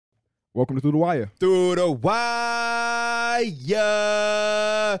Welcome to Through the Wire. Through the wire,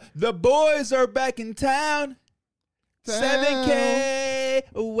 the boys are back in town. 7K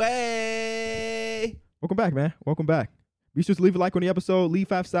away. Welcome back, man. Welcome back. Be sure to leave a like on the episode. Leave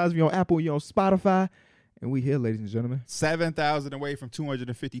 5 stars if you're on Apple, you're on Spotify. And we here, ladies and gentlemen. 7,000 away from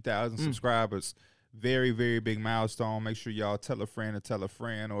 250,000 subscribers. Very, very big milestone. Make sure y'all tell a friend to tell a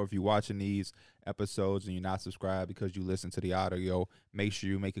friend. Or if you're watching these episodes and you're not subscribed because you listen to the audio, make sure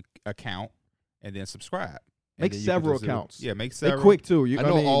you make an account and then subscribe. Make several accounts. Yeah, make several. They're quick, too. I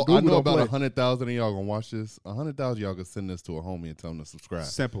know about 100,000 of y'all going to watch this. 100,000 y'all can send this to a homie and tell them to subscribe.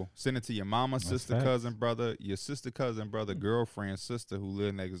 Simple. Send it to your mama, sister, cousin, brother, your sister, cousin, brother, girlfriend, sister who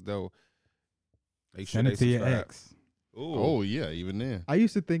live next door. Make sure Send they it to your subscribe. ex. Ooh. Oh, yeah, even then. I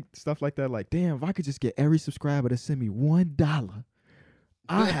used to think stuff like that, like, damn, if I could just get every subscriber to send me $1,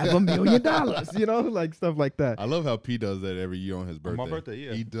 I have $1 million. You know, like stuff like that. I love how P does that every year on his birthday. On my birthday,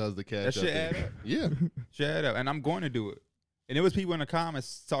 yeah. He does the cash That shit up thing. add up. Yeah. Shut up. And I'm going to do it. And there was people in the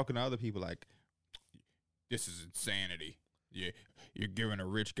comments talking to other people like, this is insanity. You're giving a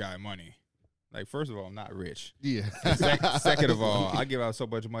rich guy money. Like, first of all, I'm not rich. Yeah. Second of all, I give out so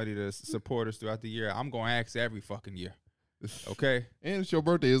much money to supporters throughout the year. I'm going to ask every fucking year. Okay? And it's your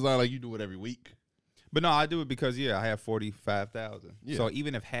birthday. It's not like you do it every week. But no, I do it because, I have 45,000. Yeah. So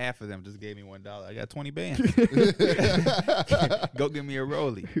even if half of them just gave me $1, I got 20 bands. Go give me a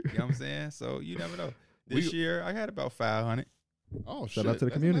rollie. You know what I'm saying? So you never know. This year, I had about 500. Oh, Shout shit. out to the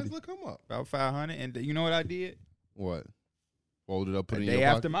That's community. A nice little come up. About 500. And you know what I did? What? Fold it up, put The it in day your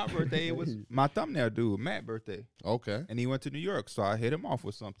after pocket? my birthday, it was my thumbnail dude, Matt's birthday. Okay. And he went to New York, so I hit him off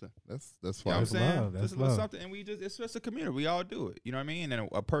with something. That's You know fine. what I'm That's saying? love, that's Just a little love. something. And it's just a community. We all do it. You know what I mean? And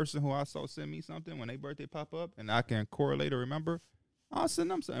a person who I saw send me something when their birthday pop up and I can correlate or remember, I'll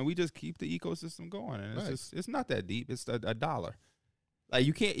send them something. We just keep the ecosystem going. And it's Nice. just, it's not that deep. It's $1. Like,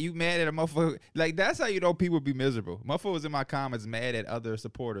 you mad at a motherfucker. Like, that's how you know people be miserable. Motherfucker was in my comments mad at other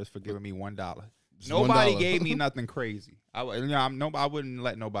supporters for giving me $1. Just Nobody $1. gave me nothing crazy. I wouldn't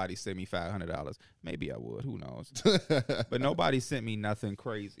let nobody send me $500. Maybe I would. Who knows? But nobody sent me nothing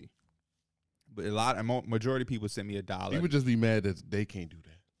crazy. But majority of people sent me $1. People just be mad that they can't do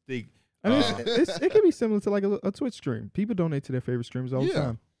that. I mean, it can be similar to like a Twitch stream. People donate to their favorite streams all the Yeah.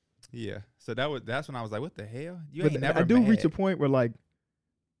 time. Yeah. So that's when I was like, what the hell? You But ain't never I do mad. reach a point where like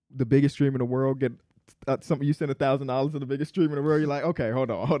the biggest stream in the world get something. You send $1,000 to the biggest stream in the world. You're like, okay, hold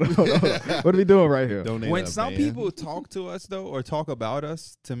on. What are we doing right here? Donate When up, some man. people talk to us though, or talk about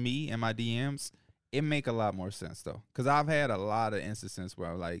us to me in my DMs, it make a lot more sense though, because I've had a lot of instances where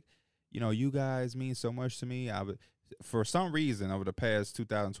I'm like, you guys mean so much to me. For some reason, over the past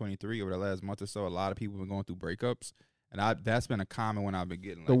 2023, over the last month or so, a lot of people have been going through breakups, and that's been a common one I've been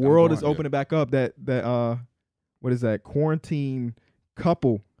getting. The Like, world is opening back up. That what is that? Quarantine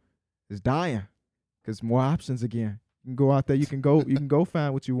couple is dying because more options again. You can go out there. You can go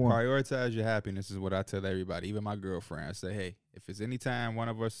find what you want. Prioritize your happiness is what I tell everybody, even my girlfriend. I say, hey, if it's any time one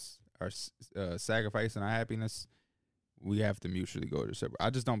of us are sacrificing our happiness, we have to mutually go to separate.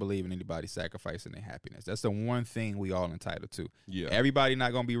 I just don't believe in anybody sacrificing their happiness. That's the one thing we all entitled to. Yeah. Everybody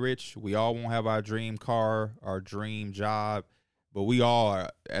not going to be rich. We all won't have our dream car, our dream job, but we all are,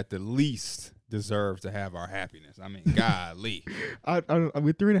 at the least deserve to have our happiness. I mean, golly. We're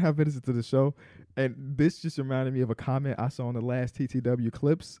 3.5 minutes into the show, and this just reminded me of a comment I saw on the last TTW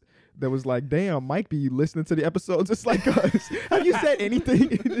clips that was like, damn, Mike be listening to the episodes just like us. Have you said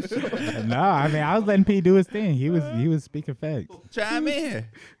anything in the show? No, I mean I was letting P do his thing. He was speaking facts. Chime in.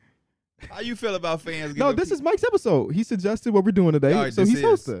 How you feel about fans? No, this is Mike's episode. He suggested what we're doing today, All right, so this he's is.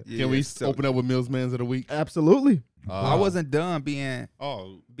 hosting. Yeah, Can we so open up with Mills Mans of the Week? Absolutely. I wasn't done being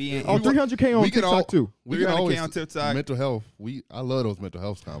Oh, we 300K on we can TikTok all- too. We can 300K always on TikTok. mental health. I love those mental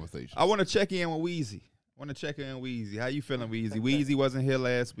health conversations. I want to check in with Weezy. Weezy. How you feeling, Weezy? Weezy wasn't here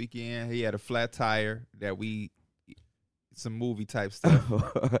last weekend. He had a flat tire some movie type stuff.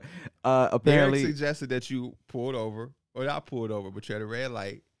 Derek Apparently, suggested that you pulled over, or not pulled over, but you had a red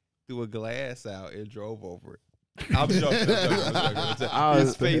light, threw a glass out, and drove over it. I'm joking.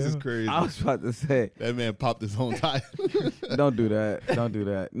 His face is crazy. I was about to say, That man popped his own tire. don't do that. Don't do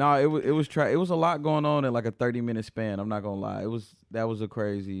that. No, it was a lot going on in like a 30-minute span. I'm not gonna lie. That was a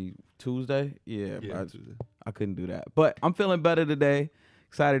crazy Tuesday. Yeah, I couldn't do that. But I'm feeling better today.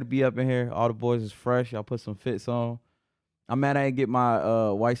 Excited to be up in here. All the boys is fresh. Y'all put some fits on. I'm mad I didn't get my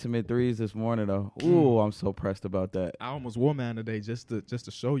white cement threes this morning though. Ooh, I'm so pressed about that. I almost wore mine today just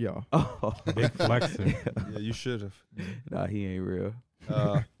to show y'all. Oh, Big flexer. Yeah, you should have. nah, he ain't real.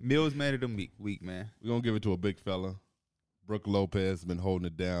 Mills man of the week, man. We're going to give it to a big fella. Brooke Lopez has been holding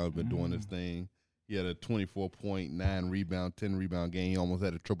it down, been doing his thing. He had a 24.9 rebound, 10 rebound game. He almost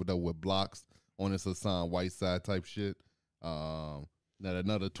had a triple double with blocks on his Hassan Whiteside type shit. Then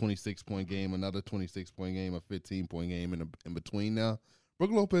another 26-point game, another 26-point game, a 15-point game in between now.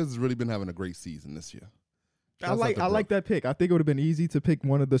 Brook Lopez has really been having a great season this year. I like that pick. I think it would have been easy to pick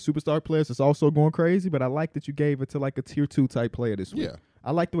one of the superstar players that's also going crazy, but I like that you gave it to like a tier 2 type player this week. Yeah. I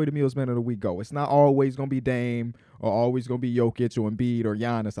like the way the Meals Man of the Week go. It's not always going to be Dame or always going to be Jokic or Embiid or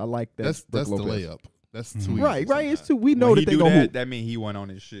Giannis. I like that. That's the Lopez. layup. That's too easy. Right. sometimes. It's too. We know When that he they do going to that, hoop. that mean he went on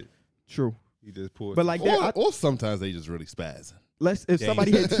his shit. True. He just pulled. But like that, Or sometimes they just really spazzing. if Yeah,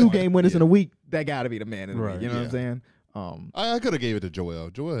 somebody he's- hit 2 game winners Yeah. in a week, that got to be the man in the Right. week. You know what I'm Yeah. saying? I could have gave it to Joel.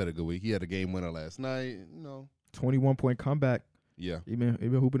 Joel had a good week. He had a game winner last night. 21-point comeback. Yeah. He been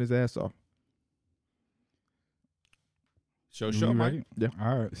hooping his ass off. Show, You Mike. ready? Yeah.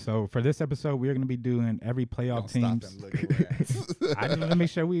 All right. So for this episode, we're going to be doing every Don't playoff stop team's. him looking around. I just want to make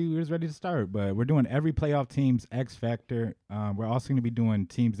sure we was ready to start, but we're doing every playoff team's X factor. We're also going to be doing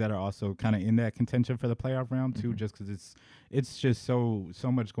teams that are also kind of in that contention for the playoff round too, just because it's just so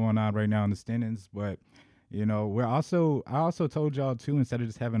much going on right now in the standings. But you know, I also told y'all too, instead of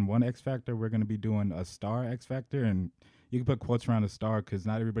just having one X factor, we're going to be doing a star X factor, and you can put quotes around a star because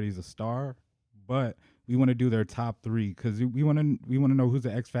not everybody's a star, but we want to do their top 3 because we want to know who's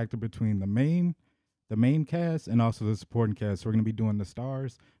the X factor between the main cast and also the supporting cast. So we're gonna be doing the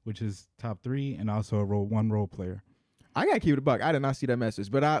stars, which is top 3, and also a one role player. I got to keep it a buck. I did not see that message,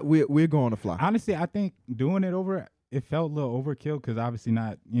 but we're going to fly. Honestly, I think doing it over, it felt a little overkill because obviously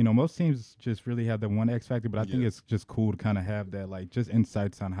not, most teams just really have the one X factor, but I think Yeah. it's just cool to kind of have that, like, just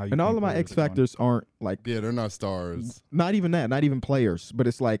insights on how you. And all think of my players X are doing. factors aren't like Yeah, they're not stars. not even that, not even players, but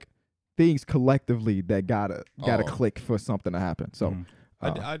it's like things collectively that gotta Oh. click for something to happen. So Mhm.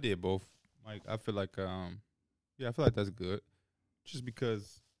 I did both. Like I feel like I feel like that's good. Just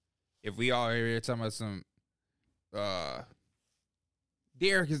because if we all here talking about some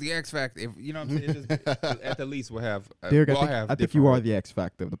Derek is the X factor. If you know what I'm saying, it's just, at the least we'll have Derek, we'll I think, have I think different you are roles. the X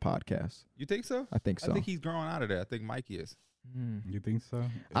factor of the podcast. You think so? I think so. I think he's growing out of that. I think Mikey is. You think so?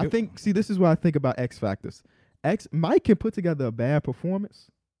 I think. See, this is what I think about X factors. Mike can put together a bad performance.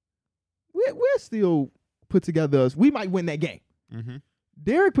 We're still put together. We might win that game. Mm-hmm.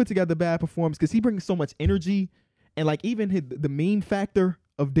 Derek put together a bad performance because he brings so much energy, and like even the mean factor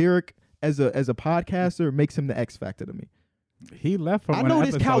of Derek as a podcaster makes him the X factor to me. He left for I one know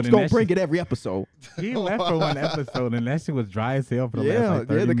episode. this couch and don't that bring shit- it every episode. He left for one episode, and that shit was dry as hell for the last Yeah, like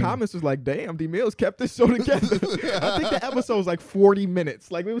 30 the minutes. comments was like, "Damn, D Mills kept this show together." I think the episode was like 40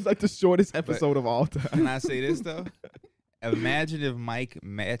 minutes. Like it was like the shortest episode of all time. Can I say this though? Imagine if Mike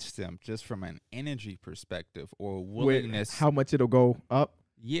matched him just from an energy perspective or With willingness. how much it'll go up,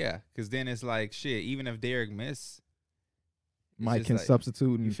 Yeah, because then it's like shit. Even if Derek miss, it's Mike just can like-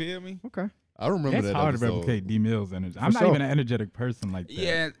 substitute. You And, feel me? okay, I remember It's that hard episode. to replicate D Mills energy. I'm For not sure. even an energetic person like that.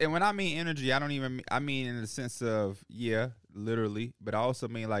 Yeah, and when I mean energy, I don't even. I mean in the sense of literally, but I also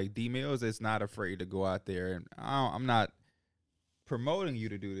mean like D Mills is not afraid to go out there, and I'm not promoting you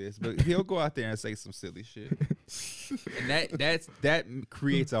to do this, but he'll go out there and say some silly shit, and that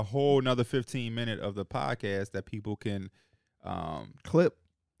creates a whole nother 15 minute of the podcast that people can clip,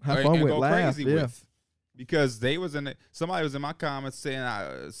 have and- fun and with, go laugh. crazy Yeah, with. Because they was in somebody was in my comments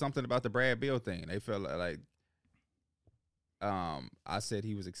saying something about the Brad Bill thing. They felt like I said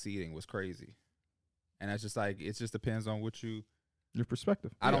he was exceeding was crazy, and that's just like it just depends on what you. your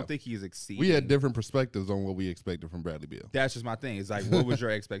perspective. I Yeah. don't think he's exceeding. We had different perspectives on what we expected from Bradley Beal. That's just my thing. It's like, what was your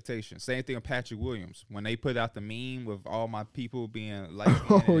expectation? Same thing with Patrick Williams when they put out the meme with all my people being like,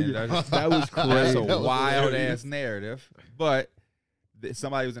 Oh, yeah. That was That's crazy. a That was wild hilarious. ass narrative. But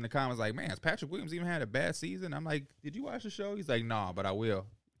somebody was in the comments like, man, has Patrick Williams even had a bad season? I'm like, did you watch the show? He's like, nah, but I will.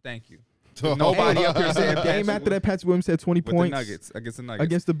 Thank you. Nobody up here saying Game Patrick after that, Patrick Williams had 20 with the points Nuggets against the Nuggets.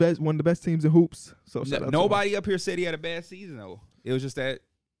 against the best, one of the best teams in hoops. So shout out to him. Nobody up here said he had a bad season though. It was just that,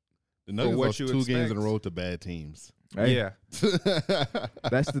 The Nuggets what lost you 2 games in expect. a row to bad teams. Hey, yeah.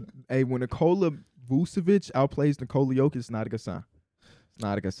 that's the when Nikola Vucevic outplays Nikola Jokic, it's not a good sign. It's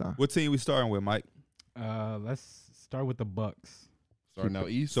not a good sign. What team we starting with, Mike? Let's start with the Bucks. Starting out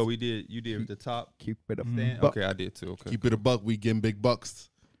east. So you did the top Keep it up. Mhm. stand. Buck. Okay, I did too. Okay. keep it a buck. We getting big bucks.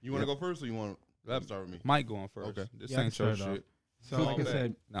 You want to Yep. go first, or you want to Let start with me? Mike going first. Okay. This Yeah, I ain't can your start it off. shit. So Fall like I back.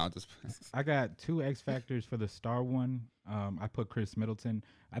 said, No, just I got 2 X factors for the star one. I put Chris Middleton.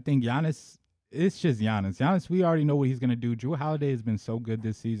 I think Giannis. It's just Giannis. Giannis, we already know what he's gonna do. Drew Holiday has been so good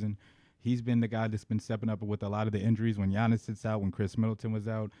this season. He's been the guy that's been stepping up with a lot of the injuries. When Giannis sits out, when Chris Middleton was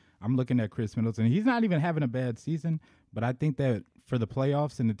out, I'm looking at Chris Middleton. He's not even having a bad season, but I think that for the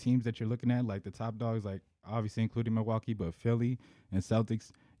playoffs and the teams that you're looking at, like the top dogs, like obviously including Milwaukee, but Philly and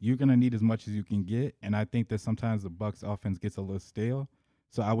Celtics, you're gonna need as much as you can get. And I think that sometimes the Bucks offense gets a little stale.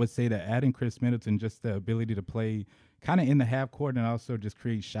 So I would say that adding Chris Middleton, just the ability to play kind of in the half court and also just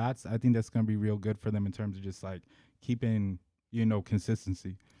create shots, I think that's gonna be real good for them in terms of just like keeping,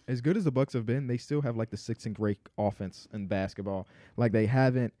 consistency. As good as the Bucks have been, they still have like the 6th grade offense in basketball. Like they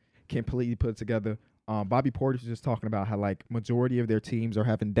haven't completely put it together. Bobby Portis was just talking about how like majority of their teams are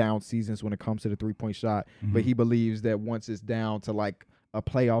having down seasons when it comes to the 3-point shot, but he believes that once it's down to like a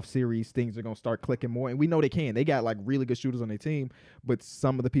playoff series, things are gonna start clicking more. And we know they can. They got like really good shooters on their team, but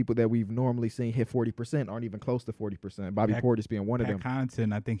some of the people that we've normally seen hit 40% aren't even close to 40%. Bobby Portis being one of them. Pat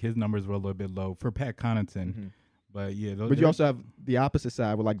Connaughton, I think his numbers were a little bit low for Pat Connaughton. But yeah, but you also have the opposite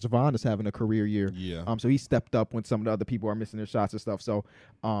side where like Javon is having a career year. Yeah. So he stepped up when some of the other people are missing their shots and stuff. So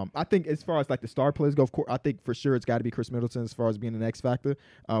I think as far as like the star players go, of course, I think for sure it's got to be Chris Middleton as far as being an X factor.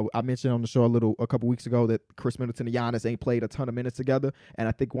 I mentioned on the show a couple weeks ago that Chris Middleton and Giannis ain't played a ton of minutes together, and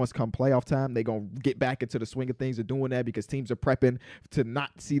I think once come playoff time, they're gonna get back into the swing of things of doing that because teams are prepping to not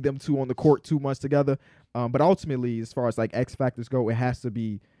see them two on the court too much together. But ultimately, as far as like X factors go, it has to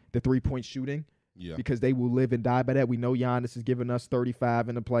be the 3-point shooting. Yeah. Because they will live and die by that. We know Giannis is giving us 35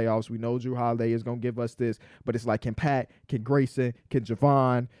 in the playoffs. We know Jrue Holiday is going to give us this. But it's like, can Pat, can Grayson, can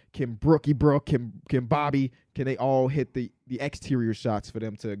Javon, can Brookie Brook, can Bobby, can they all hit the exterior shots for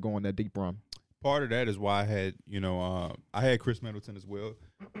them to go on that deep run? Part of that is why I had, I had Chris Middleton as well.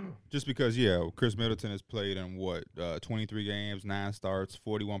 Just because, Chris Middleton has played in 23 games, 9 starts,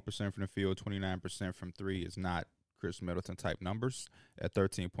 41% from the field, 29% from 3 is not Chris Middleton type numbers at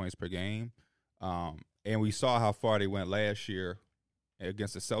 13 points per game. And we saw how far they went last year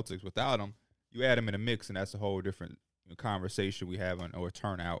against the Celtics without him. You add him in a mix, and that's a whole different conversation we have or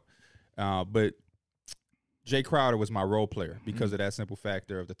turnout. But Jay Crowder was my role player because of that simple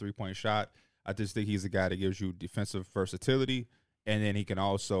factor of the 3-point shot. I just think he's a guy that gives you defensive versatility, and then he can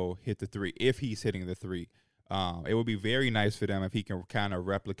also hit the 3 if he's hitting the 3. It would be very nice for them if he can kind of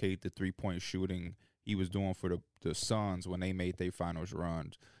replicate the 3-point shooting he was doing for the Suns when they made their finals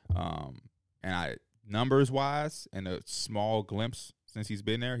runs. And numbers-wise, and a small glimpse since he's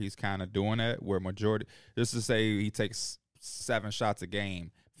been there, he's kind of doing that where majority – just to say he takes 7 shots a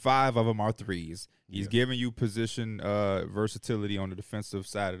game, 5 of them are threes. He's giving you position versatility on the defensive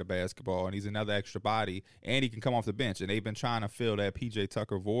side of the basketball, and he's another extra body, and he can come off the bench. And they've been trying to fill that P.J.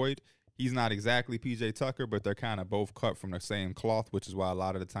 Tucker void. He's not exactly P.J. Tucker, but they're kind of both cut from the same cloth, which is why a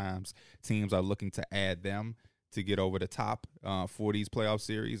lot of the times teams are looking to add them to get over the top for these playoff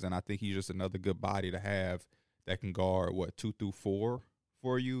series. And I think he's just another good body to have that can guard, 2 through 4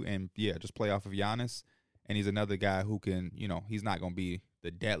 for you. And, just play off of Giannis. And he's another guy who can, he's not going to be the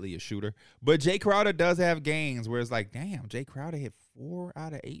deadliest shooter. But Jay Crowder does have games where it's like, damn, Jay Crowder hit 4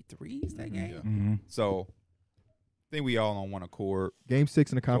 out of 8 threes that game. Mm-hmm. So I think we all on one accord. Game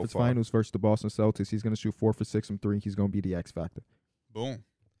 6 in the conference finals versus the Boston Celtics. He's going to shoot 4 for 6 from 3. He's going to be the X factor. Boom.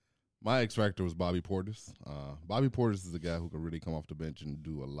 My X factor was Bobby Portis. Bobby Portis is a guy who can really come off the bench and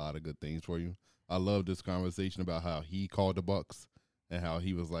do a lot of good things for you. I love this conversation about how he called the Bucks and how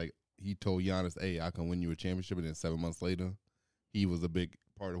he was like, he told Giannis, hey, I can win you a championship. And then 7 months later, he was a big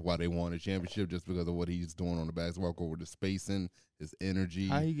part of why they won a championship just because of what he's doing on the basketball court with the spacing, his energy.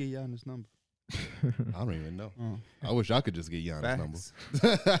 How he get Giannis' number? I don't even know. I wish I could just get Giannis'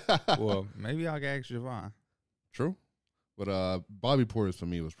 number. Well, maybe I'll ask Javon. True. But Bobby Portis for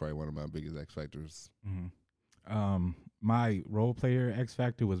me was probably one of my biggest X factors. Mm-hmm. My role player X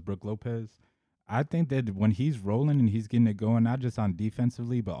factor was Brook Lopez. I think that when he's rolling and he's getting it going, not just on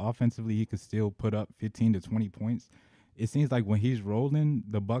defensively, but offensively, he could still put up 15 to 20 points. It seems like when he's rolling,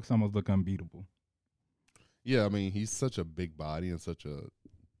 the Bucks almost look unbeatable. Yeah, I mean, he's such a big body and such a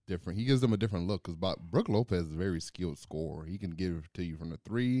different – he gives them a different look because Brook Lopez is a very skilled scorer. He can give it to you from the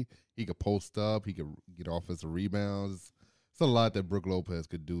 3. He could post up. He could get offensive rebounds. It's a lot that Brook Lopez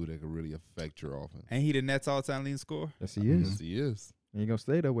could do that could really affect your offense. And he the Nets all-time leading scorer? Yes, he is. Yes, he is. And he's going to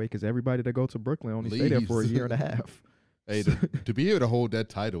stay that way because everybody that go to Brooklyn only stay there for a year and a half. Hey, to be able to hold that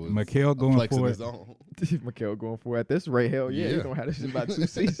title is Mikal going flex for of it. his own. Mikal going for it at this rate. Hell yeah. He don't have this in about 2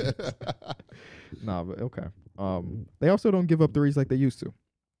 seasons. Nah, but okay. They also don't give up threes like they used to.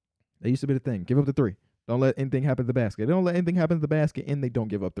 They used to be the thing. Give up the 3. Don't let anything happen to the basket. They don't let anything happen to the basket, and they don't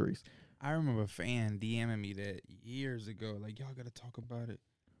give up threes. I remember a fan DMing me that years ago. Like, y'all got to talk about it.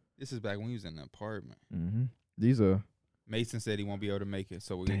 This is back when he was in the apartment. Mm-hmm. These are... Mason said he won't be able to make it,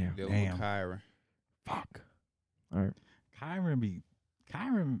 so we Damn. deal with Kyron. Fuck. All right.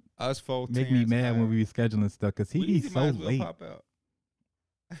 Kyron Us 4 make me mad when we be scheduling stuff because he be so late. Pop out.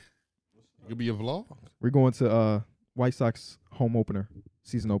 It could be a vlog. We're going to White Sox home opener,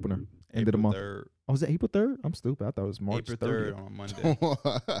 season opener, end of the month. 3rd. Oh, was it April 3rd? I'm stupid. I thought it was March April 30th. 3rd on Monday.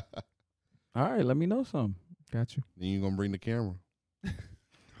 All right, let me know something. Got you. Then you gonna bring the camera.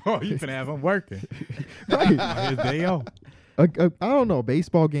 Oh, you can have him working. Right. His day off. I don't know.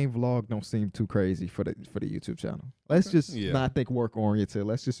 Baseball game vlog don't seem too crazy for the YouTube channel. Let's just Yeah. not think work oriented.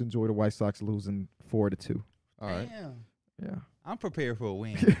 Let's just enjoy the White Sox losing 4-2. All right. Damn. Yeah. I'm prepared for a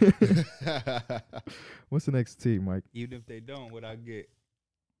win. What's the next team, Mike? Even if they don't, what I get?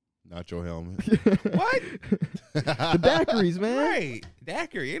 Not your helmet. What? The daiquiris, man. Right.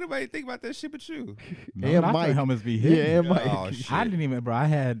 Daiquiri. Ain't nobody think about that shit but you. No, And not Mike. the helmets be hitting. Yeah, and Mike. Oh, shit. I didn't even, bro. I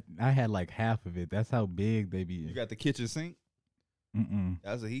had like half of it. That's how big they be. You got the kitchen sink? Mm-mm.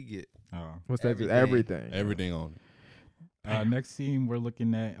 That's what he get. Oh. What's that? Everything. Everything on it. Next team we're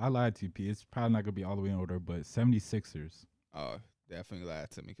looking at, I lied to you, P. It's probably not going to be all the way in order, but 76ers. Oh, definitely lied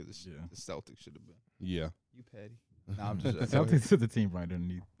to me because Yeah. the Celtics should have been. Yeah. You petty. No, I'm just The Celtics is the team right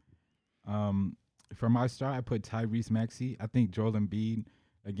underneath. For my star, I put Tyrese Maxey. I think Joel Embiid.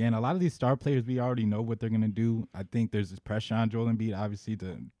 Again, a lot of these star players, we already know what they're going to do. I think there's this pressure on Joel Embiid, obviously,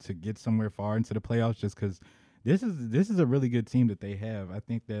 to get somewhere far into the playoffs just because this is a really good team that they have. I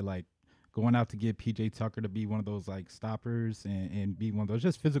think they're, like, going out to get P.J. Tucker to be one of those, like, stoppers and be one of those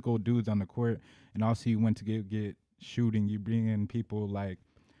just physical dudes on the court. And also you went to get shooting. You bring in people like,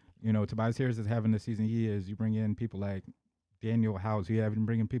 you know, Tobias Harris is having the season he is. You bring in people like Daniel House. You have been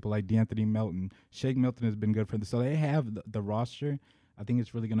bringing people like D'Anthony Melton. Shake Milton has been good for them. So they have the roster. I think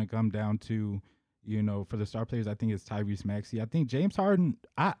it's really going to come down to, you know, for the star players, I think it's Tyrese Maxey. I think James Harden,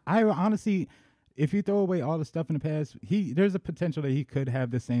 I honestly, if you throw away all the stuff in the past, there's a potential that he could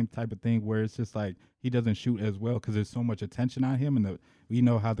have the same type of thing where it's just like he doesn't shoot as well because there's so much attention on him. And we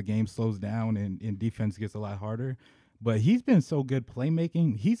know how the game slows down and defense gets a lot harder. But he's been so good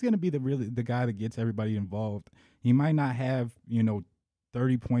playmaking. He's going to be the guy that gets everybody involved. He might not have, you know,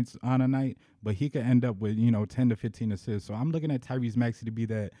 30 points on a night, but he could end up with, you know, 10 to 15 assists. So I'm looking at Tyrese Maxey to be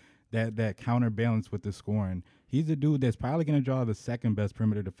that counterbalance with the scoring. He's a dude that's probably going to draw the second best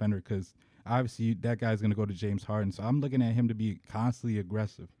perimeter defender because obviously that guy's going to go to James Harden. So I'm looking at him to be constantly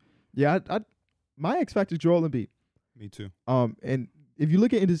aggressive. Yeah, my X factor is Joel Embiid. Me too. And if you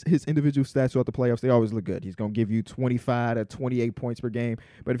look at his individual stats throughout the playoffs, they always look good. He's going to give you 25 to 28 points per game.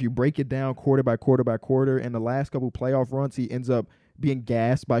 But if you break it down quarter by quarter by quarter, in the last couple playoff runs, he ends up being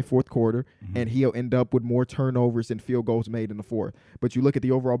gassed by fourth quarter, and he'll end up with more turnovers and field goals made in the fourth. But you look at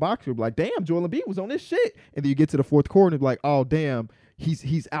the overall box score, like, damn, Joel Embiid was on this shit. And then you get to the fourth quarter and be like, oh, damn,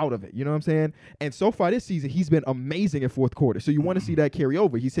 he's out of it. You know what I'm saying? And so far this season, he's been amazing at fourth quarter. So you want to see that carry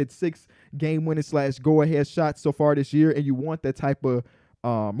over. He's hit 6 game-winning / go-ahead shots so far this year, and you want that type of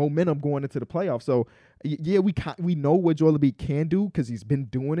momentum going into the playoffs. So, yeah, we know what Joel Embiid can do because he's been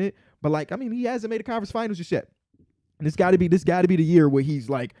doing it. But, like, I mean, he hasn't made a conference finals just yet. And this got to be the year where he's,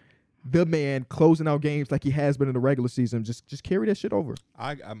 like, the man closing out games like he has been in the regular season. Just carry that shit over.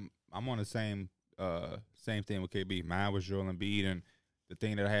 I'm on the same thing with KB. Mine was Joel Embiid, and the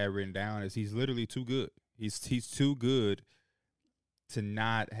thing that I had written down is he's literally too good. He's too good to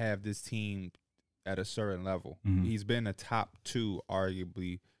not have this team at a certain level. Mhm. He's been a top 2,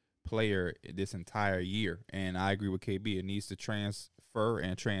 arguably, player this entire year. And I agree with KB. It needs to transfer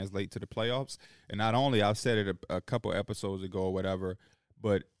and translate to the playoffs. And not only, I've said it a couple episodes ago or whatever,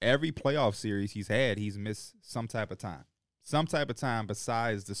 but every playoff series he's had, he's missed some type of time. Some type of time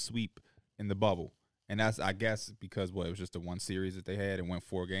besides the sweep in the bubble. And that's, I guess, because, it was just the one series that they had and went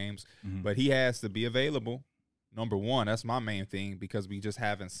 4 games. Mhm. But he has to be available. Number one, that's my main thing because we just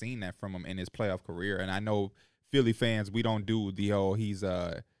haven't seen that from him in his playoff career. And I know Philly fans, we don't do the whole he's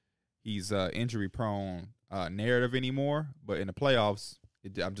injury prone narrative anymore. But in the playoffs,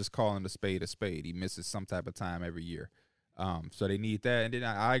 I'm just calling a spade a spade. He misses some type of time every year. So they need that. And then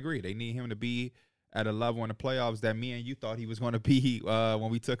I agree. They need him to be at a level in the playoffs that me and you thought he was going to be when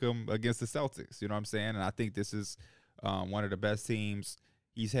we took him against the Celtics. You know what I'm saying? And I think this is one of the best teams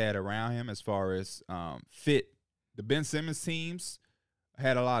he's had around him as far as fit. The Ben Simmons teams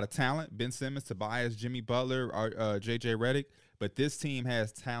had a lot of talent. Ben Simmons, Tobias, Jimmy Butler, J.J. Redick. But this team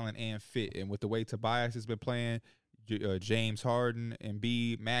has talent and fit. And with the way Tobias has been playing, James Harden,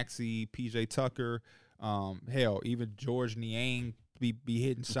 Embiid, Maxey, P.J. Tucker, hell, even George Niang be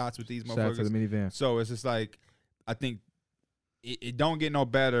hitting shots with these Shout out to motherfuckers. the minivan. So it's just like, I think it don't get no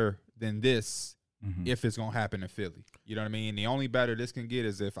better than this if it's going to happen in Philly. You know what I mean? The only better this can get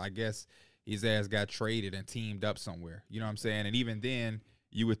is if, I guess, his ass got traded and teamed up somewhere. You know what I'm saying? And even then,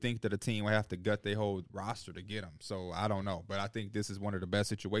 you would think that a team would have to gut their whole roster to get him. So I don't know. But I think this is one of the best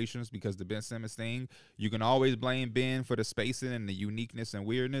situations because the Ben Simmons thing, you can always blame Ben for the spacing and the uniqueness and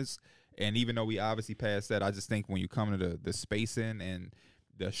weirdness. And even though we obviously passed that, I just think when you come to the spacing and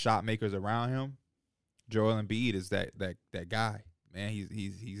the shot makers around him, Joel Embiid is that guy, man.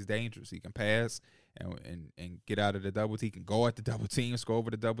 He's dangerous. He can pass and get out of the double team. He can go at the double team, score over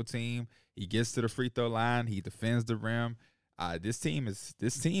the double team. He gets to the free throw line. He defends the rim. This team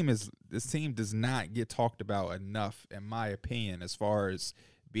does not get talked about enough, in my opinion, as far as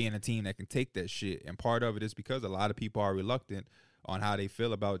being a team that can take that shit. And part of it is because a lot of people are reluctant on how they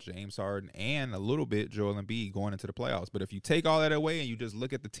feel about James Harden and a little bit Joel Embiid going into the playoffs. But if you take all that away and you just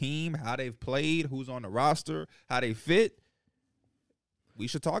look at the team, how they've played, who's on the roster, how they fit, we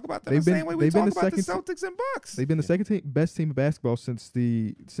should talk about them the same way we talk about the Celtics and Bucks. They've been the second best team of basketball since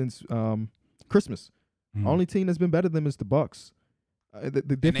Christmas. Only team that's been better than them is the Bucks. The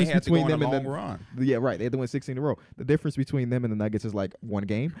difference between them and run. Yeah, right. They had to win 16 in a row. The difference between them and the Nuggets is like one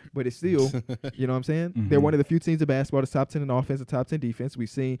game, but it's still, you know what I'm saying? They're one of the few teams in basketball that's top 10 in offense and top 10 defense. We've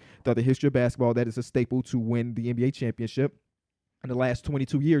seen throughout the history of basketball that is a staple to win the NBA championship. In the last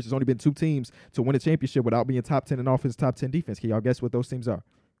 22 years, there's only been 2 teams to win a championship without being top 10 in offense, top 10 defense. Can y'all guess what those teams are?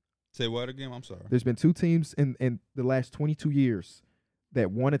 Say what again? I'm sorry. There's been 2 teams in the last 22 years that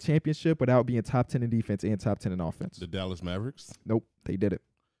won a championship without being top 10 in defense and top 10 in offense. The Dallas Mavericks? Nope, they did it.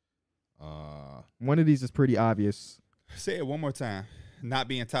 One of these is pretty obvious. Say it one more time. Not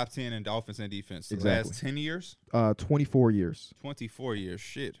being top 10 in offense and defense. The Exactly. last 10 years? 24 years. 24 years.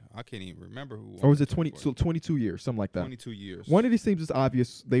 Shit. I can't even remember who won. Or was it 22 years, something like that. 22 years. One of these teams is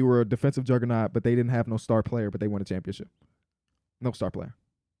obvious. They were a defensive juggernaut, but they didn't have no star player, but they won a championship. No star player.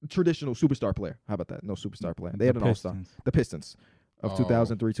 Traditional superstar player. How about that? No superstar player. They had an all-star. The Pistons of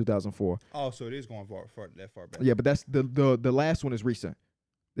 2003, 2004. Oh, so it is going that far back. Yeah, but that's the last one is recent.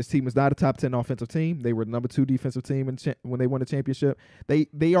 This team was not a top 10 offensive team. They were the number 2 defensive team when they won the championship.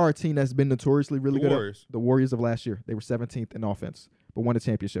 They are a team that's been notoriously really good. Warriors. The Warriors of last year. They were 17th in offense, but won a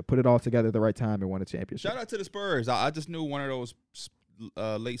championship. Put it all together at the right time and won a championship. Shout out to the Spurs. I just knew one of those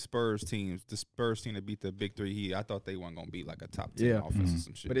late Spurs teams, the Spurs team that beat the Big Three Heat. I thought they weren't going to be like a top 10 offense or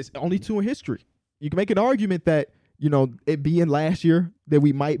some shit. But it's only 2 in history. You can make an argument that, you know, it being last year that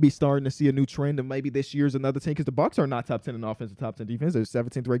we might be starting to see a new trend, and maybe this year's another team because the Bucks are not top 10 in offense and top 10 defense. They're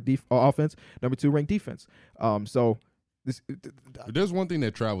 17th ranked offense, number 2 ranked defense. So this. But there's one thing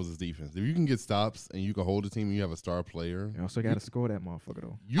that travels is defense. If you can get stops and you can hold a team and you have a star player, You also got to score that motherfucker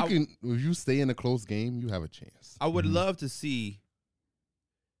though. If you stay in a close game, you have a chance. I would love to see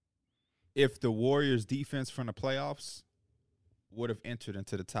if the Warriors' defense from the playoffs would have entered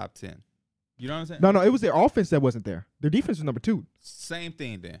into the top 10. You know what I'm saying? No, it was their offense that wasn't there. Their defense was number 2. Same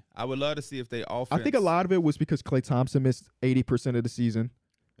thing then. I would love to see if they offense. I think a lot of it was because Klay Thompson missed 80% of the season.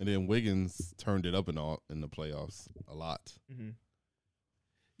 And then Wiggins turned it up in the playoffs a lot.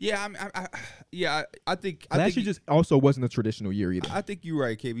 Yeah, I think Last year just also wasn't a traditional year either. I think you're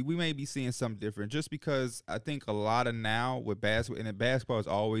right, KB. We may be seeing something different just because I think a lot of now with basketball, and basketball has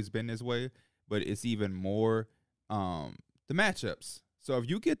always been this way, but it's even more the matchups. So if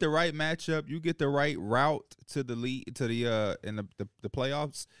you get the right matchup, you get the right route to the lead, to the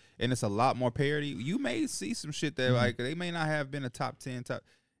playoffs, and it's a lot more parity. You may see some shit that like they may not have been a top 10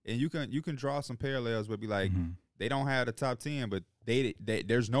 and you can draw some parallels where be like they don't have the top 10, but they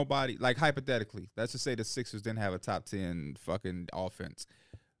there's nobody like hypothetically. Let's just say the Sixers didn't have a top 10 fucking offense.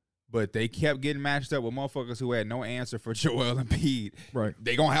 But they kept getting matched up with motherfuckers who had no answer for Joel Embiid. Right.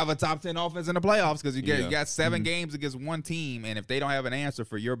 They going to have a top 10 offense in the playoffs because you got 7 games against one team. And if they don't have an answer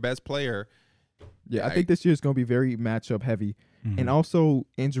for your best player. Yeah, I think this year is going to be very matchup heavy. And also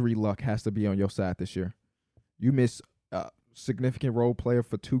injury luck has to be on your side this year. You miss a significant role player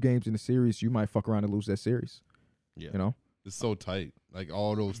for 2 games in the series, you might fuck around and lose that series. Yeah. You know? It's so tight. Like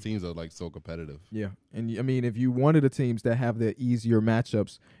all those teams are like so competitive. Yeah. And I mean, if you one of the teams that have the easier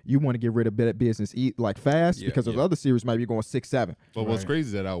matchups, you want to get rid of that business like fast because those other series might be going 6-7. But what's crazy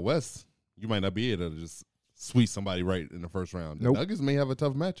is that out west, you might not be able to just sweep somebody right in the first round. The Nuggets may have a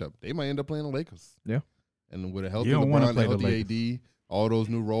tough matchup. They might end up playing the Lakers. Yeah. And with a healthy LeBron, healthy AD, all those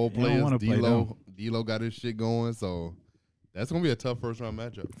new role players, D'Lo got his shit going. So that's going to be a tough first round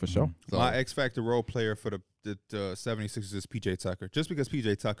matchup. For sure. So, my X Factor role player for the 76ers is PJ Tucker. Just because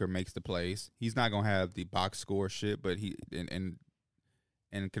PJ Tucker makes the plays, he's not going to have the box score shit, but he and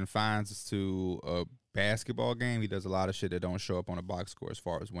confines us to a basketball game. He does a lot of shit that don't show up on a box score as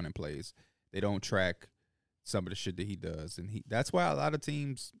far as winning plays. They don't track some of the shit that he does. And that's why a lot of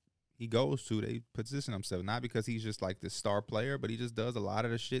teams he goes to, they position themselves, not because he's just like this star player, but he just does a lot of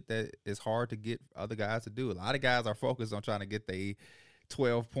the shit that is hard to get other guys to do. A lot of guys are focused on trying to get the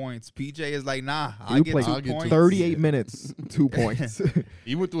 12 points. PJ is like, nah, I'll get 2 points. 38 minutes, 2 points.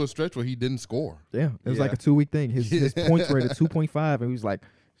 he went through a stretch where he didn't score. Yeah, it was like a 2-week thing. His points were at 2.5, and he was like,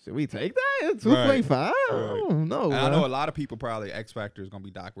 Should we take that? 2.5? Right. I don't know. And I man. know a lot of people probably X Factor is gonna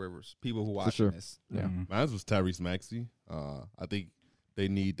be Doc Rivers. People who watching sure. this. Yeah. Mhm. Mine was Tyrese Maxey. I think they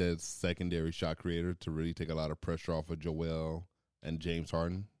need that secondary shot creator to really take a lot of pressure off of Joel and James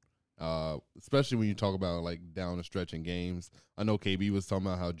Harden. Especially when you talk about like down the stretch in games. I know KB was talking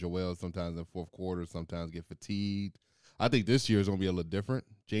about how Joel sometimes in fourth quarter sometimes get fatigued. I think this year is gonna be a little different.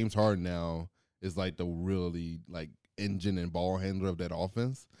 James Harden now is like the really like engine and ball handler of that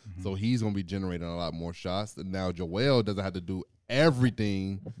offense. So he's gonna be generating a lot more shots. And now Joel doesn't have to do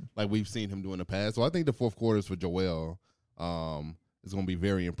everything like we've seen him do in the past. So I think the fourth quarters for Joel is going to be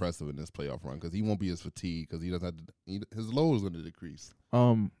very impressive in this playoff run because he won't be as fatigued because he doesn't have to. His load is going to decrease.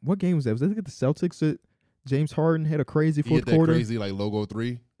 What game was that? Was that against the Celtics that James Harden had a crazy He fourth hit that quarter crazy like logo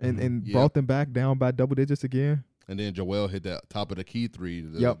three, and Yeah. brought them back down by double digits again? and then Joel hit that top of the key three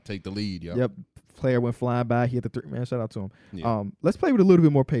to Yep. take the lead. Yep. Player went flying by. He hit the three. Man, shout out to him. Yeah. Let's play with a little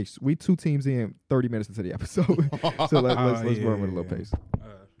bit more pace. We 2 teams in 30 minutes into the episode. So let's yeah, run with a yeah, little yeah. pace.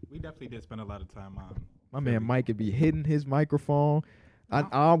 We definitely did spend a lot of time on. My man Mike could be hitting his microphone.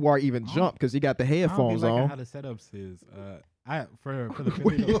 Anwar even jumped because he got the I don't be headphones liking on. how the setups is. For the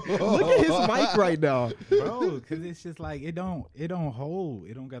Philly, Look at his mic right now. bro, because it's just like it don't hold.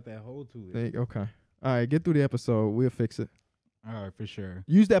 It don't got that hold to it. Okay. All right, get through the episode. We'll fix it. All right, for sure.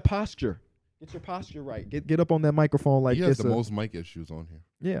 Use that posture. Get your posture right. Get up on that microphone like he has this. the most mic issues on here.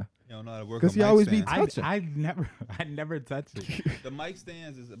 Yeah. You don't know how to work 'Cause a he mic always be stand. touching. I never touched it. The mic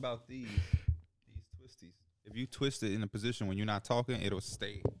stands is about these twisties. If you twist it in a position when you're not talking, it'll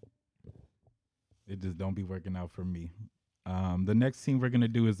stay. It just don't be working out for me. The next team we're gonna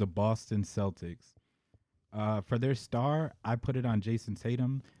do is the Boston Celtics. For their star, I put it on Jason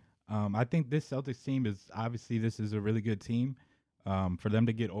Tatum. I think this Celtics team this is a really good team. For them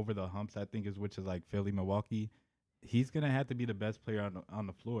to get over the humps, I think which is like Philly, Milwaukee. He's gonna have to be the best player on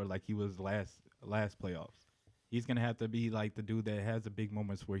the floor, like he was last playoffs. He's gonna have to be like the dude that has the big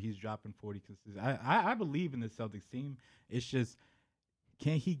moments where he's dropping 40. I believe in the Celtics team. It's just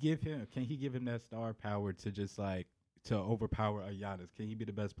can he give him that star power to just like to overpower a Giannis? Can he be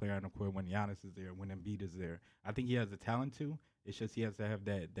the best player on the court when Giannis is there, when Embiid is there? I think he has the talent to. It's just he has to have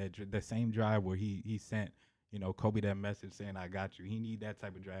that same drive where he sent Kobe that message saying I got you. He need that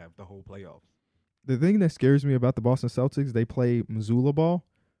type of drive the whole playoffs. The thing that scares me about the Boston Celtics, they play Missoula ball.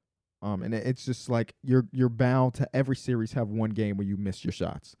 And it's just like you're bound to every series have one game where you miss your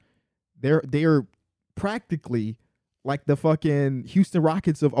shots. They're practically like the fucking Houston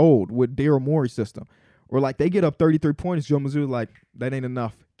Rockets of old with Daryl Morey's system. Or like they get up 33 points, Joe Mazzulla like, that ain't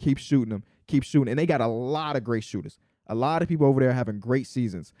enough. Keep shooting them. Keep shooting. And they got a lot of great shooters. A lot of people over there having great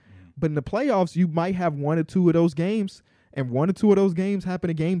seasons. But in the playoffs, you might have 1 or 2 of those games. And 1 or 2 of those games happen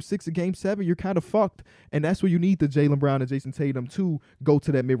in game 6 or game 7, you're kind of fucked. And that's where you need the Jaylen Brown and Jason Tatum to go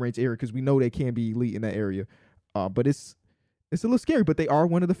to that mid-range area because we know they can be elite in that area. But it's a little scary, but they are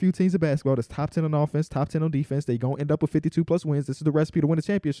one of the few teams in basketball that's top 10 on offense, top 10 on defense. They going to end up with 52-plus wins. This is the recipe to win a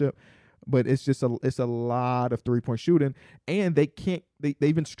championship. But it's just a lot of three-point shooting. And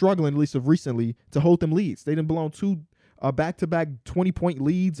they've been struggling, at least of recently, to hold them leads. They didn't belong 2 back-to-back 20-point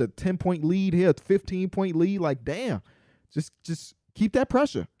leads, a 10-point lead here, a 15-point lead. Like, damn. Just keep that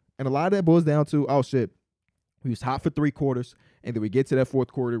pressure. And a lot of that boils down to, oh, shit, we was hot for 3 quarters, and then we get to that 4th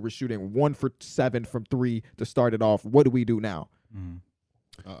quarter, we're shooting 1 for 7 from 3 to start it off. What do we do now?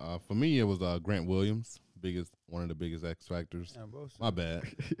 For me, it was Grant Williams, one of the biggest X factors. Yeah, both. My bad.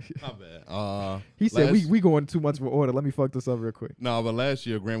 My bad. He said, last- we going too much for order. Let me fuck this up real quick. No, but last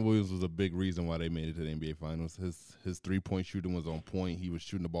year Grant Williams was a big reason why they made it to the NBA Finals. His 3-point shooting was on point. He was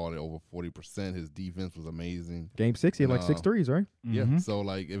shooting the ball at over 40%. His defense was amazing. Game 6, he had like 6 threes, right? Yeah. So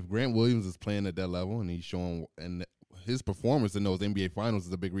like if Grant Williams is playing at that level and he's showing and his performance in those NBA Finals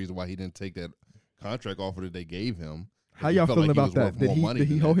is a big reason why he didn't take that contract offer that they gave him. How He y'all felt feeling like he about was that? worth Did more he money did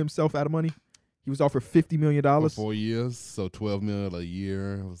he than hold that. himself out of money? He was offered $50 million. For 4 years, so $12 million a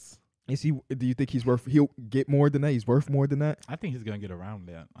year. It was Do you think he'll get more than that? He's worth more than that? I think he's gonna get around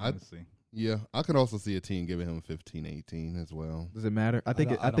that. Honestly, yeah. I could also see a team giving him 15, 18 as well. Does it matter? I think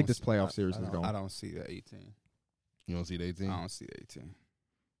this playoff series is I going. don't see the 18. You don't see the 18? I don't see the 18.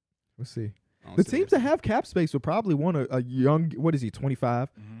 Let's see. I don't The see teams that have cap space would probably want a young, what is he, 25?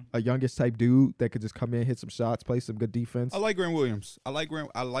 A youngest type dude that could just come in, hit some shots, play some good defense. I like Grant Williams. I like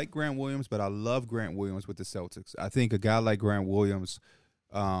Grant Williams, but I love Grant Williams with the Celtics. I think a guy like Grant Williams,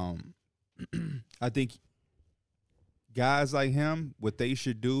 I think guys like him, what they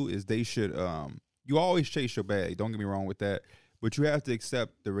should do is they should you always chase your bag. Don't get me wrong with that, but you have to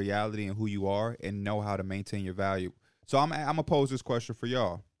accept the reality and who you are and know how to maintain your value. So I'm gonna pose this question for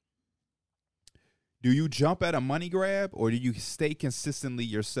y'all. Do you jump at a money grab, or do you stay consistently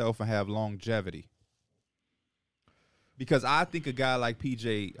yourself and have longevity? Because I think a guy like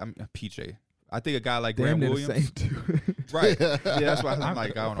PJ, I think a guy like Damn Grant near the Williams, same too. right? Yeah, that's why I'm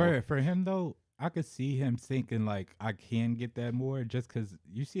like, I don't know. For him though, I could see him thinking like I can get that more, just because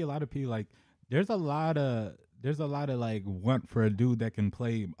you see a lot of people like there's a lot of like want for a dude that can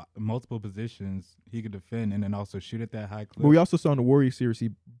play multiple positions. He could defend and then also shoot at that high clip. But we also saw in the Warriors series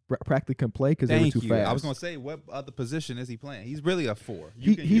he practically couldn't play because they were Thank too you. fast. I was gonna say, what other position is he playing? He's really a 4.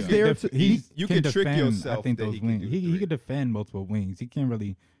 He's there to- you can trick yourself I think that those he can wings. do He three. could defend multiple wings. He can't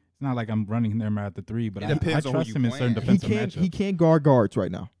really. It's not like I'm running him at the 3, but It I depends on who trust you him in certain playing. he defensive matchups. can't guard guards right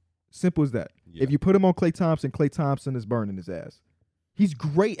now. Simple as that. Yeah. If you put him on Klay Thompson is burning his ass. He's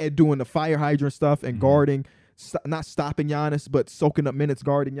great at doing the fire hydrant stuff and guarding, not stopping Giannis, but soaking up minutes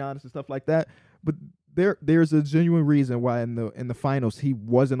guarding Giannis and stuff like that. But there's a genuine reason why in the finals he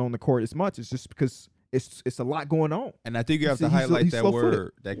wasn't on the court as much. It's just because it's a lot going on. And I think you have See, to he's highlight that slow-footed.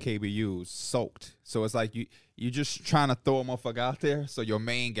 word that KB used, soaked. So it's like you just trying to throw a motherfucker out there so your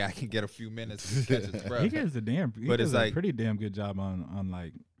main guy can get a few minutes to catch his breath. He does it's a like- pretty damn good job on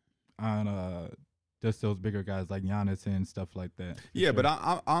just those bigger guys like Giannis and stuff like that. for Yeah, sure. but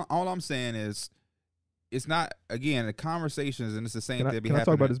all I'm saying is, it's not, again, the conversations, and it's the same Can I, thing that be can I talk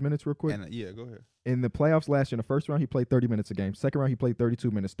happening. about his minutes real quick? And, yeah, go ahead. In the playoffs last year, in the first round, he played 30 minutes a game. Second round, he played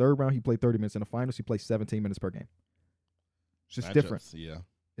 32 minutes. Third round, he played 30 minutes. In the finals, he played 17 minutes per game. It's just different. Matchups, Yeah.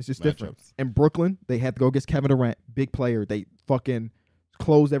 It's just different. Matchups. In Brooklyn, they had to go against Kevin Durant, big player. They fucking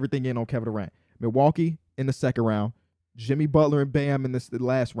closed everything in on Kevin Durant. Milwaukee in the second round, Jimmy Butler and Bam in the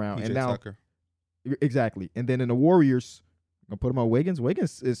last round, PJ and now Tucker. exactly. And then in the Warriors, I'm gonna put him on Wiggins.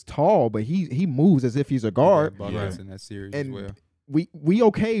 Wiggins is tall, but he moves as if he's a guard. Yeah, Butler's Right. in that series And as well. we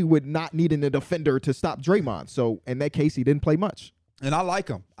okay with not needing a defender to stop Draymond. So in that case, he didn't play much. And I like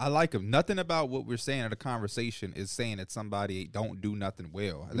him. Nothing about what we're saying in the conversation is saying that somebody don't do nothing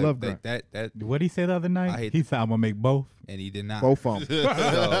well. Love that, What did he say the other I night? hate- He said I'm gonna make both. and he did not. Both of them.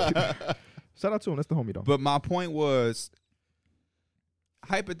 So, Shout out to him. That's the homie though. but my point was,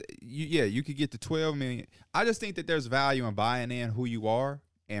 you could get to 12 million. I just think that there's value in buying in who you are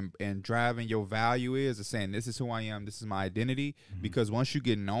and driving your value is saying this is who I am, this is my identity. Because once you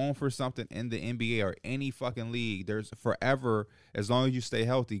get known for something in the NBA or any fucking league, there's forever, as long as you stay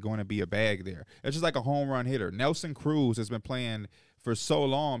healthy, going to be a bag there. It's just like a home run hitter. Nelson Cruz has been playing for so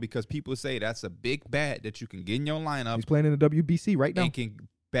long because people say that's a big bat that you can get in your lineup He's playing in the WBC right now. and can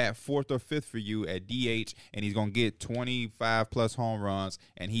bat 4th or 5th for you at DH, and he's going to get 25 plus home runs,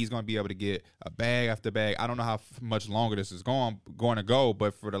 and he's going to be able to get a bag after bag. I don't know how much longer this is going to go,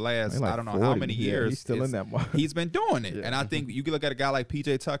 but for the last, Like I don't know how 40. many Yeah, years, he's still in it's- that one. he's been doing it. Yeah. And I think you can look at a guy like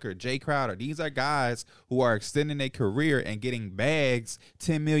PJ Tucker, Jay Crowder. These are guys who are extending their career and getting bags,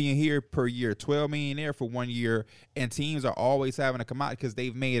 10 million here per year, 12 million there for 1 year, and teams are always having to come out because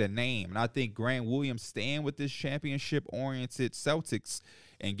they've made a name. And I think Grant Williams staying with this championship-oriented Celtics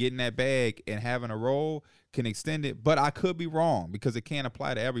and getting that bag and having a role can extend it. But I could be wrong because it can't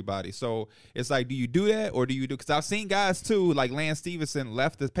apply to everybody. So it's like, do you do that or do you do? Because I've seen guys too, like Lance Stevenson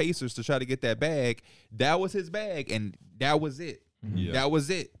left the Pacers to try to get that bag. That was his bag, and that was it. Yeah. That was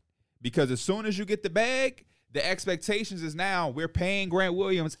it. Because as soon as you get the bag, the expectations is now we're paying Grant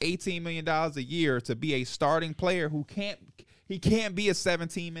Williams $18 million a year to be a starting player who can't be a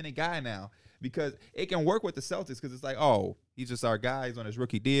 17-minute guy now. Because it can work with the Celtics because it's like, oh, he's just our guy. He's on his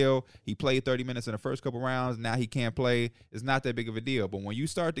rookie deal. He played 30 minutes in the first couple rounds. Now he can't play. It's not that big of a deal. But when you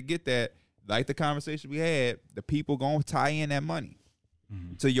start to get that, like the conversation we had, the people going to tie in that money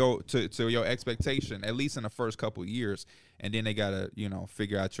to your expectation, at least in the first couple years. And then they got to,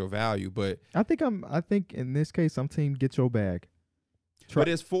 figure out your value. But I think in this case, some team get your bag. But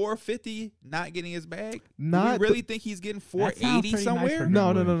is 450 not getting his bag? Not Do we really think he's getting That sounds 480 pretty nice somewhere? for No.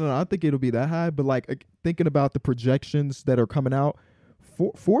 Williams. I don't think it'll be that high. But like thinking about the projections that are coming out,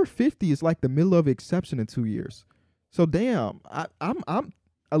 450 is like the middle of exception in 2 years. So damn, I'm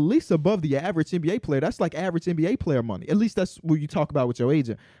at least above the average NBA player. That's like average NBA player money. At least that's what you talk about with your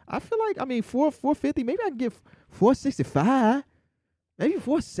agent. I feel like 450. Maybe I can get 465, maybe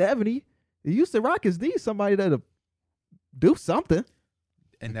 470. The Houston Rockets need somebody that'll do something.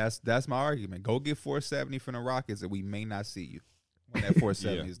 And that's my argument. Go get 470 from the Rockets, and we may not see you when that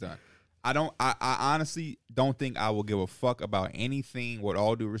 470 is done. I honestly don't think I will give a fuck about anything, with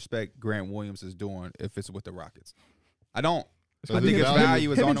all due respect, Grant Williams is doing if it's with the Rockets. I don't. So I think his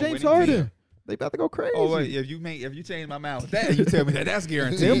value is Him on and a James winning Harden. team. They about to go crazy. Oh wait, if you change my mind with that, you tell me that's Tim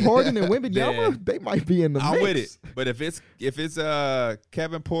guaranteed. Harden and Wembanyama, Then they might be in the I'm mix. with it. But if it's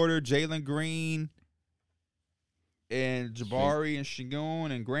Kevin Porter, Jalen Green, and Jabari and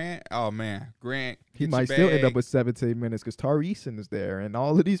Şengün and Grant. Oh man, Grant. He get might your still end bag. up with 17 minutes because Tari Eason is there and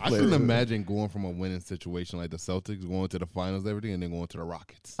all of these I players. couldn't imagine going from a winning situation like the Celtics going to the finals, everything, and then going to the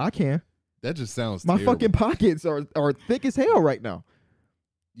Rockets. I can. That just sounds My terrible. fucking pockets are thick as hell right now.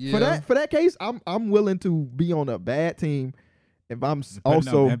 Yeah. For that case, I'm willing to be on a bad team if I'm Putting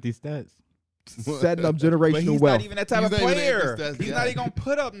also up empty stats. setting up But generational he's wealth. not even that type He's of not even player. that He's guy. not even gonna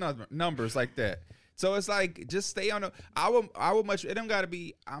put up numbers like that. So it's like just stay on the. I would much. It don't gotta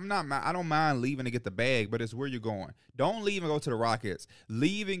be. I don't mind leaving to get the bag, but it's where you're going. Don't leave and go to the Rockets.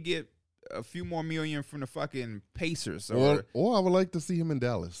 Leave and get a few more million from the fucking Pacers, or Or I would like to see him in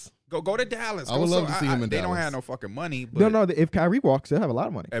Dallas. go to Dallas. I would love to see him in They don't Dallas. have no fucking money. But No. If Kyrie walks, they'll have a lot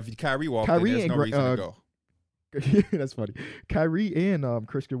of money. if Kyrie walked, Kyrie in, there's and no reason to go. That's funny. Kyrie and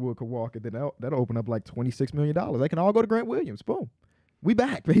Christian Wood could walk, and then that'll open up like $26 million. They can all go to Grant Williams. Boom. We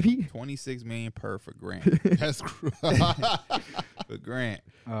back, baby. 26 million per for Grant. That's For Grant.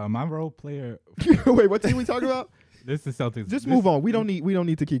 My role player. Wait, what team we talking about? This is Celtics. Just move on. We don't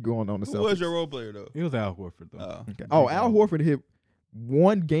need to keep going on the Who Celtics. was your role player though? It was Al Horford though. Okay. Oh, Al Horford hit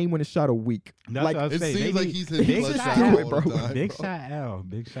one game-winning shot a week. That's Like, what I was It saying. seems They like need- he's hitting Big clutch shot shots Al, all the bro. time, Big bro. shot Al.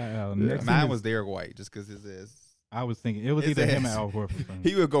 Big shot Al. Yeah. Next Mine team was is- Derek White, just because his ass. I was thinking it was His either him or ass. Al Horford. for me.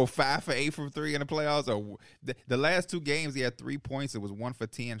 He would go 5 for 8 from 3 in the playoffs. Or the last 2 games, he had 3 points. It was 1 for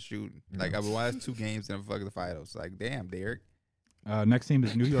 10 shooting. Like, the last 2 games in the fucking finals. Like, damn, Derek. Next team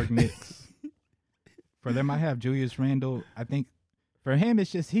is New York Knicks. For them, I have Julius Randle. I think for him,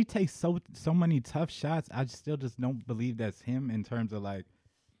 it's just he takes so many tough shots. I still just don't believe that's him in terms of like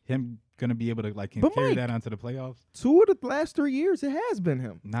him gonna be able to like But carry Mike- that onto the playoffs. 2 of the last 3 years, it has been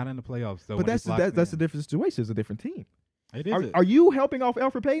him. Not in the playoffs though. But when that's it's locked that's a in. different situation. It's a different team. It is. Are you helping off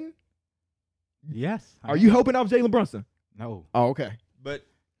Alfred Payton? Yes. I Are you am. helping off Jalen Brunson? No. Oh, okay. But,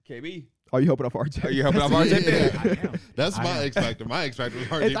 KB. Are you helping off RJ? Are you helping off That's- RJ Barrett? I am. That's I my am. X factor. My X factor was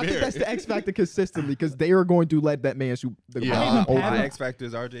And RJ I think that's Barrett. the X factor consistently because they are going to let that man shoot the Yeah. ball I didn't over. My have X Factor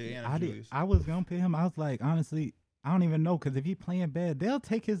is RJ and I Julius. was gonna pay him. I was like, honestly, I don't even know because if he playing bad, they'll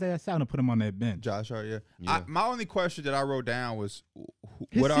take his ass out and put him on that bench. Josh Hart, yeah. Yeah. My only question that I wrote down was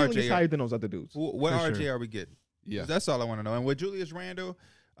His what ceiling is RJ higher than those other dudes. what For RJ sure. are we getting? Yeah. That's all I want to know. And with Julius Randle,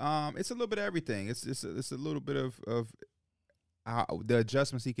 it's a little bit of everything. It's a little bit of how the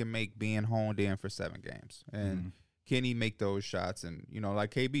adjustments he can make being honed in for 7 games. And can he make those shots? And,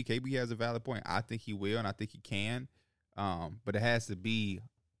 like KB has a valid point. I think he will, and I think he can. But it has to be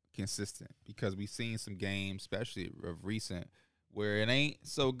consistent because we've seen some games, especially of recent, where it ain't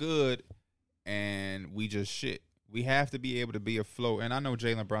so good and we just shit. We have to be able to be afloat. And I know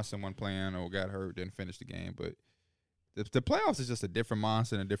Jalen Brunson wasn't playing or got hurt, didn't finish the game, but the playoffs is just a different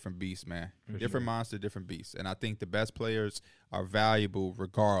monster and a different beast, man. For Different sure. monster, different beast. And I think the best players are valuable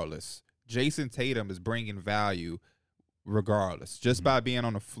regardless. Jason Tatum is bringing value regardless. Just by being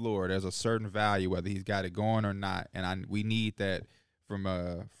on the floor, there's a certain value whether he's got it going or not. And we need that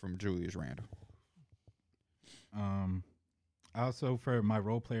from Julius Randle. Also for my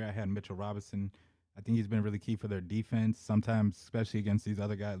role player, I had Mitchell Robinson. I think he's been really key for their defense. Sometimes, especially against these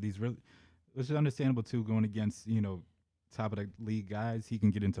other guys, which is understandable too. Going against top of the league guys, he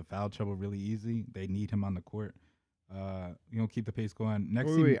can get into foul trouble really easy. They need him on the court. Keep the pace going.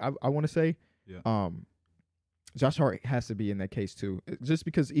 Next, Wait, I want to say, Yeah. Josh Hart has to be in that case too. Just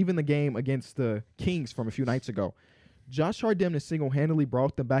because even the game against the Kings from a few nights ago, Josh Hart damn near single-handedly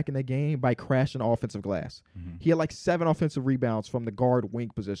brought them back in that game by crashing offensive glass. He had like 7 offensive rebounds from the guard wing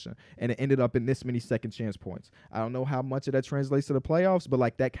position, and it ended up in this many second chance points. I don't know how much of that translates to the playoffs, but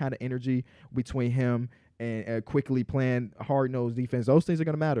like that kind of energy between him and quickly playing hard-nosed defense, those things are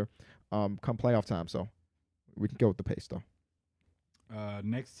going to matter come playoff time. So we can go with the pace though.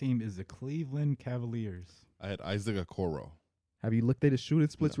 next team is the Cleveland Cavaliers. I had Isaac Okoro. Have you looked at his shooting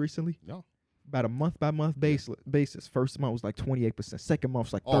splits recently? No. About a month-by-month basis. First month was like 28%. Second month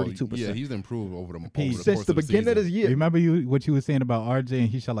was like 32%. Yeah, he's improved over the Since course the of the beginning of this season. year. Remember what you were saying about RJ and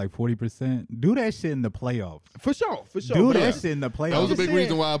he shot like 40%? Do that shit in the playoffs. For sure. Do But that I'm- shit in the That was playoffs. a just big saying-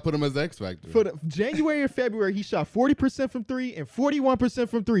 reason why I put him as X Factor. For the January and February, he shot 40% from 3 and 41%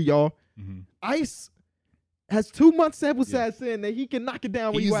 from 3, y'all. Mhm. Ice has 2 months sample size saying that he can knock it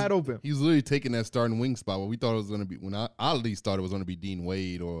down when you He's- wide open. He's literally taking that starting wing spot. What we thought it was going to be, when I at least thought it was going to be Dean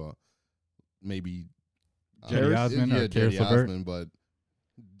Wade or maybe Jerry Osman or Jerry Karis LeVert. Osman, but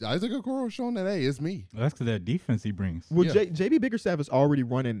Isaac Okoro showing that, hey, it's me. That's because that defense he brings. Well, Yeah. JB Bickerstaff is already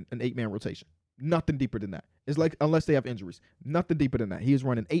running an 8-man rotation. Nothing deeper than that. It's like, unless they have injuries, nothing deeper than that. He is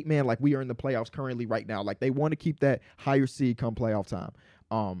running 8-man like we are in the playoffs currently right now. Like they want to keep that higher seed come playoff time.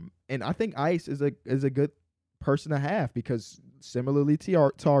 And I think Ice is a good person to have because similarly to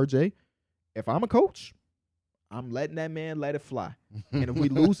RJ, if I'm a coach, I'm letting that man let it fly. And if we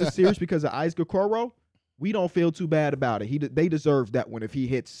lose the series because of Isaac Okoro, we don't feel too bad about it. They deserve that one if he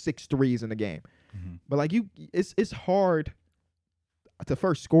hits 6 threes in the game. Mhm. But like it's hard to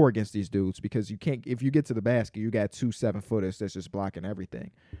first score against these dudes because you can't. If you get to the basket, you got 2 7-footers that's just blocking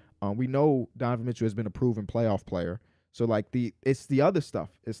everything. We know Donovan Mitchell has been a proven playoff player. So like it's the other stuff.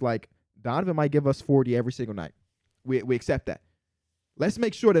 It's like Donovan might give us 40 every single night. We accept that. Let's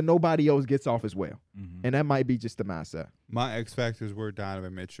make sure that nobody else gets off as well. Mhm. And that might be just the mindset. My X factors were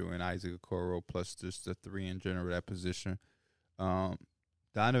Donovan Mitchell and Isaac Okoro, plus just the 3 in general that position.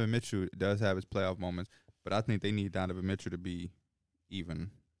 Donovan Mitchell does have his playoff moments, but I think they need Donovan Mitchell to be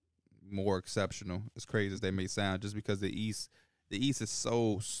even more exceptional. As crazy as they may sound, just because the East is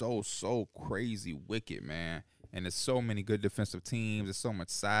so crazy wicked, man. And there's so many good defensive teams. There's so much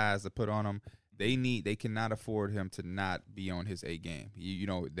size to put on them. They cannot afford him to not be on his A game. You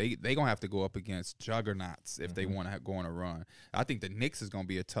know, they gonna have to go up against juggernauts if they want to go on a run. I think the Knicks is gonna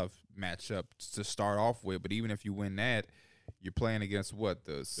be a tough matchup to start off with. But even if you win that, you're playing against what,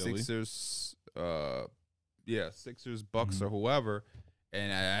 the Philly? Sixers, Sixers, Bucks, or whoever,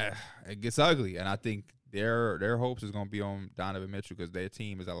 and it gets ugly. And I think their hopes is gonna be on Donovan Mitchell because their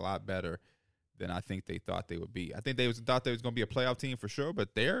team is a lot better than I think they thought they would be. I think they thought they was going to be a playoff team for sure,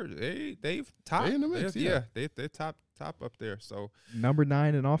 but they've top. They in the mix, yeah. They're top up there. So Number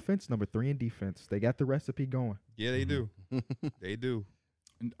 9 in offense, number 3 in defense. They got the recipe going. yeah, they do. They do.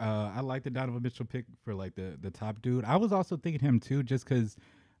 I like the Donovan Mitchell pick for like the top dude. I was also thinking him too, just because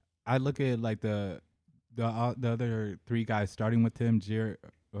I look at like the other 3 guys starting with him: Jarrett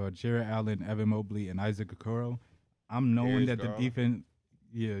Allen, Evan Mobley, and Isaac Okoro. I'm knowing Darius that Garland. the defense,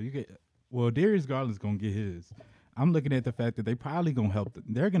 you get. Well, Darius Garland's gonna get his. I'm looking at the fact that they probably gonna help.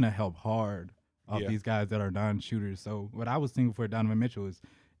 They're gonna help hard off Yeah. these guys that are non-shooters. So what I was thinking for Donovan Mitchell is,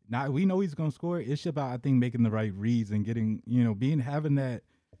 now we know he's gonna score. It's just about, I think, making the right reads and getting, having that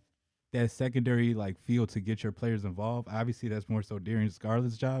secondary like feel to get your players involved. Obviously, that's more so Darius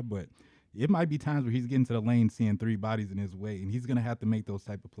Garland's job, but it might be times where he's getting to the lane, seeing 3 bodies in his way, and he's gonna have to make those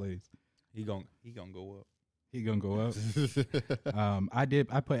type of plays. He gonna go up. He gonna go up.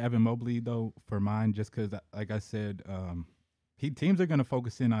 I put Evan Mobley though for mine just because, like I said, teams are gonna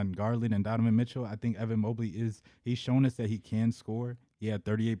focus in on Garland and Donovan Mitchell. I think Evan Mobley he's shown us that he can score. He had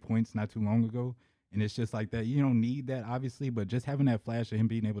 38 points not too long ago, and it's just like that. You don't need that obviously, but just having that flash of him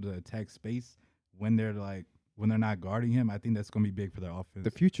being able to attack space when they're not guarding him, I think that's gonna be big for their offense.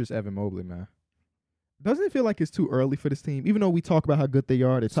 The future's Evan Mobley, man. Doesn't it feel like it's too early for this team? Even though we talk about how good they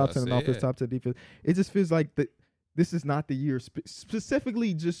are, they're top 10 in offense, top 10 defense, it just feels like this is not the year.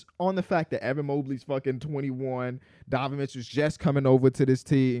 Specifically just on the fact that Evan Mobley's fucking 21, Donovan Mitchell's just coming over to this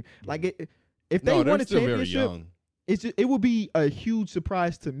team. Like, if they won a still very championship, young. it would be a huge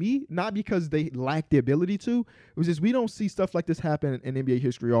surprise to me, not because they lack the ability to. It was just we don't see stuff like this happen in NBA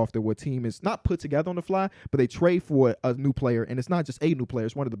history often, where a team is not put together on the fly, but they trade for a new player, and it's not just a new player;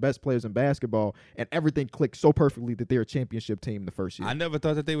 it's one of the best players in basketball, and everything clicks so perfectly that they're a championship team the first year. I never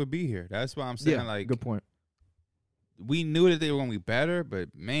thought that they would be here. That's why I'm saying, Yeah, like, good point. we knew that they were gonna be better, but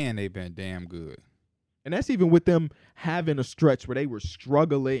man, they've been damn good. And that's even with them having a stretch where they were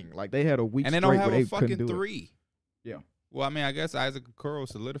struggling, like they had a week And they straight don't have where a they couldn't fucking do it. 3. Yeah. Well, I mean, I guess Isaac Okoro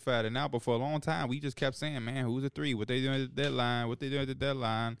solidified it now, but for a long time, we just kept saying, man, who's a 3? What they doing at the deadline? What they doing at the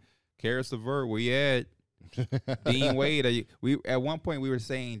deadline? Karis LeVert, where you at? Dean Wade. At one point, we were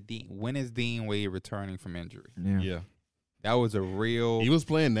saying, when is Dean Wade returning from injury? Yeah. That was a real He was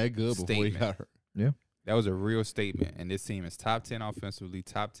playing that good before he statement. got hurt. That was a real statement. And this team is top 10 offensively,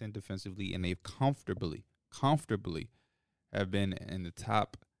 top 10 defensively, and they've comfortably have been in the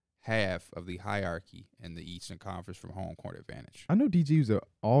top half of the hierarchy in the Eastern Conference from home court advantage. I know DG was an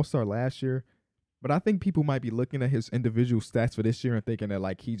all-star last year, but I think people might be looking at his individual stats for this year and thinking that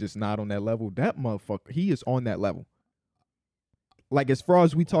like he's just not on that level. That motherfucker, he is on that level. Like as far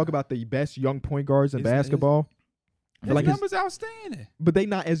as we talk about the best young point guards in His- basketball, I His feel like his, numbers outstanding. but they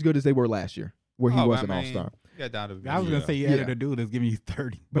not as good as they were last year, where he Oh, was I an mean, all-star. Yeah, Donovan I was Mitchell. gonna say you Yeah. added a dude that's giving you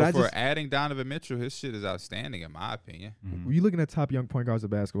 30. But But I for just, adding Donovan Mitchell, his shit is outstanding in my opinion. when you're looking at top young point guards of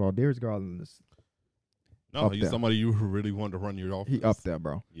basketball, Darius Garland is No, Up he's there. somebody you really want to run your offense. he up there,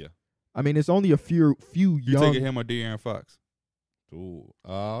 bro. Yeah. I mean, it's only a few You young. taking him or De'Aaron Fox? Ooh,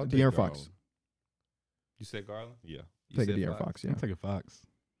 I'll take De'Aaron Garland. Fox. You said Garland? Yeah. You Take a said De'Aaron Fox, yeah. I'm taking Fox.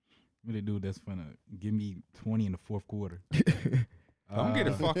 Really dude that's gonna give me 20 in the fourth quarter. Don't get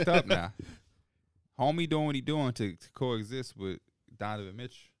it fucked up now. Homie doing what he doing to coexist with Donovan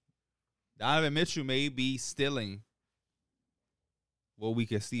Mitchell. Donovan Mitchell may be stealing what we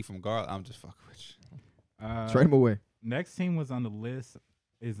can see from Garland. I'm just fucking with you. Trade him away. Next team was on the list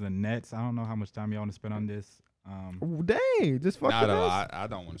is the Nets. I don't know how much time y'all want to spend on this. Ooh, dang, just fucking Not a us. lot. I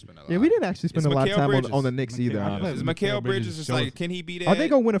don't want to spend a lot. Yeah, we didn't actually spend It's a lot of Mikal time Bridges. on the Knicks either. Mikal- honestly. Is Mikal Mikal Bridges Bridges just shows- like, can he be that? Are they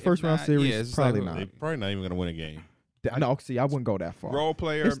gonna win a If first round not, series? Yeah, it's just Probably like, not. They probably not even gonna win a game. No, see, I wouldn't go that far. Role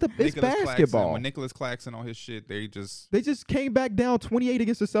player. It's Nicholas basketball. Claxton, when Nicholas Claxton on his shit, they just They just came back down 28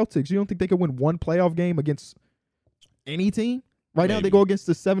 against the Celtics. You don't think they could win one playoff game against any team? Right now, they Maybe. go against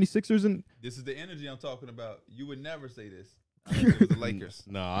the 76ers and this is the energy I'm talking about. You would never say this. I think it was the Lakers.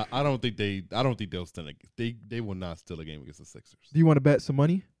 No, I don't think they. I don't think they'll steal a. They will not steal a game against the Sixers. do you want to bet some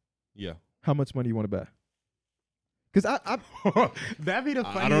money? Yeah, How much money you want to bet? Because That'd be the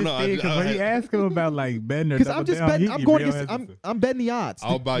I funniest don't know. thing. Because when you ask him about like betting or because I'm double just down, betting. he'd I'm be going real against. hesitant. I'm betting the odds.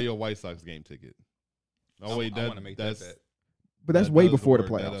 I'll buy you a White Sox game ticket. No, wait, I want to make that that's bet. but that's that way doesn't before the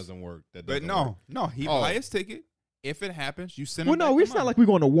work. That playoffs. doesn't work. That But doesn't work. no, he Oh. buy his ticket. If it happens, you send Well, him. no, back the it's not money. like we're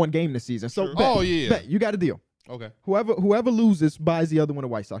going to one game this season. So True. bet, Oh, yeah. bet. You got a deal. Okay. Whoever loses buys the other one a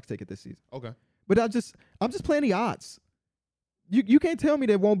White Sox ticket this season. Okay. But I'm just playing the odds. You can't tell me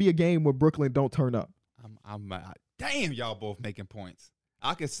there won't be a game where Brooklyn don't turn up. Damn, y'all both making points.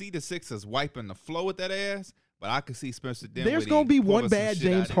 I could see the Sixers wiping the flow with that ass, but I could see Spencer Dinwiddie. There's gonna be one pulling some bad shit out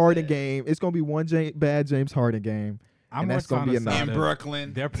James his Harden ass. game. It's gonna be one bad James Harden game. I'm and more that's gonna on be the enough. side in of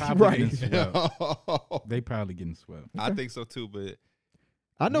Brooklyn. They're probably Right. getting swept. They probably getting swept. I think so too, but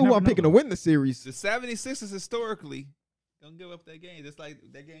I know You who never I'm know, picking to though. win the series. the 76ers historically don't give up that game. Just like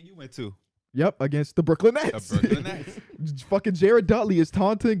that game you went to. Yep, against the Brooklyn Nets. The Brooklyn Nets. Fucking Jared Dudley is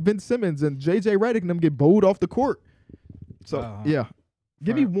taunting Ben Simmons and JJ Redick and them get bowled off the court. So yeah,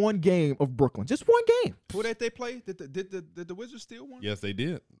 give me one game of Brooklyn, just one game. Who did they play? Did the Wizards steal one? Yes, they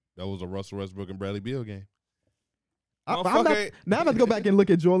did. That was a Russell Westbrook and Bradley Beal game. Now I'm about to go back and look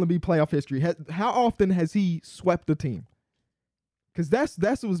at Joel Embiid playoff history. How often has he swept the team? Because that's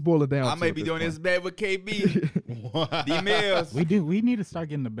what's boiling down. I to may at be this doing this point. bad with KB. D Mills. We need to start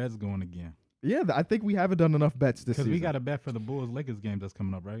getting the bets going again. Yeah, I think we haven't done enough bets this Because season. we got a bet for the Bulls Lakers game that's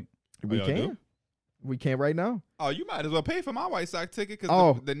coming up, right? We y'all can. do? We can right now. Oh, you might as well pay for my White Sox ticket because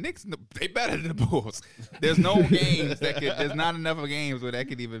Oh. the Knicks, they better than the Bulls. There's no games there's not enough of games where that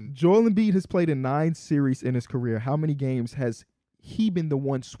could even. Joel Embiid has played in 9 series in his career. How many games has he been the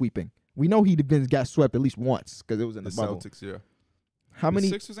one sweeping? We know got swept at least once because it was in The the bubble. Celtics, yeah. How many?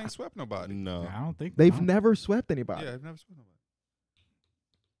 The Sixers ain't swept nobody. No, I don't think They've I don't- never swept anybody. Yeah, I've never swept nobody.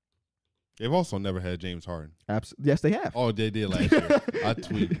 they've also never had James Harden. Yes, they have. Oh, they did last year. I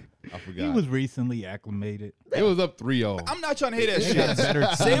tweeted. I forgot. He was recently acclimated. It was up 3-0. I'm not trying to hear that They got a better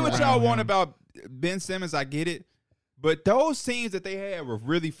shit. Say team what y'all around want him. about Ben Simmons, I get it. But those teams that they had were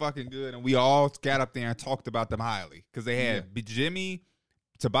really fucking good, and we all got up there and talked about them highly because they had Jimmy,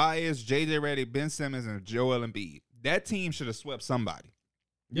 Tobias, JJ Redick, Ben Simmons, and Joel Embiid. That team should have swept somebody.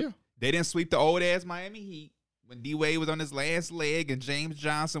 Yeah. They didn't sweep the old ass Miami Heat when D Wade was on his last leg and James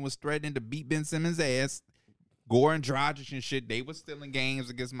Johnson was threatening to beat Ben Simmons' ass. Goran Dragic and shit, they was still in games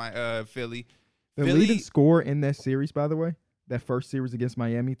against my Philly. The Philly- leading scorer in that series, by the way, that first series against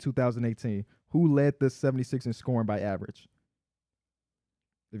Miami, 2018, who led the 76 in scoring by average?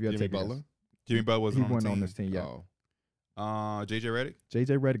 If you had to Jimmy take a guess. Butler. Jimmy Butler was He on the wasn't team. on this team, yeah. Oh. JJ Redick.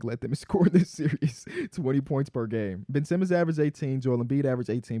 JJ Redick led them in score this series, 20 points per game. Ben Simmons averaged 18, Joel Embiid averaged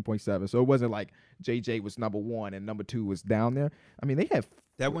 18.7. So it wasn't like JJ was number 1 and number 2 was down there. I mean, they have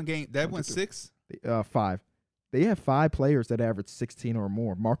That one game, that went 6. 5. They have 5 players that average 16 or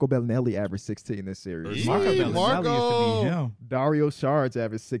more. Marco Bellinelli averaged 16 this series. Yeah, Marco Bellinelli used Marco. to be him. Dario Saric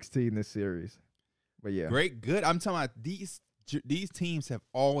averaged 16 this series. But yeah. Great, good. I'm talking about these teams have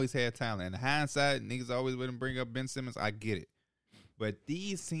always had talent. In hindsight, niggas always wouldn't bring up Ben Simmons. I get it. But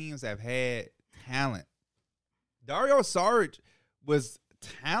these teams have had talent. Dario Saric was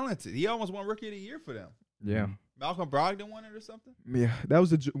talented. He almost won Rookie of the Year for them. Yeah. Malcolm Brogdon won it or something? Yeah, that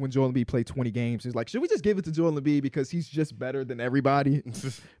was when Joel Embiid played 20 games. He's like, should we just give it to Joel Embiid because he's just better than everybody?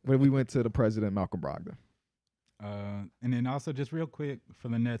 When we went to the president, Malcolm Brogdon. And then also just real quick for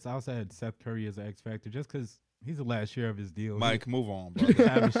the Nets, I also had Seth Curry as an X factor just because he's the last year of his deal. Mike, move on, bro. He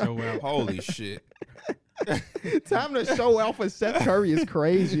time to show out. Holy shit. Time to show out for Seth Curry is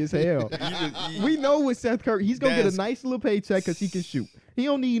crazy as hell. We know with Seth Curry, he's gonna get a That's- nice little paycheck because he can shoot. He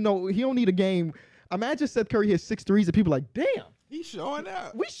don't need a game. Imagine Seth Curry hits 6 threes and people are like, damn, He's showing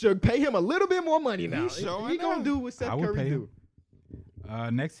out. we should pay him a little bit more money now. He's showing He gonna out. do what Seth I would Curry pay do.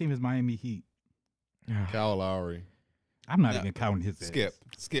 him. Next team is Miami Heat. Kyle Lowry. I'm not No. even counting his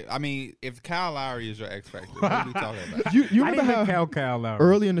Skip. I mean, if Kyle Lowry is your X factor, what are we talking about? You I remember didn't how count Kyle Lowry.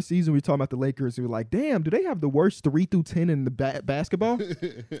 early in the season we were talking about the Lakers? We were like, damn, do they have the worst 3 through 10 in the basketball?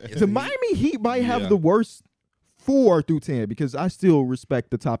 The Miami Heat might have Yeah. the worst 4 through 10 because I still respect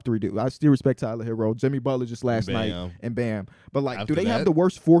the top 3 dudes. I still respect Tyler Hero, Jimmy Butler just last night, and Bam. But like, After do they have that- the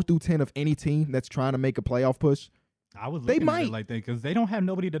worst 4 through 10 of any team that's trying to make a playoff push? I was They looking at might. it like that because they don't have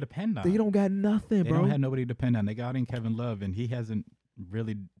nobody to depend on. They don't got nothing, They bro. don't have nobody to depend on. They got in Kevin Love, and he hasn't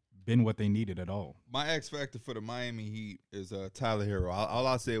really been what they needed at all. My X factor for the Miami Heat is Tyler Hero. All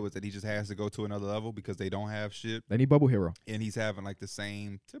I said was that he just has to go to another level because they don't have shit, They need Bubble Hero. and he's having like the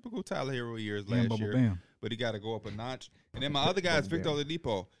same typical Tyler Hero years Bam, last bubble, year. bam. But he got to go up a notch. And then my other guy is Bam. Victor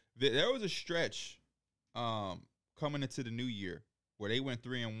Oladipo. There was a stretch coming into the new year where they went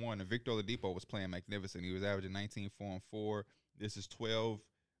 3-1, and Victor Oladipo was playing magnificent. He was averaging 19, 4 and 4. This is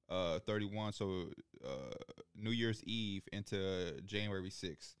 12-31, so New Year's Eve into January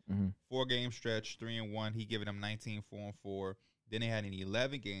 6th. Mm-hmm. 4-game stretch, 3-1. He giving them 19, 4 and 4. Then they had an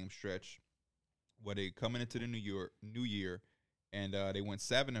 11-game stretch where they coming into the new year, and they went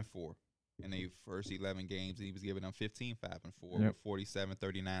 7 and 4 in the first 11 games, and he was giving them 15, 5 and 4 with 47,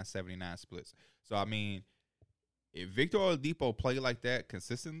 39, 79 splits. So I mean, if Victor Oladipo play like that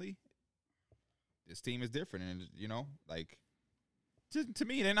consistently, this team is different, and you know, like to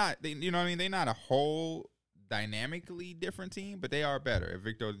me, they're not. You know what I mean? They're not a whole dynamically different team, but they are better. If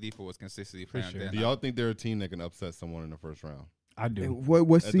Victor Oladipo was consistently playing, sure. then Do y'all think they're a team that can upset someone in the first round? I do. What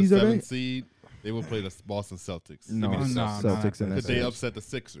At the season are 7th they? seed, they will play the Boston Celtics. No, Give me the Celtics in that Could they series. upset the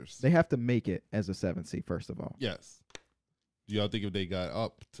Sixers? They have to make it as a 7th seed first of all. Yes. Do y'all think if they got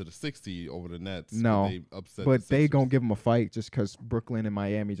up to the 6th seed over the Nets, No, would they upset But the they Sixers? gonna give them a fight just because Brooklyn and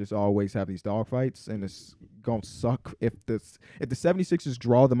Miami just always have these dog fights, and it's gonna suck if the 76ers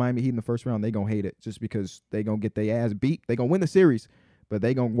draw the Miami Heat in the first round. They gonna hate it just because they gonna get their ass beat. They gonna win the series, but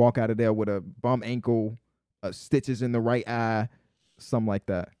they gonna walk out of there with a bum ankle, stitches in the right eye, something like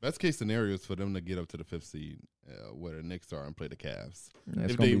that. Best case scenario is for them to get up to the 5th seed, where the Knicks are, and play the Cavs. Yeah,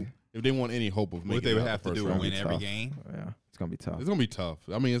 it's If gonna they be, if they want any hope of making what they it would out have the to first do round, is win be every tough. game. yeah, it's gonna be tough. it's gonna be tough.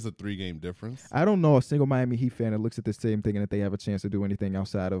 I mean, it's a 3-game difference. I don't know a single Miami Heat fan that looks at this team thinking that they have a chance to do anything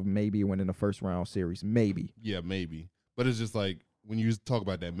outside of maybe winning the first round series. Maybe. Yeah, maybe. But it's just like when you talk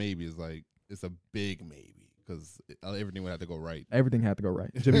about that maybe, it's like it's a big maybe because everything would have to go right. Everything had to go right.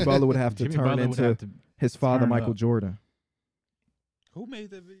 Jimmy Butler would have to Jimmy turn Butler would into have to his father, turn Michael up. Jordan. Who made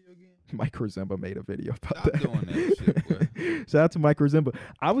that video again? Mike Rizemba made a video about Stop that. doing that shit, boy. Shout out to Mike Rizemba.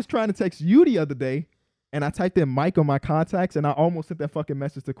 I was trying to text you the other day, and I typed in Mike on my contacts, and I almost sent that fucking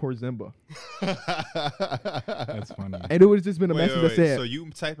message to Corzimba. That's funny. And it would have just been a Wait, message wait, that said, so you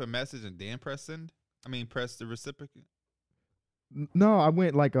type a message and then press send? I mean, press the reciprocate. no, I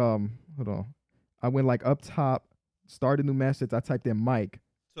went like, hold on. I went like up top, started a new message. I typed in Mike.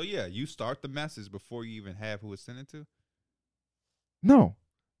 So yeah, you start the message before you even have who it's sending to. No.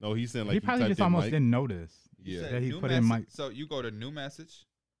 No, he's saying like he you probably typed just in almost Mike. didn't notice. You Yeah. said That he new put in message. Mike. So you go to new message,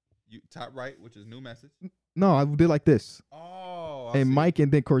 you top right, which is new message. No, I did like this. Oh, And Mike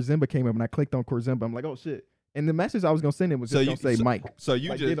and then Corzimba came up, and I clicked on Corzimba. I'm like, oh, shit. And the message I was going to send him was So just you- going to say so- Mike. So you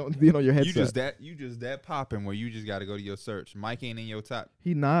Like, just get on your headset. you just that popping where you just got to go to your search. Mike ain't in your top.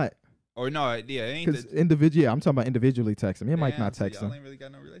 He not. Or no, yeah, it ain't. Because individually, I'm talking about individually texting. Me and Mike Damn, not so y'all texting. ain't really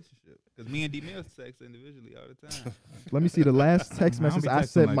got no relationship. Because me and D Mills text individually all the time. Let me see the last text I don't message be I texting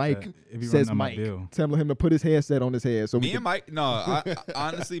sent like Mike. that if he Says running on my Mike. bill. Telling him to put his headset on his head. So we me could, and Mike, no, I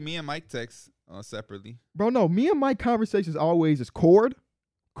honestly, me and Mike text separately. bro, no, me and Mike conversations always is cord,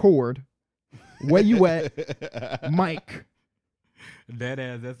 where you at, Mike. Dead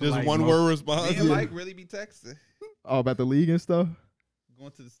ass. That's Just like one most- word response. Me and Mike really be texting, Oh, about the league and stuff.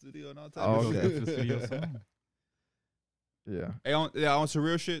 going to the studio and all types Oh, of Goes okay. shit. to the studio soon. Yeah. Hey, on some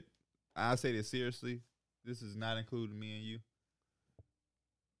real shit, I say this seriously. This is not including me and you.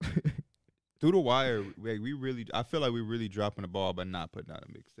 Through the wire, we really, I feel like we're really dropping the ball by not putting out a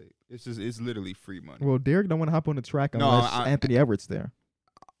mixtape. It's literally free money. Well, Derek don't want to hop on the track No, unless I- Anthony Everett's there.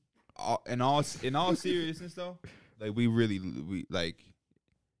 In all seriousness though, like we like,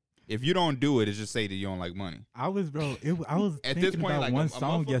 if you don't do it, it's just say that you don't like money. I was, bro. I was At thinking this point, about like, one a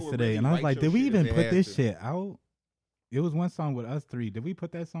song motherfucker would yesterday, really and I was write like, your did we shit if even they put had this to. shit out? It was one song with us three. Did we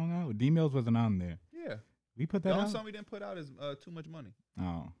put that song out? D-Mills wasn't on there. Yeah, We put the that only out. song we didn't put out is Too Much Money.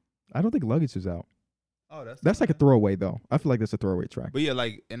 Oh, I don't think Luggage is out. Oh, That's like a throwaway though. I feel like that's a throwaway track. But yeah,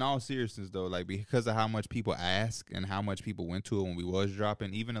 like in all seriousness though, like because of how much people ask and how much people went to it when we was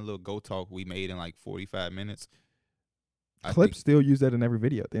dropping, even a little Go Talk we made in like 45 minutes. I Clips think- still use that in every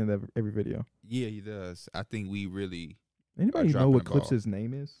video. At the end of every video. Yeah, he does. I think we really. Anybody know dropping what the ball. Clips'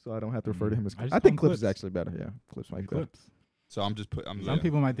 name is? So I don't have to refer to him as I Clips. just I call think him Clips is Clips. actually better. Yeah, Clips might be better. clips. So I'm just put. I'm Some letting-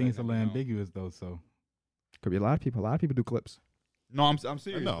 people might think it's a letting little it know. ambiguous though. So Could be a lot of people. A lot of people do Clips. No, I'm I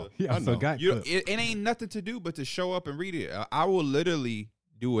serious. know. though. yeah, I so know. got You clips. it ain't nothing to do but to show up and read it. I will literally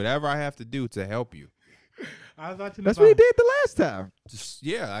do whatever I have to do to help you. I was watching. That's what he did the last time. Just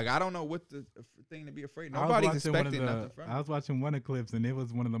like I don't know what the thing to be afraid. I was Nobody's watching one of expecting nothing from I him. was watching one of the clips, and it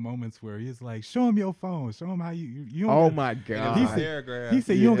was one of the moments where he's like, "Show him your phone. Show him how you." Oh don't my And god. it was He a said- paragraph. He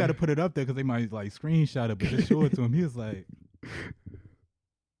said you don't Yeah. got to put it up there because they might like screenshot it, but just show it to him. He was like,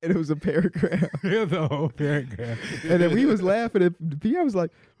 And it was a paragraph. "Here's the whole paragraph." And then we was laughing at the PI was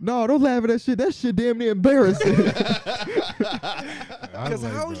like, no, don't laugh at that shit. That shit damn near embarrassing. Because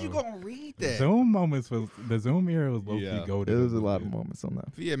how was you gonna read that? Zoom moments was the Zoom era was low key Yeah. goated. There was a lot of moments on that.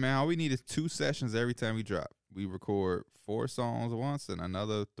 Yeah, man. All we need is 2 sessions every time we drop. We record 4 songs once and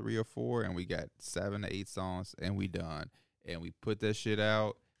another 3 or 4, and we got 7 to 8 songs, and we done. And we put that shit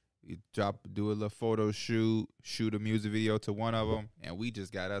out. We do a little photo shoot a music video to one of them, and we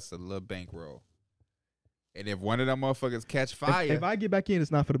just got us a little bankroll. And if one of them motherfuckers catch fire, If I get back in,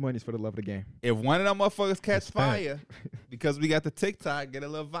 it's not for the money, it's for the love of the game. if one of them motherfuckers catch Respect. fire, because we got the TikTok, get a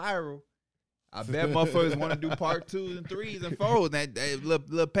little viral, I bet motherfuckers want to do part 2s and 3s and 4s. That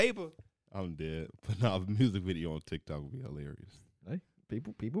little paper. I'm dead. But no, a music video on TikTok would be hilarious.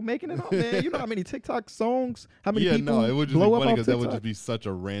 People making it up, man. You know how many TikTok songs, how many Yeah, people no, it would just be blow up funny on because that would TikTok? just be such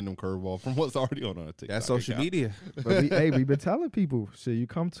a random curveball from what's already on a TikTok. That's social account. media. But we've been telling people, shit, you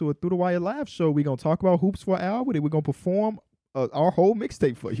come to a Through the Wire live show, we gonna talk about hoops for an hour with it. We're gonna perform our whole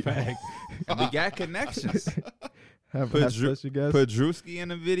mixtape for you. Fact. We got connections. have Put special guests. Put Drewski in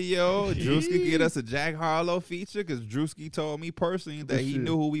the video. Drewski get us a Jack Harlow feature because Drewski told me personally that he Shit.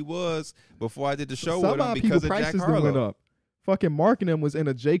 knew who he was before I did the show with Somehow him people because of Jack prices done went Harlow. up. Fucking Mark and them was in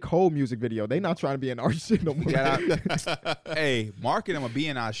a J. Cole music video. They not trying to be in our shit no more. Hey, marketing will be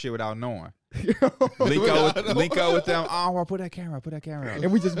in our shit without knowing. and Link up with them. Oh, put that camera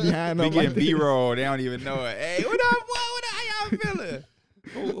up. we just behind We them. getting Like this. B-roll. They don't even know it. Hey, what up? What up? How y'all feeling?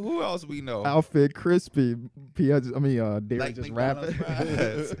 Who else we know? Outfit crispy. Derek Like just McDonald's rapping.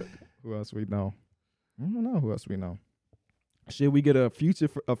 fries. Who else we know? I don't know who else we know. Shit, we get a feature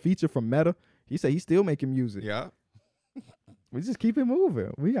from Meta. He said he's still making music. Yeah. We just keep it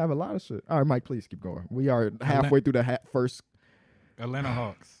moving. We have a lot of shit. All right, Mike, please keep going. We are halfway through the first. Atlanta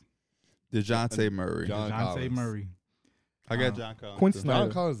Hawks. DeJounte Murray. John DeJounte Collins. Murray. I got John Collins. Quinn too. Snyder.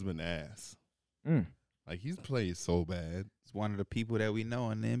 John Collins has been ass. Mm. Like he's played so bad. He's one of the people that we know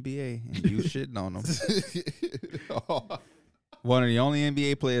in the NBA, and you shitting on him. One of the only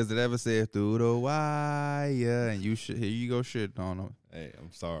NBA players that ever said through the wire, and you here you go shitting on him. Hey,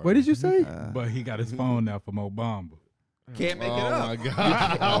 I'm sorry. What did you say? But he got his phone now from Obama. Can't make it Oh up. my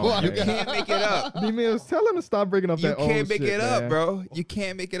god! Oh my You God. can't make it up. D-Mills, tell him to stop bringing up You that old can't make shit, it up, man. bro. You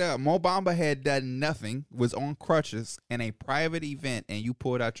can't make it up. Mo Bamba had done nothing, was on crutches in a private event, and you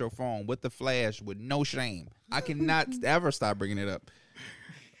pulled out your phone with the flash with no shame. I cannot ever stop bringing it up.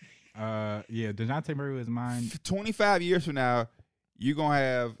 Yeah, DeJounte Murray was mine. 25 years from now, you're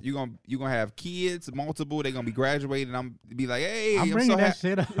gonna have kids, multiple. They're gonna be graduating. I'm be like, hey, I'm I'm bringing so that happy.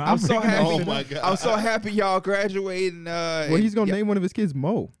 shit up. I'm so bringing that happy. Oh shit my up. god! I'm so happy y'all graduating. Well, he's gonna name one of his kids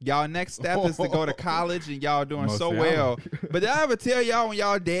Mo. Y'all next step is to go to college, and y'all doing Mo so Salah. well. But did I ever tell y'all when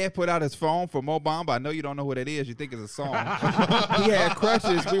y'all dad put out his phone for Mo Bamba? I know you don't know who that is. You think it's a song. He had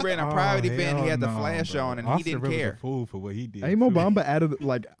crutches. We ran a private event. He hell had the no, flash bro. on, and Austin he didn't Rivers care. a fool for what he did. Ain't Mo too. Bamba added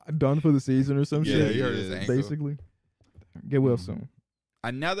done for the season or some Yeah, shit. he hurt his ankle. Basically, get well soon.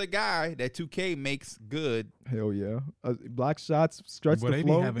 Another guy that 2K makes good. Hell yeah, block shots, stretch But the they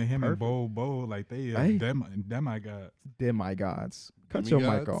flow. be having him Perfect. and Bo like they Hey. them my God. Demigods. Cut your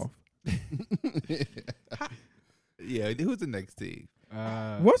mic Demigods? off. Yeah, who's the next team?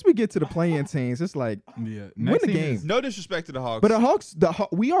 Once we get to the playing teams, it's like Yeah, Win next the thing game. is- No disrespect to the Hawks. But the Hawks,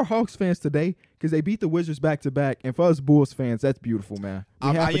 we are Hawks fans today because they beat the Wizards back to back, and for us Bulls fans, that's beautiful, man. We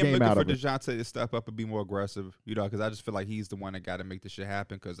I have am the game looking out for of it. DeJounte to step up and be more aggressive, because I just feel like he's the one that got to make this shit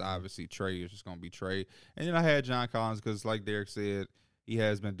happen, because obviously Trey is just going to be Trey. And then I had John Collins because, like Derek said, he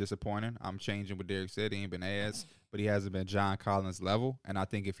has been disappointing. I'm changing what Derek said. He ain't been ass, but he hasn't been John Collins level. And I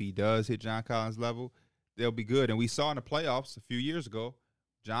think if he does hit John Collins level, they'll be good. And we saw in the playoffs a few years ago,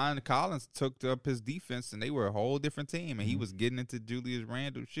 John Collins took up his defense, and they were a whole different team, and he was getting into Julius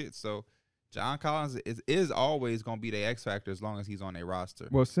Randle shit. So John Collins is always going to be the X factor as long as he's on their roster.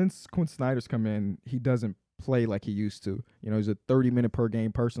 Well, since Quinn Snyder's come in, he doesn't play like he used to. You know, he's a 30-minute per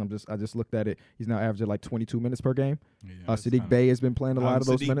game person. I just looked at it. He's now averaging like 22 minutes per game. Yeah, that's Sadiq kinda- Bey has been playing a lot of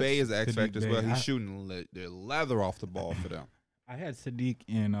those Sadiq minutes. Bey is an X Sadiq factor as well. Bey. He's I- shooting the leather off the ball for them. I had Sadiq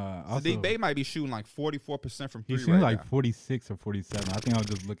in also Sadiq Bey might be shooting like 44% from three he's shooting right like 46 or 47. I think I was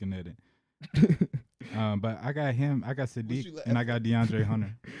just looking at it. But I got him. I got Sadiq you and I got DeAndre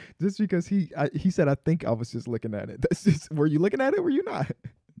Hunter. Just because he said, I think I was just looking at it. That's just, were you looking at it? Were you not?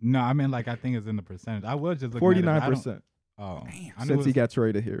 No, I mean like I think it's in the percentage. I was just looking at it, but I don't- 49% Oh, Damn. I knew since he it got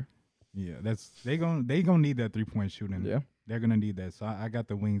traded here. Yeah, they gonna need that 3-point shooting. Yeah. They're gonna need that. So I got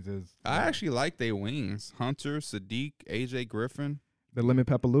the wings as I actually like their wings. Hunter, Sadiq, AJ Griffin. The Lemon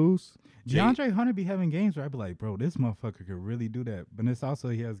Pepperloos. DeAndre Hunter be having games where I be like, bro, this motherfucker could really do that. But it's also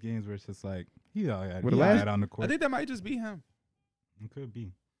he has games where it's just like he all right, With he the all last- right on the I court. think that might just be him. It could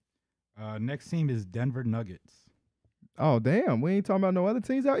be. Next team is Denver Nuggets. Oh damn, we ain't talking about no other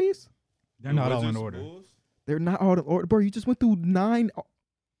teams out east. They're not all in order. They're not all in order, bro. You just went through 9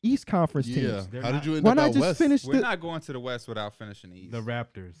 East Conference Yeah. teams. They're How not- did you end Why up not out just west? finish We're the? not going to the West without finishing the East. The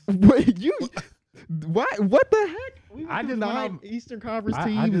Raptors. Wait, you? Why? What the heck? We went I through just went 9 off- Eastern Conference I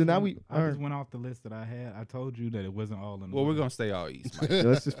teams, just and now went- we. I just went off the list that I had. I told you that it wasn't all in Well, order. we're gonna stay all East. Mike. Yeah,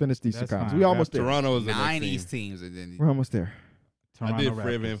 let's just finish the Eastern That's Conference. fine. We almost there. Toronto is the 9 next team. East teams, and then We're almost there. Toronto I did Fred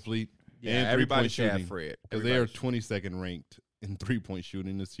Raptors. Van Fleet yeah, and everybody 3-point should have shooting. Fred. because they are Everybody should. 22nd ranked in 3-point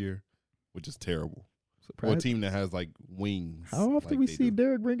shooting this year, which is terrible. For a Surprised. team that has like wings. How often like we they see do.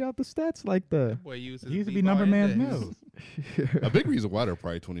 Derek bring out the stats like the? Boy, He used to be number man Mills. A big reason why they're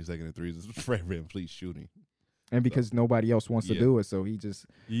probably 22nd in threes is Fred Van Fleet shooting. And because nobody else wants to Yeah. do it, so he just.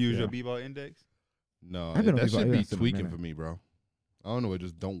 You use Yeah. your b-ball index? No, I've been on that people- should yeah, be it's been a tweaking minute. for me, bro. I don't know. It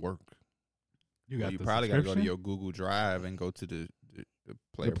just don't work. You Well, got you the probably got to go to subscription? your Google Drive and go to the player, The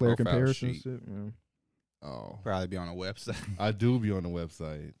player profile comparison sheet. shit. Yeah. Oh, Probably be on a website. I do be on the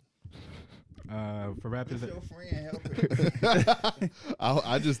website. For Raptors, friend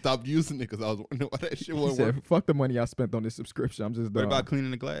I just stopped using it because I was wondering why that shit He wasn't said, working. "Fuck the money I spent on this subscription. I'm just What done." about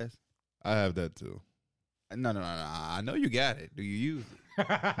cleaning the glass? I have that too. No. I know you got it. Do you use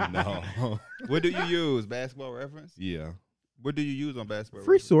it? No. What do you use? Basketball Reference? Yeah. What do you use on Basketball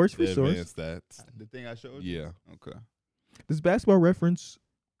Free Reference? source, The free source. advanced stats. The thing I showed you? Yeah. Okay. Does Basketball Reference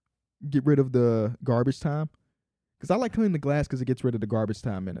get rid of the garbage time? Because I like cleaning the glass because it gets rid of the garbage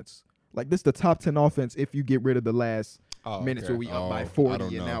time minutes. Like this, the top 10 offense. If you get rid of the last minutes where we up by Oh, I 40, don't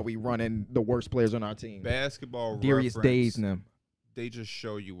and know. now we running the worst players on our team. Basketball Darius Reference, Days and them. they just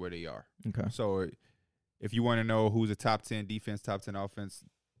show you where they are. Okay. So if you want to know who's a top 10 defense, top 10 offense,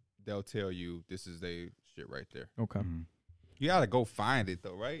 they'll tell you this is their shit right there. Okay. Mhm. You got to go find it,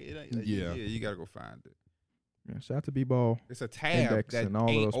 though, right? Yeah. You got to go find it. Yeah, shout out to B-Ball It's a tab Index that and all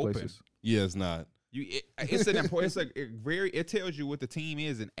ain't of those open. places. Yeah, it's not. It's an important. It tells you what the team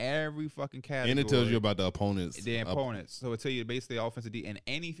is in every fucking category. And it tells you about the opponents. the opponents. So it tell you basically offensive D and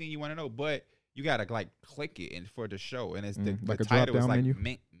anything you want to know. But you gotta like click it and for the show, and it's the like a title is drop-down like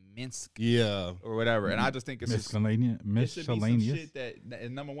menu? Minsk Yeah. or whatever. And I just think it's just, Miscellaneous. it should be some Miscellaneous. shit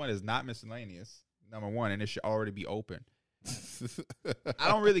that number one is not miscellaneous. Number one, and it should already be open. I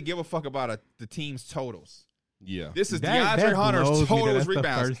don't really give a fuck about the team's totals. Yeah. This is That DeAndre Hunter's blows me that totals that's the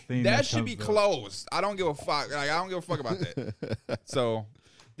rebounds. first thing That that should be comes up. closed. I don't give a fuck. Like, I don't give a fuck about that. So,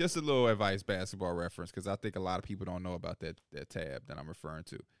 just a little advice, Basketball Reference, because I think a lot of people don't know about that tab that I'm referring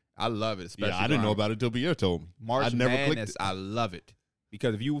to. I love it, especially Yeah, I didn't know around about it until Pierre told me. March I never clicked Madness. it. I love it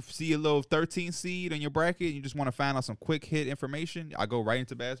because if you see a little 13 seed in your bracket and you just want to find out some quick hit information, I go right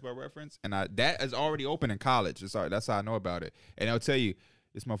into Basketball Reference, and that is already open in college. That's how I know about it, and they'll tell you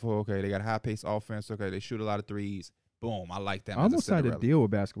this motherfucker. Okay, they got a high pace offense. Okay, they shoot a lot of threes. Boom, I like them. I almost as a signed a Cinderella. deal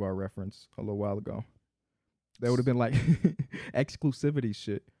with Basketball Reference a little while ago. That would have been like exclusivity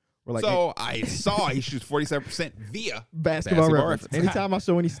shit. Or like So I saw he shoots 47% via basketball, Basketball reference. Reference. Anytime I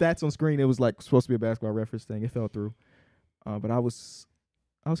saw any stats on screen, it was like supposed to be a Basketball Reference thing. It fell through, but I was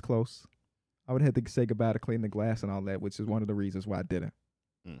close. I would have to say goodbye to clean the glass and all that, which is one of the reasons why I didn't.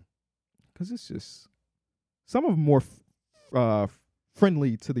 Because it's just some of them more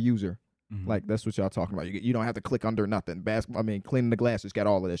friendly to the user. Mhm. Like that's what y'all talking about. You don't have to click under nothing. Basketball. I mean, cleaning the glass has got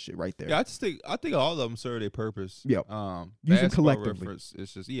all of that shit right there. Yeah, I think all of them serve their purpose. Yep. Use them collectively. Reference,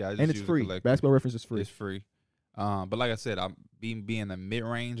 it's just I just And it's use it free. collectively. Basketball Reference is free. It's free. But like I said, I'm being a mid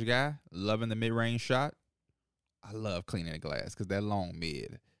range guy, loving the mid range shot. I love cleaning the glass because that long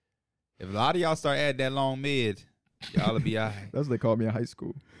mid. If a lot of y'all start adding that long mid, y'all will be all right. That's what they called me in high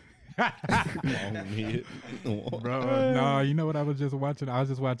school. Bro, no, you know what I was just watching? I was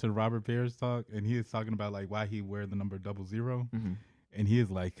just watching Robert Pierce talk, and he was talking about like why he wear the number 00, Mm-hmm. and he is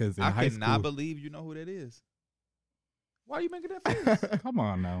like, because in I high cannot school, believe you know who that is. Why are you making that face? come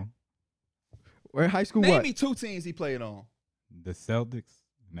on now, Or in high school, Name what? me 2 teams he played on. the Celtics,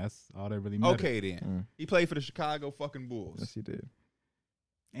 and that's all that really matters. Okay, then. Mm. He played for the Chicago fucking Bulls. Yes, he did.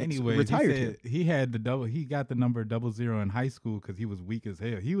 Anyway, retired he said he had the double. He got the number 00 in high school because he was weak as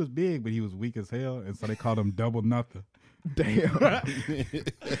hell. He was big, but he was weak as hell, and so they called him Double Nothing. Damn.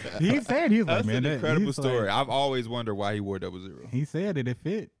 He said he was like, That's man, an incredible he's story. like- I've always wondered why he wore 00. he said it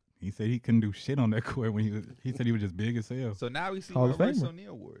fit. He said he couldn't do shit on that court when he was. He said he was just big as hell. So now we see Hall why of Royce Famer.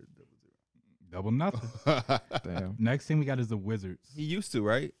 O'Neal wore 00. Double Nothing. Damn. Next thing we got is the Wizards. He used to,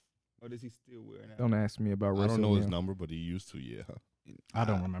 right? Or does he still wear it now? Don't ask me about I WrestleMania. don't know his number, but he used to. Yeah. I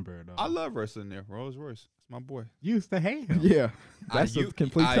don't remember it. I love wrestling there. Rolls Royce. It's my boy. Used to hate him. Yeah, that's a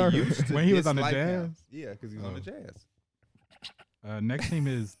complete turn. used to When he was on the dislike him. Jazz? Yeah, because he was on the Jazz. Next team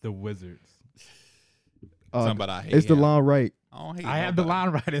is the Wizards. Somebody I hate It's him. DeLon Wright. I don't hate I have nobody.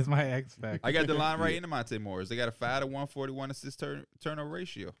 DeLon Wright as my X factor. I got DeLon Wright and Monte Morris. They got a 5 to 141 assist turnover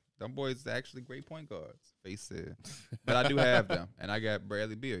ratio. Them boys are actually great point guards. Face said, but I do have them, and I got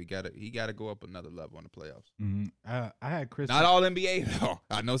Bradley Beal. He got to go up another level in the playoffs. Mm-hmm. I had Chris. Not all NBA though.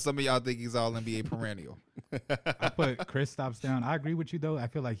 I know some of y'all think he's all NBA perennial. I put Kristaps down. I agree with you though. I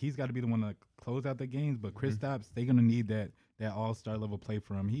feel like he's got to be the one to close out the games. But Kristaps, they're gonna need that all-star level play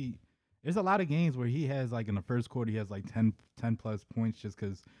from him. There's a lot of games where he has like in the first quarter he has like 10 plus points just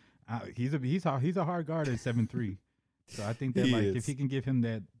because he's a hard guard at 7'3". So I think that He like is. if he can give him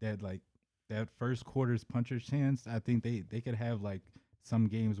that first quarter's puncher's chance, I think they could have like some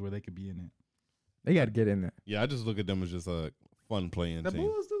games where they could be in it. They got to get in there. Yeah, I just look at them as just a fun playing The team.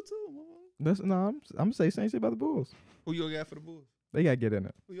 Bulls do too. I'm gonna say the same thing about the Bulls. Who your guy for the Bulls? They got to get in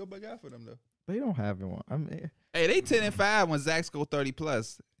it. Who your big guy for them though? They don't have one. I mean, Hey, they 10-5 when Zach scored 30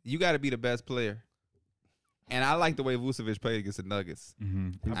 plus. You got to be the best player. And I like the way Vucevic played against the Nuggets.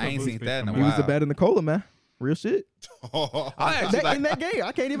 Mm-hmm. I ain't seen that in a he was the Wow. better Nicola, man. Real shit. I actually In that game,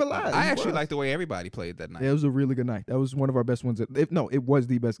 I can't even lie. I He actually was. like the way everybody played that night. Yeah, it was a really good night. That was one of our best ones. It was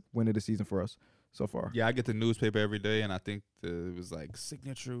the best win of the season for us so far. Yeah, I get the newspaper every day, and I think it was like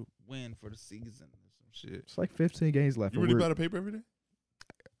signature win for the season or some shit. It's like 15 games left. You and really we're- buy the paper every day?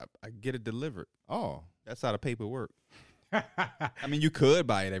 I get it delivered. Oh. That's how the paper works. I mean, you could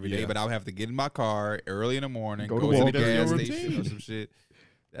buy it every day, Yeah. but I would have to get in my car early in the morning, Go go to to the Walgreens. gas That's your station or routine. some shit.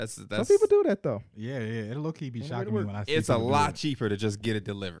 That's Some people do that though. Yeah, it'll low key be On the way to shocking me work. when I see It's a people do lot it. cheaper to just get it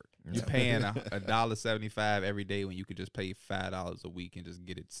delivered. Yeah. You're paying $1.75 every day when you could just pay $5 a week and just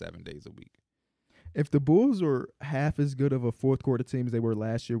get it 7 days a week. If the Bulls were half as good of a fourth quarter team as they were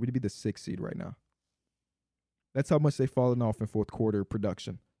last year, we'd be the 6th seed right now. That's how much they've fallen off in fourth quarter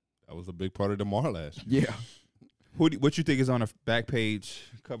production. That was a big part of DeMar last year. Yeah. What you think is on the back page,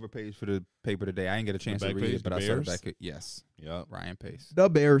 cover page for the paper today? I didn't get a chance to back read page, it, but the I saw the Bears? back. Yes, Yep. Ryan Pace. The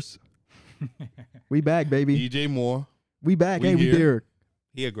Bears. We back, baby. DJ Moore. We back, We ain't we, here. Derek?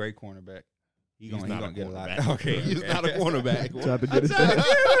 He a great cornerback. He's He not gonna a get a lot. cornerback. Okay, He's not a cornerback. Tried to get his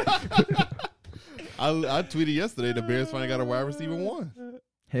back. I tweeted yesterday the Bears finally got a wide receiver one.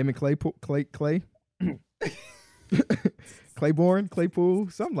 Him and Claypool,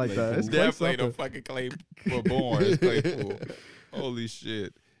 something like that. It's Clay Definitely no something. fucking Claypool. It's Claypool. Holy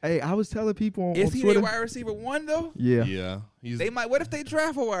shit! Hey, I was telling people on Is he Twitter. a wide receiver one though? Yeah. Yeah. He's They might. What if they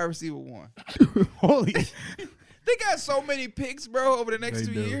draft a wide receiver one? Holy. They got so many picks, bro, over the next They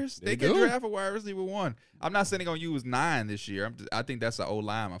 2 do. years. They They can do. draft a wide receiver one. I'm not saying they're gonna use 9 this year. I think that's an O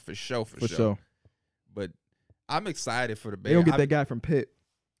lineman for sure. For sure. But I'm excited for the They Bears. don't get that guy from Pitt.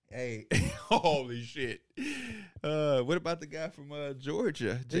 Hey, holy shit! What about the guy from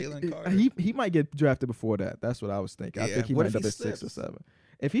Georgia, Jalen Carter? He might get drafted before that. That's what I was thinking. I Yeah, think he what might if end up he at 6 or slips? 7.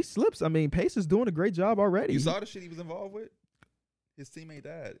 If he slips, I mean, Pace is doing a great job already. You saw the shit he was involved with? His teammate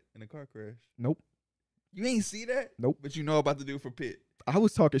died in a car crash. Nope. You ain't see that? Nope. But you know about the dude from Pitt. I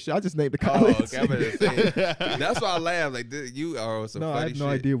was talking shit. I just named the Oh, college. okay. I'm gonna say, that's why I laughed. Like, you are some No, funny I have no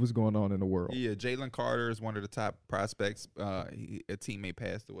shit. idea what's going on in the world. Yeah, Jalen Carter is one of the top prospects. A teammate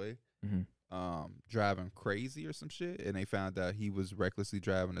passed away, Mhm. driving crazy or some shit, and they found out he was recklessly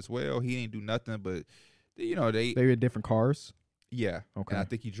driving as well. He ain't do nothing, but they They were in different cars. yeah. Okay. And I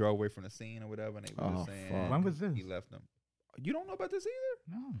think he drove away from the scene or whatever. And they were Oh, just saying fuck. When was this? he left them. You don't know about this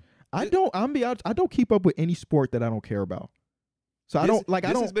either? No. I don't keep up with any sport that I don't care about. So I don't like. I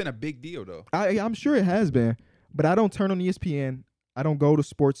This don't. has been a big deal though. I'm sure it has been, but I don't turn on ESPN. I don't go to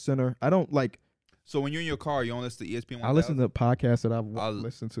Sports Center. I don't like. So when you're in your car, you don't listen to ESPN 1000? I listen to podcasts that I've I'll-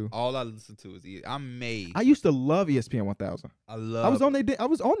 listened to. All I listen to is I'm made. I used to love ESPN 1000. I love. I was on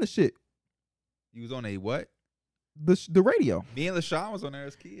the shit. You was on a what? The radio. Me and LaShawn was on there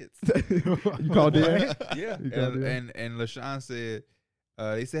as kids. You called it? Yeah. You called it? And LaShawn said,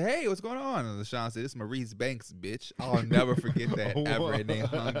 they said, hey, what's going on? And LaShawn said, it's Maurice Banks, bitch. I'll never forget that ever. And they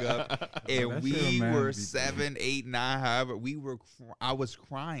hung up. And That shit we mad were me, 7, 8, 9, however. I was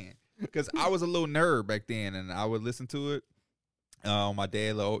crying because I was a little nerd back then, and I would listen to it. My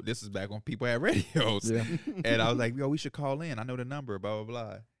dad, this is back when people had radios. Yeah. And I was like, yo, we should call in. I know the number, blah, blah,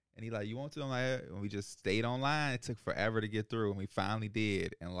 blah. And he like, you want to? I'm like, and we just stayed online. It took forever to get through, and we finally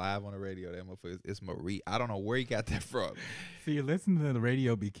did. And live on the radio, that motherfucker, it's Marie. I don't know where he got that from. See, listening to the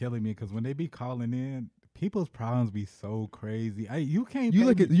radio be killing me because when they be calling in, people's problems be so crazy. You can't.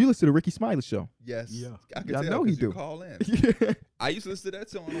 You pay me- listen to the Ricky Smiley show. Yes. Yeah. I can I tell know he 'cause you do. call in. I used to listen to that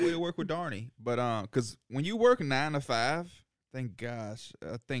too on the way to work with Darnie. But because when you work 9 to 5, thank God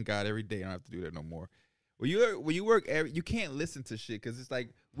every day I don't have to do that no more. When you work you can't listen to shit because it's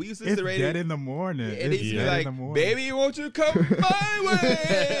like we used to listen It's to radio. dead in the morning. And It's it's dead like, in the morning. baby, won't you come my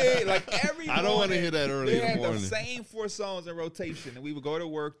way? Like every I don't want to morning, hear that early they in the had morning. the same 4 songs in rotation, and we would go to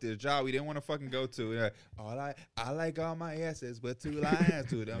work, the job we didn't want to fucking go to. Like, I like all my asses, but 2 lines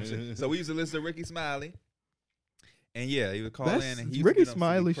to them. Shit. So we used to listen to Ricky Smiley, and yeah, he would call in, and he used Ricky to get on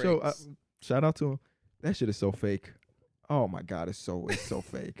Smiley CD show. crates. Shout out to him. That shit is so fake. Oh my God, it's so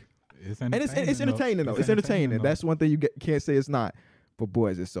fake. It's And it's entertaining though. It's though. entertaining. That's one thing you can't say it's not. But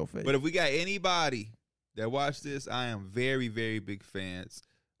boys, it's so fake. But if we got anybody that watched this, I am very, very big fans.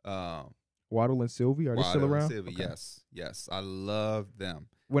 Waddle and Sylvie, are they still Waddle and around? Sylvie, Okay. yes, I love them.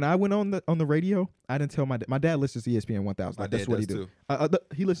 When I went on the radio, I didn't tell my dad. My dad listens to ESPN 1000. My Like, that's dad what he does do. too.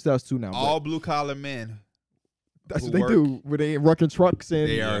 He listens to us too now. All But blue collar men. that's who what they work, do when they rucking trucks in,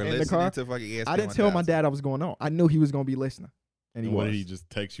 They are in the listening car. to fucking ESPN I didn't tell my 1000. dad I was going on. I knew he was going to be listening, and he And what was. did he just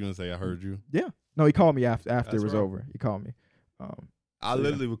text you and say, I heard you? Yeah. No, he called me after it That's was right. over. He called me. I So, yeah.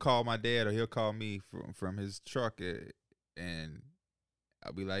 literally would call my dad, or he'll call me from his truck, and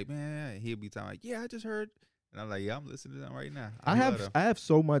I'll be like, man, he'll be telling like, yeah, I just heard, and I'm like, yeah, I'm listening to them right now. I love them. have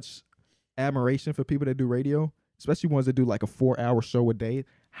so much admiration for people that do radio, especially ones that do like a 4-hour show a day.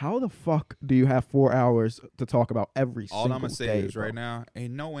 How the fuck do you have 4 hours to talk about every All single I'm gonna say day, is bro? right now,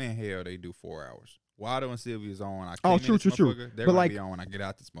 ain't no way in hell they do 4 hours. Waddle and Sylvia's on. I Oh, came in true. this motherfucker, They're But gonna like- be on when I get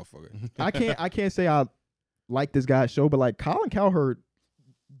out this motherfucker. I can't say I like this guy's show, but like Colin Cowherd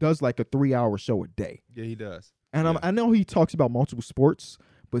does like a 3-hour show a day, Yeah, he does. and Yeah. I know he talks about multiple sports,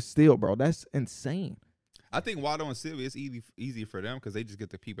 but still, bro, that's insane. I think Waddle and Sylvia, it's easy for them because they just get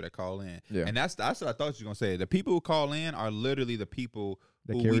the people that call in. Yeah. And that's what I thought you were gonna say. The people who call in are literally the people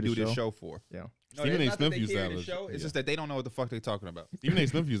That who carry we the do this show. show for. Yeah. No, Stephen it's A. not that Smith they used to carry have the a- show. It's yeah. just that they don't know what the fuck they talking about. Stephen A.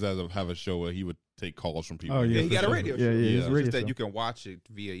 Smith used to have a show where he would take calls from people. Oh, Yeah, yeah, he for got a sure. radio Yeah, show. yeah, it's It's a radio just that show. you can watch it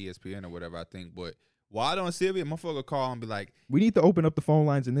via ESPN or whatever, I think. But Waddle and Sylvia, motherfucker call and be like, We need to open up the phone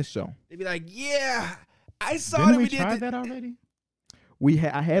lines in this show. they be like, yeah, I saw Didn't that we we did try the- that already?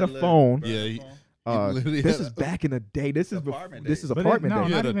 I had a Little phone. burner Yeah, he- phone. literally This had is a- back in the day. This is Apartment this days. is But apartment no, days.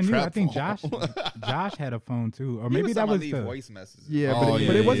 He not had a even you. I trap think phone. Josh had a phone too, or He maybe was that talking was about leave the. voice messages. Yeah, Oh, but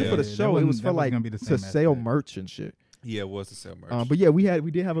it wasn't yeah, for the yeah. show. It was That for wasn't like gonna be the to same sell method. merch and shit. Yeah, it was the same merch. But yeah, we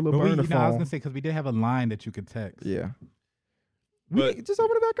did have a little But we, burner I was gonna phone. say because we did have a line that you could text. Yeah. But Just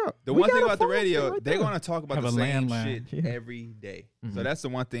open it back up. The We one got thing a about the phone radio, right they're there. going to talk about Have the a same landline. shit Yeah. every day. Mhm. So that's the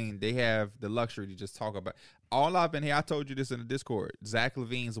one thing they have the luxury to just talk about. All I've been here, I told you this in the Discord. Zach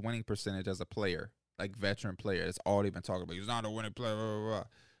LaVine's winning percentage as a player, like veteran player. That's all they've been talking about. He's not a winning player. Blah, blah,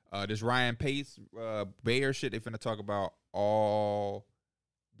 blah. This Ryan Pace, Bayer shit, they're finna talk about all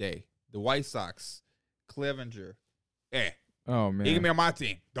day. The White Sox, Clevenger, Oh man. he can be on my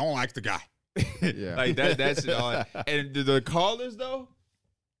team. Don't like the guy. Yeah. Like that's all. And the callers though,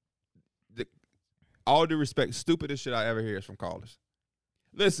 all due respect, stupidest shit I ever hear is from callers.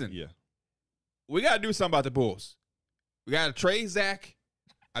 Listen, Yeah. we gotta do something about the Bulls. We gotta trade Zach.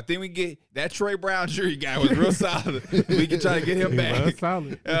 I think we can get that Trey Brown jury guy was real solid. We can try to get him He was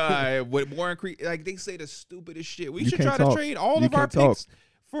back. solid. With Warren Creek, like they say the stupidest shit. We You should can't try talk. to trade all You of our can't talk. picks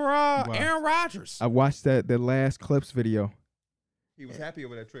for Aaron Rodgers. I watched that last Clips video. He was happy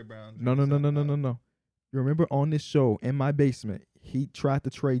over that Trey Brown. No. You remember on this show in my basement, he tried to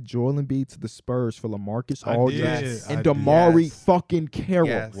trade Joel Embiid to the Spurs for LaMarcus I Aldridge did. and I did. Damari Yes. fucking Carroll.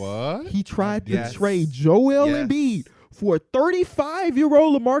 Yes. What? He tried to Yes. trade Joel Yes. Embiid for a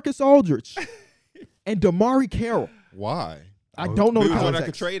 35-year-old LaMarcus Aldridge and Damari Carroll. Why? I don't know We the was on like a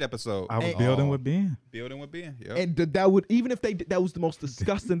context. trade episode. I was And- building with Ben. Building with Ben. Yep. And that would, even if they did, that was the most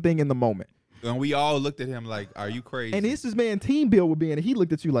disgusting thing in the moment. And we all looked at him like, "Are you crazy?" And this is man team build with Ben, and he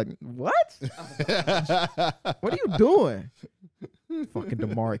looked at you like, "What? What are you doing?" Fucking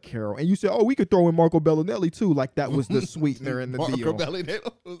Damari Carroll, and you said, "Oh, we could throw in Marco Bellinelli too," like that was the sweetener in the Marco deal.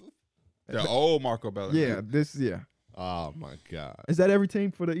 Bellinelli. the old Marco Bellinelli. Yeah, Oh my God. Is that every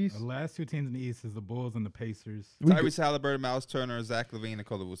team for the East? The last two teams in the East is the Bulls and the Pacers. We Tyrese Halliburton, Miles Turner, Zach LaVine, and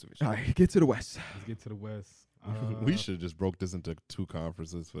Nikola Vucevic. All right, get to the West. Let's get to the West. We should have just broke this into 2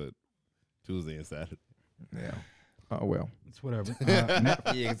 conferences for Tuesday and Saturday. Yeah. Oh well, It's whatever. Yeah,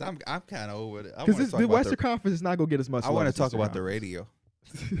 because I'm kind of over it. because the Western Conference is not gonna get as much. I love want to as talk Eastern about the Conference.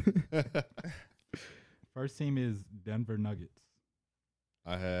 radio. First team is Denver Nuggets.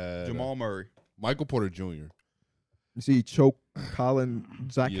 I had Jamal Murray. Michael Porter Jr. You see, he choked Zach Yeah, Collins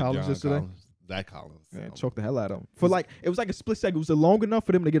John yesterday. Collins. Zach Collins. Yeah, choked the hell out of him. For like, it was like a split second. It was long enough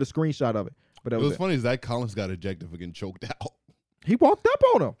for them to get a screenshot of it. But that It was was it. funny. Zach Collins got ejected for getting choked out. He walked up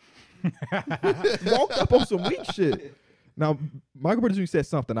on him. Walked up on some weak shit. Now, Michael Porter Jr. said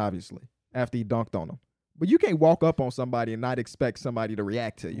something, obviously, after he dunked on him. But you can't walk up on somebody and not expect somebody to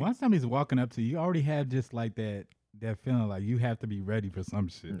react to you. Once somebody's walking up to you, you already have just like that feeling like you have to be ready for some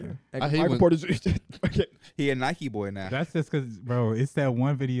shit. Yeah. I hate Michael when- Porter Jr. He a Nike boy now. That's just because, bro, it's that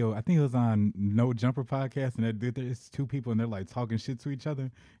one video. I think it was on No Jumper podcast, and there's two people, and they're like talking shit to each other.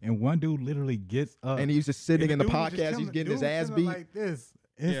 And one dude literally gets up. and he's just sitting in the dude was just podcast. He's chilling- getting his dude ass chilling beat. like this.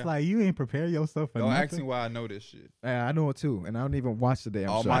 It's Yeah. like you ain't prepare yourself for Don't nothing. ask me why I know this shit. Yeah, I know it too. And I don't even watch the damn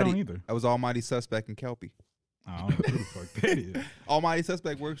show. I Almighty- don't either. I was Almighty Suspect and Kelpie. I don't know who the fuck that is. Almighty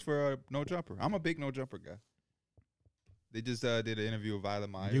Suspect works for No Jumper. I'm a big No Jumper guy. They just did an interview with Violet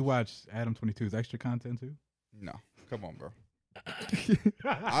Myers. You watch Adam 22's extra content too? No, come on, bro.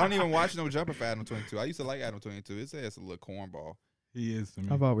 I don't even watch No Jumper for Adam 22. I used to like Adam 22. It says a little cornball. He is to me.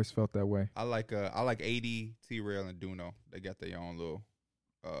 I've always felt that way. I like AD, T-Rail, and Duno. They got their own little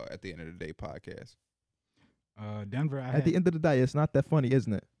at the end of the day podcast. Denver, At the end of the day, it's not that funny,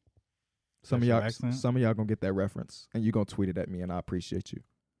 isn't it? Some of That's your y'all, accent? some of y'all gonna get that reference, and you gonna tweet it at me, and I appreciate you.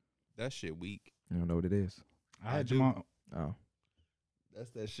 That shit weak. You don't know what it is. I had I do. Jamal. Oh, That's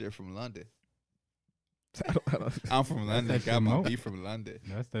that shit from London. I don't. I'm from London. that Got shit my Mo. beef from London.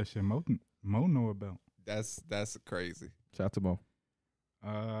 That's that shit Mo know about. That's crazy. Shout out to Mo.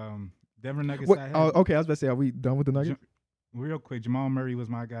 Denver Nuggets. What, I had, okay, I was about to say, are we done with the Nuggets? Real quick, Jamal Murray was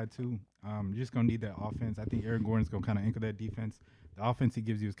my guy too. You're just gonna need that offense. I think Aaron Gordon's gonna kind of anchor that defense. The offense he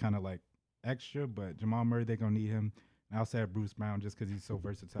gives you is kind of like extra, but Jamal Murray, they're gonna need him. I also have Bruce Brown just because he's so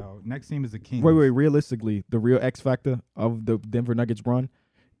versatile. Next team is the Kings. Wait. Realistically, the real X factor of the Denver Nuggets run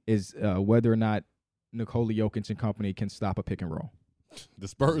is whether or not Nikola Jokic and company can stop a pick and roll. The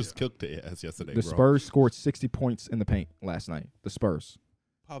Spurs cooked their ass yesterday, The bro. Spurs scored 60 points in the paint last night. The Spurs.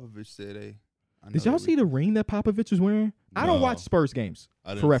 Popovich said, "Hey, Did y'all see the ring that Popovich was wearing? I don't No. watch Spurs games I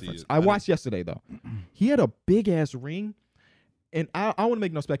didn't for see reference. it. I watched yesterday though. He had a big ass ring, and I want to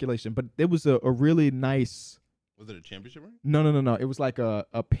make no speculation, but it was a really nice. Was it a championship ring? No. It was like a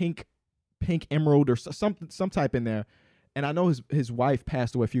pink emerald or some type in there. And I know his wife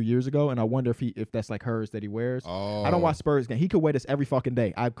passed away a few years ago, and I wonder if that's like hers that he wears. Oh, I don't watch Spurs game. He could wear this every fucking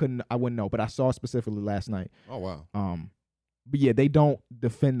day. I wouldn't know, but I saw specifically last night. Oh wow. But yeah, they don't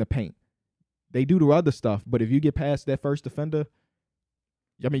defend the paint. They do the other stuff, but if you get past that first defender,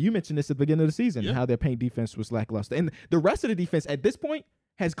 I mean, you mentioned this at the beginning of the season, Yeah. how their paint defense was lackluster, and the rest of the defense at this point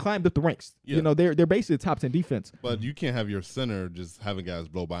has climbed up the ranks. Yeah. You know, they're basically a top 10 defense. But you can't have your center just having guys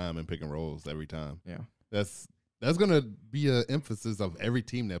blow by him and pick and rolls every time. Yeah. That's gonna be an emphasis of every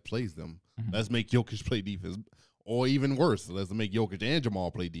team that plays them. Mhm. Let's make Jokic play defense, or even worse, let's make Jokic and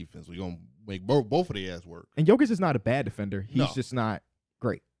Jamal play defense. We're gonna make both of their ass work. And Jokic is not a bad defender. He's No. just not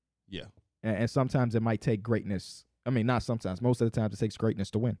great. Yeah. And sometimes it might take greatness. I mean, not sometimes. Most of the times it takes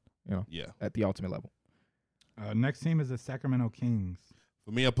greatness to win, you know, Yeah. at the ultimate level. Next team is the Sacramento Kings.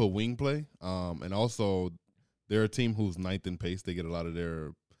 For me, I put wing play. And also they're a team who's ninth in pace. They get a lot of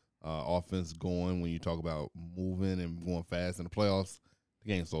their offense going when you talk about moving and going fast in the playoffs. The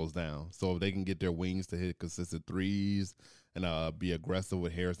game slows down. So if they can get their wings to hit consistent threes and be aggressive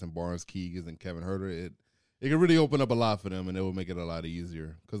with Harrison Barnes, Keegan, and Kevin Huerter, it can really open up a lot for them, and it will make it a lot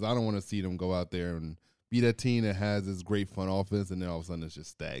easier. Because I don't want to see them go out there and be that team that has this great fun offense, and then all of a sudden it's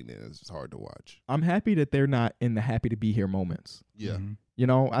just stagnant. It's just hard to watch. I'm happy that they're not in the happy to be here moments. Yeah. Mhm. You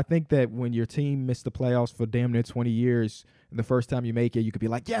know, I think that when your team missed the playoffs for damn near 20 years, and the first time you make it, you could be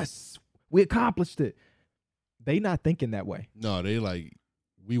like, yes, we accomplished it. They not thinking that way. No, they like,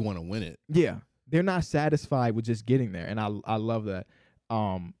 we want to win it. Yeah. They're not satisfied with just getting there. And I love that.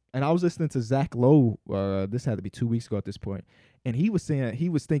 And I was listening to Zach Lowe, this had to be 2 weeks ago at this point, and he was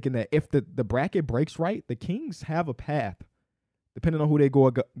thinking that if the bracket breaks right, the Kings have a path, depending on who they go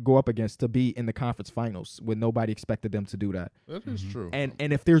up against, to be in the conference finals when nobody expected them to do that. That is Mhm. true. And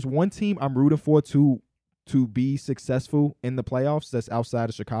if there's one team I'm rooting for to be successful in the playoffs that's outside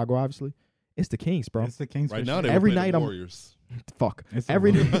of Chicago, obviously, it's the Kings, bro. It's the Kings. right for now, sure. they Every were playing night the I'm- Warriors. Fuck. It's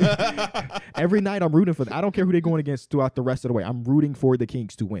Every over. every night I'm rooting for them. I don't care who they're going against throughout the rest of the way. I'm rooting for the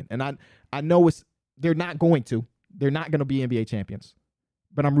Kings to win. And I know they're not going to. They're not going to be NBA champions.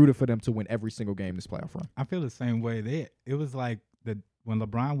 But I'm rooting for them to win every single game this playoff run. I feel the same way. It was like when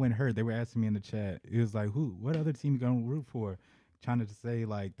LeBron went hurt, they were asking me in the chat. It was like, what other team you gonna root for? Trying to say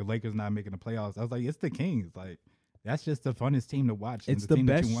like the Lakers not making the playoffs. I was like, it's the Kings. Like that's just the funnest team to watch. and It's the team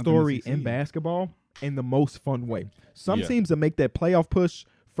that best you want them to story in succeed. basketball in the most fun way. Some Yeah. teams that make that playoff push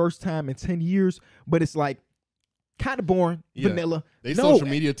first time in 10 years, but it's like kind of boring, Yeah. vanilla. They No, social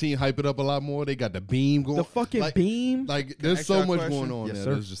media team hype it up a lot more. They got the beam going. The fucking like, beam. Like I there's ask so y'all a much question? going on Yes, there.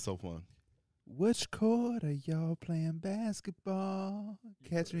 sir. It's just so fun. Which court are y'all playing basketball?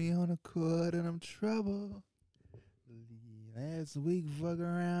 Catch me on a court and I'm trouble. Last week, fuck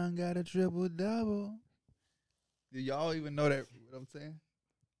around, got a triple double. Do y'all even know that? What I'm saying?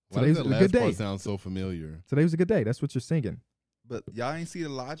 Why does Today's that a last good part day. sound so familiar? Today was a good day. That's what you're singing. But y'all ain't see the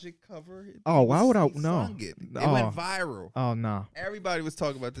Logic cover? Oh, why would I- He no. sung it. It No. went viral. Oh no. Everybody was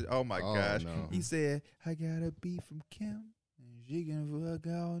talking about this. Oh my Oh, gosh. no. He said, I got a beat from Kim. And she can fuck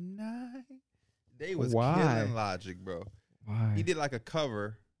all night. They was Why? killing Logic, bro. Why? He did like a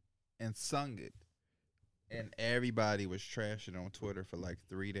cover and sung it. And everybody was trashing on Twitter for like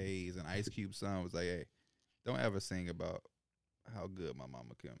 3 days. And Ice Cube's son was like, hey, don't ever sing about how good my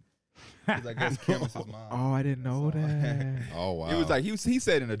mama Kim. He's like, that's Kim is his mom. Oh, I didn't know that. Oh wow. It was like he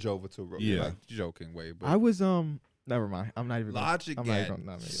said in a joke too, bro. Yeah. Like joking way, but I was Never mind. I'm not even. Logic I'm got not even.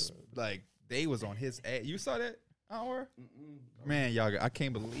 Not even like they was on his ass. You saw that hour? Man, y'all, I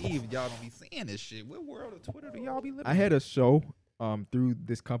can't believe y'all don't be seeing this shit. What world of Twitter do y'all be living? I had a show through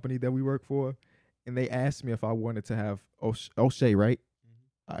this company that we work for, and they asked me if I wanted to have O'Shea, right?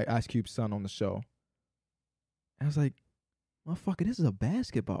 Ice Cube's son on the show. I was like, motherfucker, this is a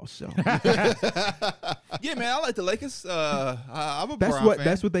basketball show. Yeah, man, I like the Lakers. I'm a That's Bron what fan.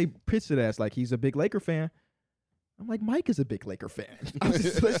 that's what they pitched it as. Like he's a big Laker fan. I'm like, Mike is a big Laker fan. Let's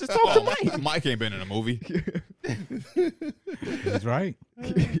just talk to Mike. Mike ain't been in a movie. He's right.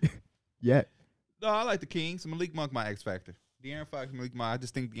 Yeah. No, I like the Kings. Malik Monk, my X factor. De'Aaron Fox, Malik Monk. I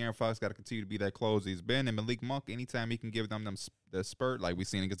just think De'Aaron Fox got to continue to be that close he's been. And Malik Monk, anytime he can give them the spurt like we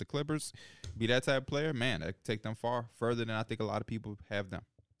seen against the Clippers, be that type of player, man, that could take them farther than I think a lot of people have them.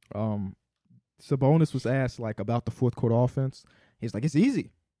 Sabonis was asked like about the fourth quarter offense. He's like, it's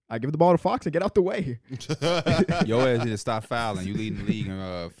easy. I give the ball to Fox and get out the way. Yo ass need to stop fouling. You leading the league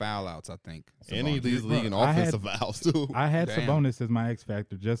in foul outs, I think. And he Sabonis. leads the league in I had- offensive fouls too. I had Damn. Sabonis as my X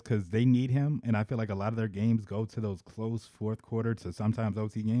factor just because they need him, and I feel like a lot of their games go to those close fourth quarter to sometimes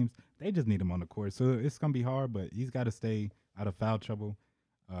OT games. They just need him on the court, so it's gonna be hard. But he's got to stay out of foul trouble.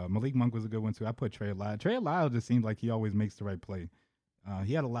 Malik Monk was a good one too. I put Trey Lyle. Trey Lyle just seems like he always makes the right play.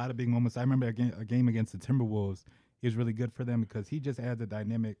 He had a lot of big moments. I remember a game against the Timberwolves. He was really good for them because he just adds a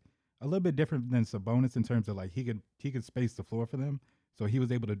dynamic a little bit different than Sabonis in terms of like he could space the floor for them. So he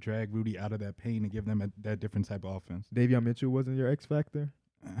was able to drag Rudy out of that pain and give them that different type of offense. Davion Mitchell wasn't your X factor?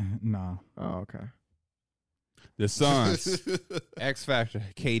 Nah. Oh, okay. The Suns, X factor,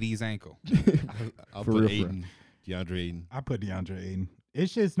 KD's ankle. I'll For put real, for Aiden, DeAndre Aiden. I put DeAndre Ayton.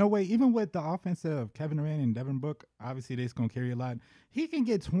 It's just no way. Even with the offense of Kevin Durant and Devin Booker, obviously they're going to carry a lot. He can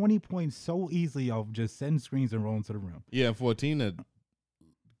get 20 points so easily off just setting screens and rolling to the rim. Yeah, for a team that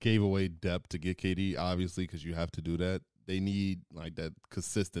gave away depth to get KD, obviously, because you have to do that. They need like that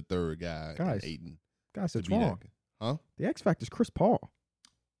consistent third guy, Guys, Aiden. Guys, to it's be that wrong. guy. Huh? The X factor is Chris Paul.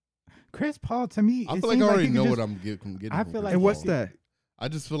 Chris Paul, to me, I it feel like I seems already he know could what just- I'm getting. I from feel Chris like And what's Paul. that? I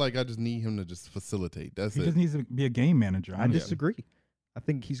just feel like I just need him to just facilitate. That's He it. just needs to be a game manager. I honestly. disagree. I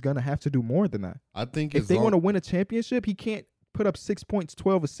think he's gonna have to do more than that. I think If as they long- want to win a championship, he can't put up 6 points,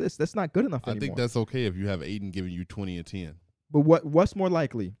 12 assists. That's not good enough I anymore. think that's okay if you have Aiden giving you 20 and 10. But what's more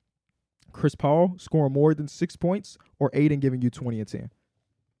likely? Chris Paul scoring more than 6 points or Aiden giving you 20 and 10?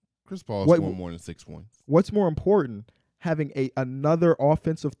 Chris Paul What- scoring more than 6 points. What's more important? Having another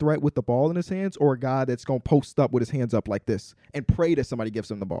offensive threat with the ball in his hands or a guy that's going to post up with his hands up like this and pray that somebody gives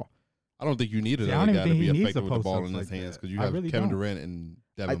him the ball? I don't think you need See, I another don't guy to even be think he needs effective to with the ball post in ups his like hands that. because you I have really Kevin don't. Durant and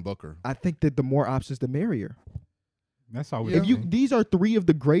Devin Booker. I think that the more options, the merrier. That's all we If these are three of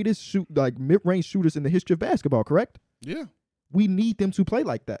the greatest mid-range shooters in the history of basketball, correct? Yeah. We need them to play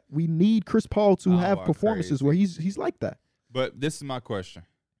like that. We need Chris Paul to Oh, have I'm performances crazy. where he's like that. But this is my question.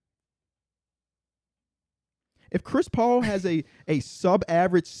 If Chris Paul has a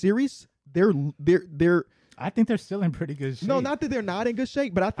sub-average series, they're I think they're still in pretty good shape. no, not that they're not in good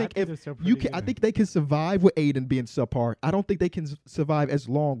shape, but I think they're if still you pretty can, I good. think they can survive with Aiden being subpar. I don't think they can survive as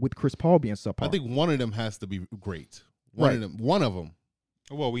long with Chris Paul being subpar. I think one of them has to be great. One of them.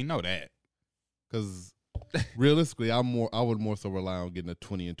 Well, we know that. Because realistically, I would more so rely on getting a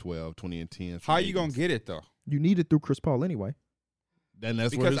 20 and 12, 20 and 10. How you gonna get it though? you need it through Chris Paul anyway. Then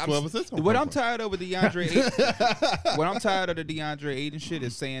that's where Because his 12 assists come what from. I'm tired of with DeAndre Ayton, what I'm tired of the DeAndre Ayton shit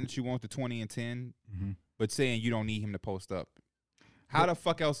is saying that you want the 20 and 10, Mhm. but saying you don't need him to post up. How the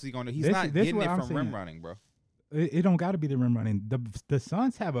fuck else is he gonna? He's This- not this getting what it I'm from rim saying. running, bro. It don't got to be the rim running. The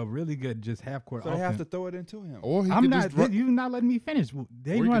Suns have a really good just half court So they offense. have to throw it into him. Or he I'm could not. just run. You not letting me finish.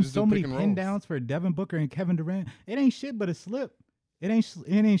 They Or you run could just so do many pick and pin rolls. downs for Devin Booker and Kevin Durant. It ain't shit but a slip. It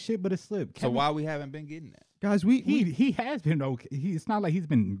ain't shit but a slip. So Kevin, why we haven't been getting that? Guys, he has been okay. It's not like he's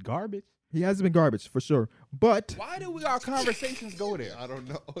been garbage. he hasn't been garbage for sure, but Why do our conversations go there? I don't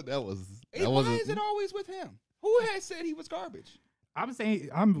know. That was. Why is it always with him? Who has said he was garbage? I'm saying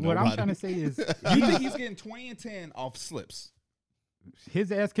what I'm Nobody. trying to say is You think he's getting 20 and 10 off slips?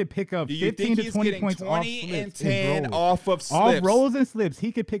 his ass could pick up Do you 15 think to he's 20 getting points 20 off and slips 10 rolls. off of slips? Off rolls and slips,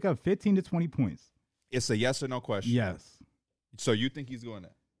 he could pick up 15 to 20 points. It's a yes or no question. Yes. So you think he's doing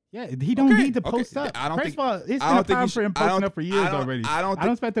that? Yeah, he don't Okay, need to okay. post up. I don't First think- of all, it's I been don't a think problem he for him should- I posting don't- up for years I don't- already. I don't I don't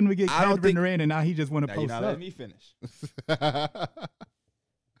think- expect him to get I don't Kevin think- Durant, and now he just want to Now, you're post not up. letting me finish.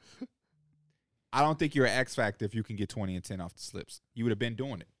 I don't think you're an X factor if you can get 20 and 10 off the slips. You would have been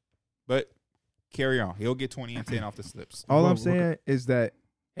doing it. But carry on. He'll get 20 and 10 off the slips. All Whoa, I'm whoa. saying is that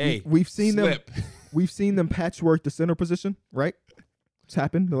Hey, we've seen slip. we've seen them patchwork the center position, right? It's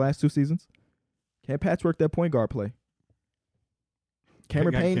happened the last 2 seasons. Can't patchwork that point guard play.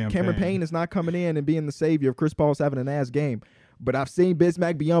 Cameron got Payne, Cam Cameron Payne. Payne is not coming in and being the savior if Chris Paul's having an ass game. But I've seen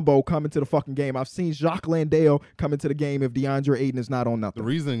Bismack Biyombo come into the fucking game. I've seen Jacques Landale come into the game if DeAndre Ayton is not on The nothing.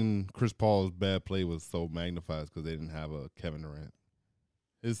 reason Chris Paul's bad play was so magnified is because they didn't have a Kevin Durant.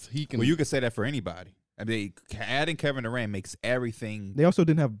 He can. Well, you could say that for anybody. I mean, adding Kevin Durant makes everything They also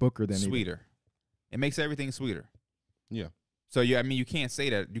didn't have Booker then either. sweeter. It makes everything sweeter. Yeah. So I mean, you can't say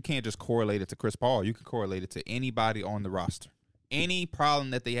that. You can't just correlate it to Chris Paul. You can correlate it to anybody on the roster. Any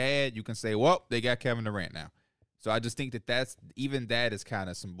problem that they had, you can say, well, they got Kevin Durant now. So I just think that that is kind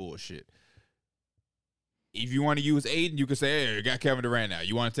of some bullshit. If you want to use Aiden, you can say, hey, you got Kevin Durant now.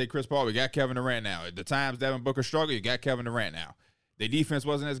 You want to take Chris Paul, we got Kevin Durant now. At the times Devin Booker struggled, you got Kevin Durant now. Their defense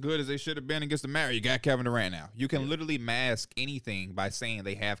wasn't as good as they should have been against the Mavericks. You got Kevin Durant now. You can literally mask anything by saying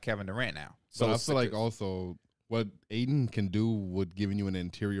they have Kevin Durant now. So I feel sick like is- also what Aiden can do with giving you an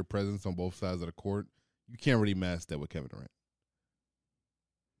interior presence on both sides of the court, you can't really mask that with Kevin Durant.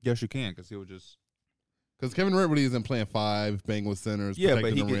 Yes, you can, because he'll just Because Kevin Durant really isn't playing five, bang with centers, but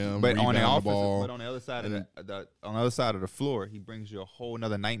protecting he the rim, but on the rebound offensive, ball. but on the other side of and- on the other side of the floor, he brings you a whole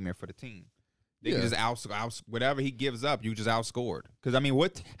nother nightmare for the team. They can Yeah. just out whatever he gives up, you just outscored. Because I mean,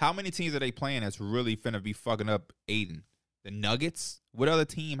 how many teams are they playing that's really finna be fucking up Aiden? The Nuggets? What other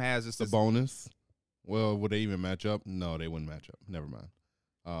team has this? The bonus. Well, would they even match up? No, they wouldn't match up. Never mind.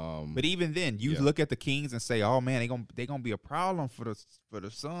 But even then, you Yeah. look at the Kings and say, "Oh man, they gonna be a problem for the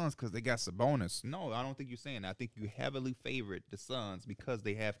Suns because they got Sabonis." No, I don't think you're saying that. I think you heavily favorite the Suns because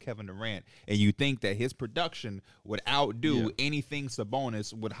they have Kevin Durant, and you think that his production would outdo Yeah. anything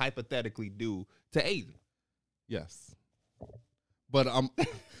Sabonis would hypothetically do to Aiden. Yes. But I'm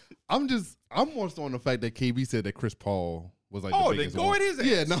more so on the fact that KB said that Chris Paul was like Oh, the then biggest go one. at his ass.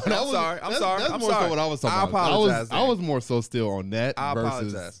 Yeah, no, I'm that was, sorry. I'm sorry. That's I'm more sorry. so what I was talking I about. apologize I then. was more so still on that I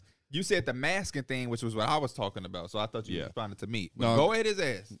versus apologize. You said the masking thing, which was what I was talking about, so I thought you Yeah. responded to me. But No. go at his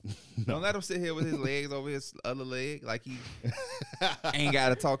ass. Don't let him sit here with his legs over his other leg like he ain't got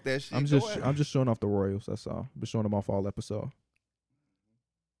to talk that shit. I'm Go just at him. I'm just showing off the Royals. That's all. Been showing them off all episode.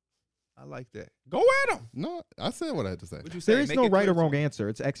 I like that. Go at him. No, I said what I had to say. What you say? There is Make no it right or clear wrong to him. answer.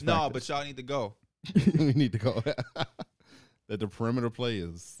 It's X No, factors. but y'all need to go. We need to go. That the perimeter play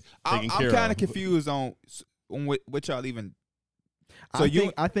is I'm taken care kind of of. confused on what y'all even. So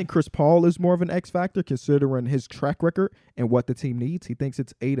I think Chris Paul is more of an X factor considering his track record and what the team needs. He thinks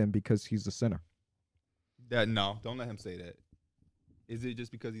it's Aiden because he's the center. No, don't let him say that. Is it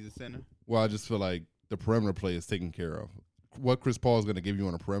just because he's a center? Well, I just feel like the perimeter play is taken care of. What Chris Paul is going to give you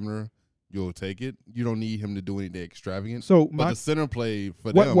on a perimeter, you'll take it. You don't need him to do anything extravagant. So but my the center play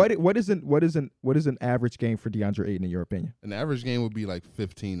for what them, what is an average game for DeAndre Ayton in your opinion? an average game would be like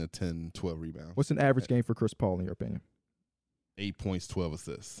 15 to 10, 12 rebounds. What's an average game for Chris Paul in your opinion? 8 points, 12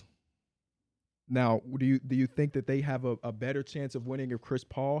 assists. Now, do you think that they have a better chance of winning if Chris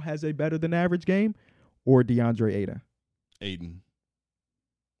Paul has a better than average game or DeAndre Ayton? Aiden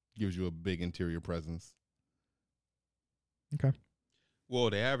gives you a big interior presence. Well,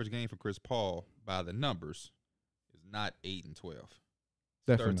 the average game for Chris Paul by the numbers is not 8 and 12. It's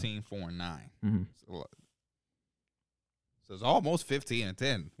Definitely. 13, 4, and 9. Mm-hmm. So it's almost 15 and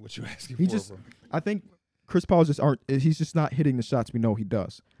 10. What you asking He for? just- bro. I think Chris Paul he's just not hitting the shots we know he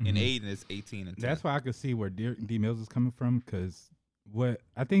does. And Mhm. Aiden is 18 and 10. That's why I could see where D Mills is coming from, because what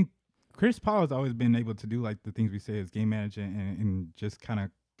I think Chris Paul has always been able to do, like the things we say, is game management and just kind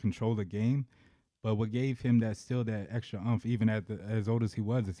of control the game. But what gave him that extra umph, even as old as he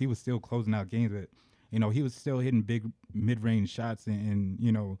was, is he was still closing out games. That he was still hitting big mid-range shots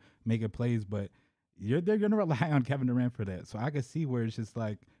and making plays. But they're gonna rely on Kevin Durant for that. So I could see where it's just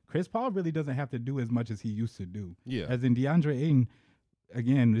like Chris Paul really doesn't have to do as much as he used to do. Yeah. As in DeAndre Ayton,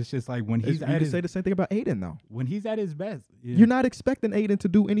 again, it's just like when You he's can at his say the same thing about Aiden though. when he's at his best. Yeah. You're not expecting Aiden to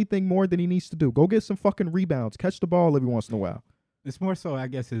do anything more than he needs to do. Go get some fucking rebounds, catch the ball every once in a while. It's more so, I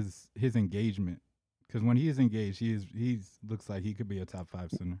guess, his engagement. Because when he is engaged, he's looks like he could be a top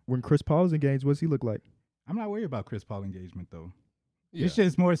 5 center. When Chris Paul is engaged, what's he look like? I'm not worried about Chris Paul engagement though. Yeah. It's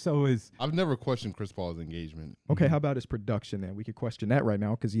just more so is I've never questioned Chris Paul's engagement. Okay, how about his production then? We could question that right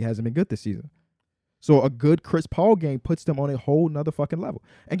now because he hasn't been good this season. So a good Chris Paul game puts them on a whole nother fucking level.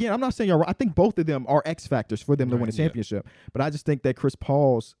 Again, I'm not saying you're right. I think both of them are X factors for them to win a Right, yeah. championship. But I just think that Chris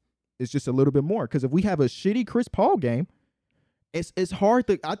Paul's is just a little bit more. Because if we have a shitty Chris Paul game, it's hard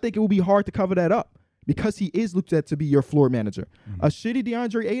to. I think it will be hard to cover that up because he is looked at to be your floor manager. A shitty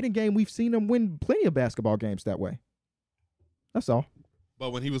DeAndre Ayton game, we've seen him win plenty of basketball games that way. That's all.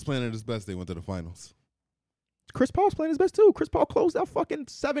 But when he was playing at his best, they went to the finals. Chris Paul's playing his best too. Chris Paul closed out fucking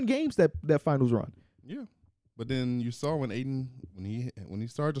 7 games that finals run. Yeah. But then you saw when Aiden when he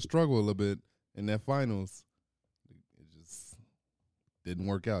started to struggle a little bit in that finals, it just didn't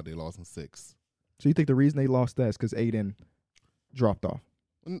work out. They lost in 6. So you think the reason they lost that is because Aiden dropped off?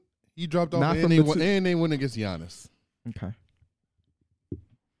 He dropped off Not and from they, the won, two- and they went against Giannis. Okay.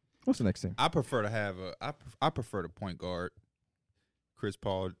 What's the next thing? I prefer to have I prefer the point guard, Chris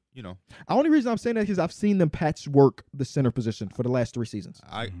Paul. You know, The only reason I'm saying that is I've seen them patchwork the center position for the last 3 seasons.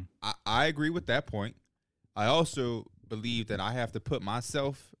 I agree with that point. I also believe that I have to put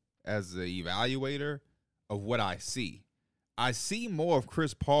myself as the evaluator of what I see. I see more of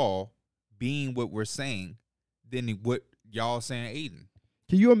Chris Paul being what we're saying than what y'all saying Aiden.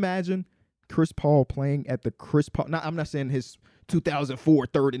 Can you imagine Chris Paul playing at the Chris Paul? Now, I'm not saying his 2004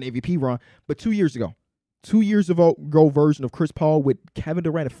 third and MVP run, but 2 years ago. 2 years ago version of Chris Paul with Kevin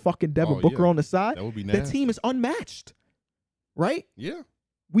Durant and fucking Devin Oh, Booker yeah. on the side. That would be That nasty. team is unmatched, right? Yeah.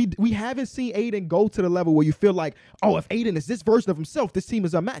 We haven't seen Aiden go to the level where you feel like, oh, if Aiden is this version of himself, this team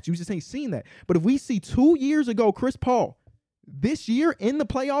is unmatched. You just ain't seen that. But if we see 2 years ago Chris Paul this year in the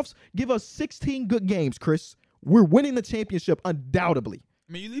playoffs, give us 16 good games, Chris. We're winning the championship undoubtedly.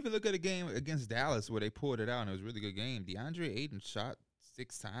 I mean, you even look at a game against Dallas where they pulled it out and it was a really good game. DeAndre Ayton shot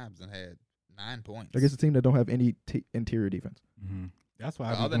 6 times and had 9 points. Against a team that don't have any interior defense. That's why The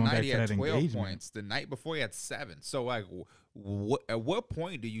I was other going night back he to had that 12 engagement. points. The night before he had 7. So like, at what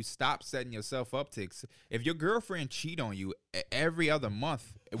point do you stop setting yourself up to? If your girlfriend cheat on you every other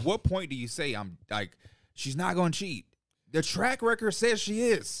month, at what point do you say I'm like she's not gonna cheat? The track record says she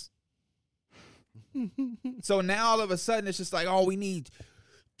is. So now all of a sudden it's just like, oh, we need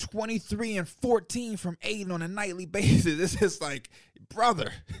 23 and 14 from Aiden on a nightly basis. It's just like,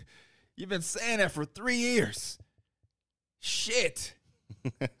 brother, you've been saying that for 3 years. Shit.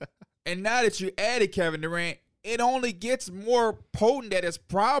 And now that you added Kevin Durant, it only gets more potent that it's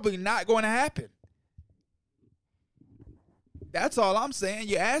probably not going to happen. That's all I'm saying.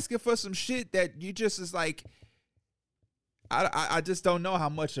 You're asking for some shit that you just is like, I just don't know how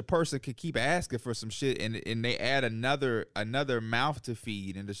much a person could keep asking for some shit and they add another mouth to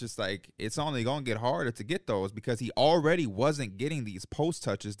feed, and it's just like it's only gonna get harder to get those because he already wasn't getting these post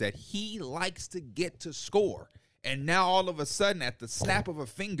touches that he likes to get to score. And now all of a sudden at the snap of a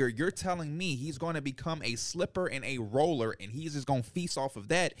finger, you're telling me he's going to become a slipper and a roller and he's just going to feast off of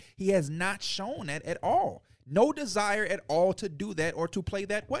that. He has not shown that at all. No desire at all to do that or to play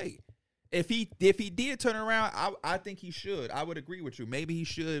that way. If he did turn around, I think he should. I would agree with you. Maybe he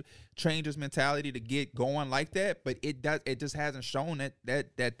should change his mentality to get going like that, but it just hasn't shown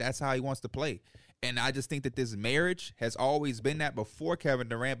that's how he wants to play. And I just think that this marriage has always been that before Kevin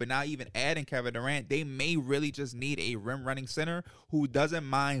Durant, but now even adding Kevin Durant, they may really just need a rim running center who doesn't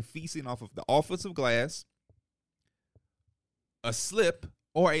mind feasting off of the offensive glass, a slip,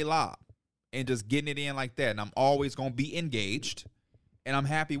 or a lob, and just getting it in like that. And I'm always going to be engaged. And I'm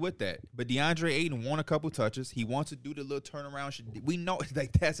happy with that. But DeAndre Ayton won a couple touches. He wants to do the little turnaround shit. We know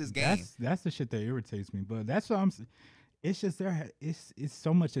like that's his game. That's the shit that irritates me. But that's what I'm saying. It's just it's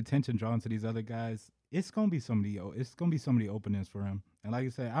so much attention drawn to these other guys. It's gonna be so many openings for him. And like I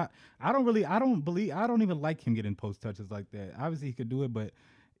said, I don't even like him getting post touches like that. Obviously he could do it, but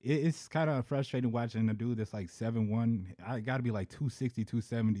it's kind of frustrating watching a dude that's like 7'1". I got to be like 260,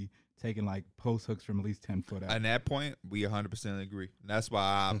 270. Taking like post hooks from at least 10 foot out. At that point, we 100% agree. That's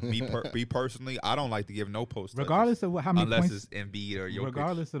why me personally, I don't like to give no post regardless of how many unless points, it's Embiid or Jokic.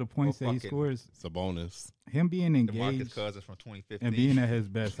 regardless of the points that he scores, It's a bonus. him being DeMarcus engaged Cousins from 2015 and being at his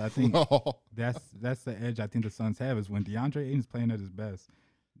best, I think No. that's the edge I think the Suns have is when DeAndre Ayton's playing at his best.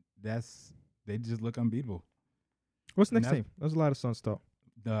 They just look unbeatable. What's the next And team? There's a lot of Suns talk.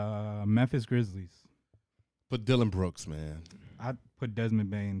 The Memphis Grizzlies. But Dylan Brooks, man. I put Desmond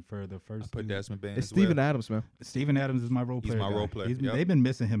Bain for the first. put two. Desmond Bain It's as Steven well. Adams, man. Steven Adams is my role He's player. my guy. role player, yep. They've been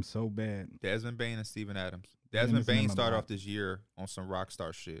missing him so bad. Desmond Bain and Steven Adams. been Desmond missing Bain him a started lot. off this year on some rock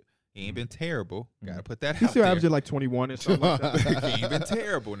star shit. He ain't been terrible. Gotta put that He's out still there. averaging like 21 and something like that. He ain't been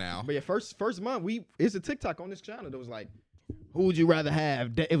terrible now. But yeah, first month, it's a TikTok on this channel that was like, who would you rather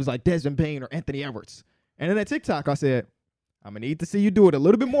have? It was like Desmond Bain or Anthony Edwards. And in that TikTok, I said, I'm gonna need to see you do it a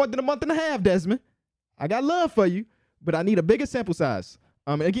little bit more than a month and a half, Desmond. I got love for you, but I need a bigger sample size.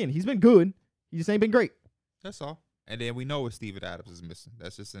 And again, he's been good. He just ain't been great. That's all. And then we know what Steven Adams is missing.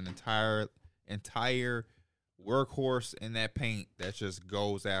 That's just an entire workhorse in that paint that just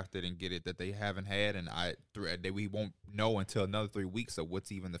goes after it and get it that they haven't had, and we won't know until another 3 weeks of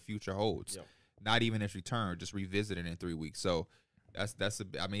what's even the future holds. Yep. Not even his return, just revisit it in 3 weeks. So I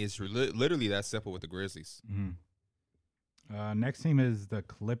mean, it's literally that simple with the Grizzlies. Mm-hmm. Next team is the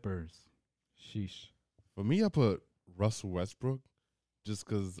Clippers. Sheesh. For me, I put Russell Westbrook just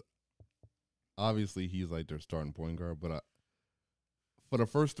because obviously he's like their starting point guard. But for the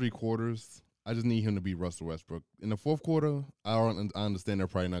first 3 quarters, I just need him to be Russell Westbrook. In the fourth quarter, I understand they're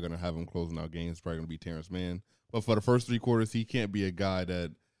probably not going to have him closing out games. It's probably going to be Terrence Mann. But for the first 3 quarters, he can't be a guy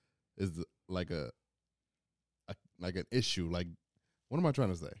that is like an issue. Like, what am I trying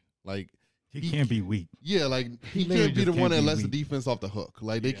to say? Like, he can't be weak. Yeah, like he literally can't be the just one can't that be lets the weak. defense off the hook.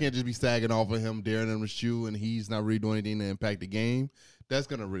 Like they can't just be sagging off of him, daring him to shoot, and he's not really doing anything to impact the game. That's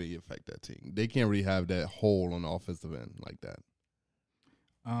gonna really affect that team. They can't really have that hole on the offensive end like that.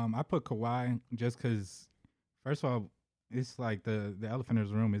 I put Kawhi just because, first of all, it's like the elephant in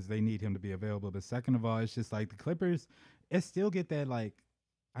the room is they need him to be available. But second of all, it's just like the Clippers, it still get that like,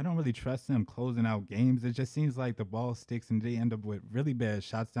 I don't really trust them closing out games. It just seems like the ball sticks and they end up with really bad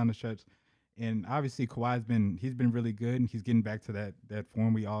shots down the stretch. And obviously Kawhi's been really good and he's getting back to that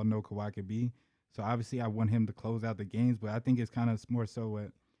form we all know Kawhi could be. So obviously I want him to close out the games, but I think it's kind of more so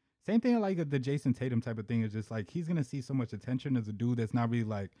same thing like the Jason Tatum type of thing is just like he's gonna see so much attention as a dude that's not really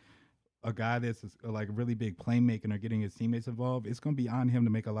like a guy that's like a really big playmaking or getting his teammates involved. It's gonna be on him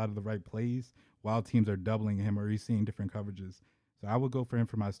to make a lot of the right plays while teams are doubling him or he's seeing different coverages. So I would go for him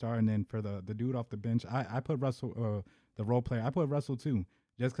for my star, and then for the dude off the bench, I put Russell, the role player. I put Russell too,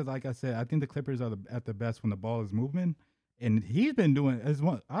 just because, like I said, I think the Clippers are at the best when the ball is moving, and he's been doing as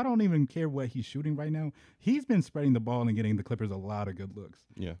one. I don't even care what he's shooting right now. He's been spreading the ball and getting the Clippers a lot of good looks.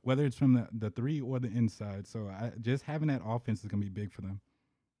 Yeah, whether it's from the 3 or the inside. So just having that offense is gonna be big for them.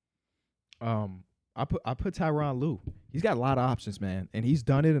 I put Tyronn Lue. He's got a lot of options, man, and he's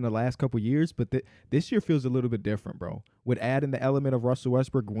done it in the last couple of years. But this year feels a little bit different, bro. With adding the element of Russell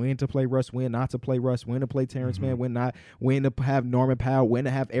Westbrook, when to play Russ, when not to play Russ, when to play Terrence Mann, when not, when to have Norman Powell, when to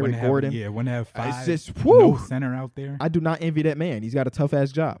have Eric Gordon. When to have 5 it's just no center out there. I do not envy that man. He's got a tough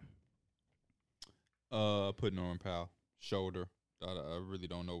ass job. Put Norman Powell shoulder. I really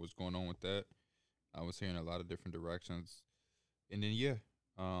don't know what's going on with that. I was hearing a lot of different directions, and then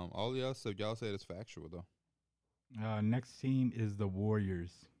all the other stuff y'all said is factual though. Next team is the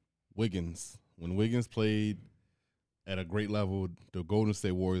Warriors. Wiggins. When Wiggins played at a great level, the Golden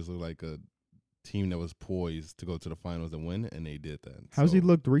State Warriors looked like a team that was poised to go to the finals and win, and they did that. How's he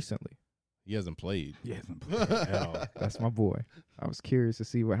looked recently? He hasn't played. He hasn't played at all. That's my boy. I was curious to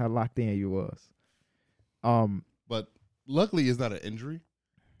see how locked in you was. But luckily, it's not an injury.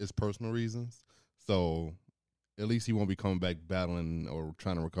 It's personal reasons. So at least he won't be coming back battling or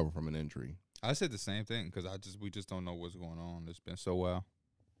trying to recover from an injury. I said the same thing because we just don't know what's going on. It's been so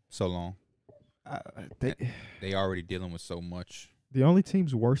long. They already dealing with so much. The only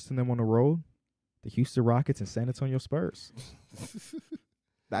teams worse than them on the road, the Houston Rockets and San Antonio Spurs.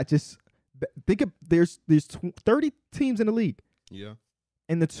 I just think of there's 30 teams in the league. Yeah.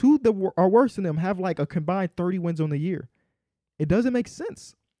 And the 2 that are worse than them have like a combined 30 wins on the year. It doesn't make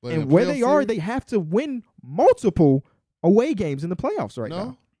sense. But and where they are, they have to win multiple away games in the playoffs now.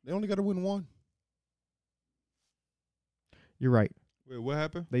 No, they only got to win 1. You're right. Wait, what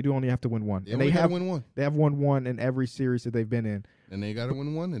happened? They do only have to win 1. They only got to win 1. They have won 1 in every series that they've been in. And they got to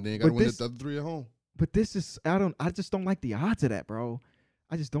win 1, and they got to win the other 3 at home. But this is I just don't like the odds of that, bro.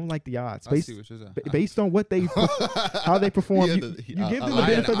 I just don't like the odds. I see what you're saying. Based on what they how they perform, you give them the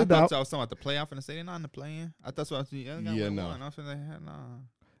benefit of the doubt. I was talking about the playoff and the stadium, not in the play-in. I thought so. I was no.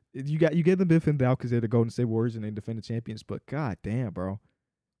 You give them benefit of the doubt because they're the Golden State Warriors and they defend the champions. But god damn, bro.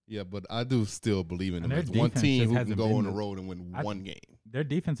 Yeah, but I do still believe in them. And There's one team who can go on the the- road and win one game. Their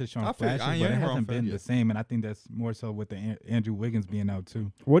defense has shown I feel- flashes, I but it ain't wrong hasn't for been that. the same. And I think that's more so with the Andrew Wiggins being out too.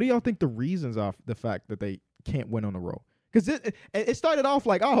 What do y'all think the reasons are for the fact that they can't win on the road? Because it started off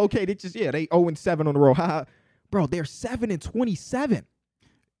like, oh, okay, they 0-7 on the road. Bro, they're 7-27.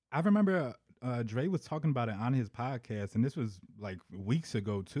 I remember Dre was talking about it on his podcast, and this was like weeks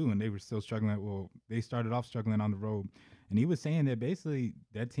ago too, and they were still struggling. Well, they started off struggling on the road, and he was saying that basically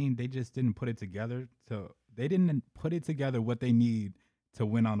that team, they just didn't put it together. They didn't put it together what they need to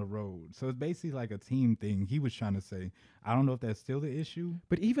win on the road. So it's basically like a team thing. He was trying to say. I don't know if that's still the issue.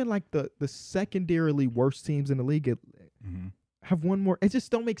 But even like the secondarily worst teams in the league have won more. It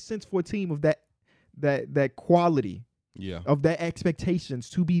just don't make sense for a team of that quality Yeah. of that expectations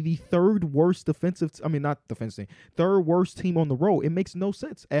to be the third worst not defensive team, third worst team on the road. It makes no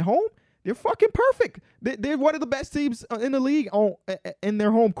sense. At home, they're fucking perfect. They're one of the best teams in the league in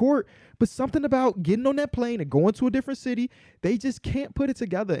their home court. But something about getting on that plane and going to a different city, they just can't put it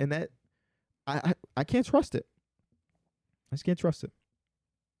together. And that I can't trust it. I just can't trust it.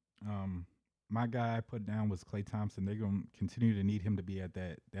 My guy I put down was Klay Thompson. They're gonna continue to need him to be at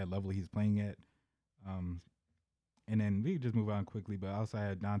that level he's playing at. And then we could just move on quickly, but I also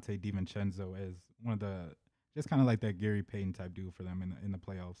had Dante DiVincenzo as one of the just kind of like that Gary Payton type dude for them in the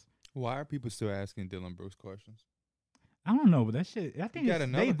playoffs. Why are people still asking Dylan Brooks questions? I don't know, but that shit. I think He got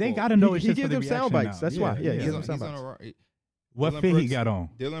another they quote. got to know. He It's just gives for the them sound reaction bites. now. That's why. Yeah, he He's gives on, them sound he's on bites. a, What Dylan fit he Brooks- got on?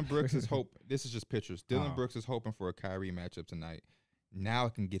 Dylan Brooks is hope. This is just pictures. Dylan Oh. Brooks is hoping for a Kyrie matchup tonight. Now I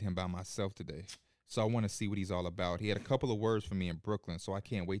can get him by myself today. So I want to see what he's all about. He had a couple of words for me in Brooklyn, so I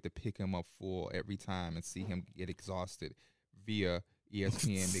can't wait to pick him up full every time and see him get exhausted via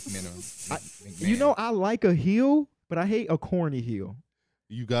ESPN McMahon. You know, I like a heel, but I hate a corny heel.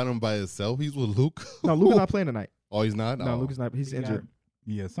 You got him by himself. He's with Luke. No, Luka's not playing tonight. Oh, he's not. No, Oh. Luka's not. He's He got- injured.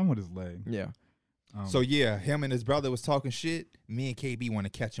 Yeah, some with his leg. Yeah. So yeah, him and his brother was talking shit. Me and KB want to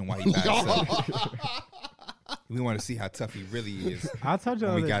catch him while he by himself. We want to see how tough he really is. I told you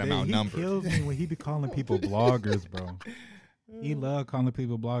when we the got other him day, he outnumbered. kills me when he be calling people bloggers, bro. He loved calling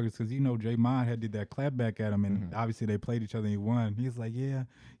people bloggers because Draymond had did that clapback at him, and obviously they played each other and he won. He's like, yeah,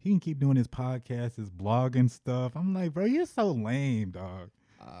 he can keep doing his podcast, his blogging stuff. I'm like, bro, you're so lame, dog.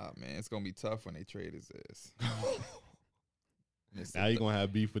 Man, it's gonna be tough when they trade his ass. Now you're gonna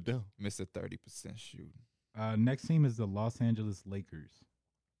have beef with them. Mr. 30% shooting. Next team is the Los Angeles Lakers.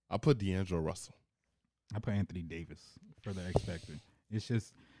 I put D'Angelo Russell. I put Anthony Davis for the X Factor. It's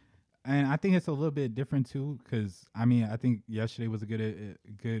just, and I think it's a little bit different too, because I think yesterday was a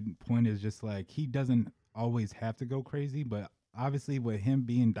good point. Is just like he doesn't always have to go crazy, but obviously with him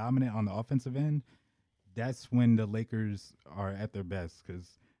being dominant on the offensive end, that's when the Lakers are at their best. Because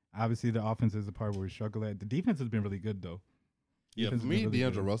obviously the offense is the part where we struggle at. The defense has been really good though. Yeah, Defense for has me, been really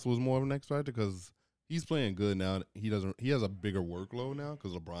D'Angelo good. Russell was more of an X factor because he's playing good now. He has a bigger workload now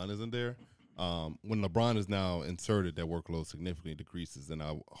because LeBron isn't there. When LeBron is now inserted, that workload significantly decreases, and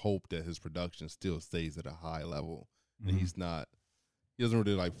I hope that his production still stays at a high level. And he doesn't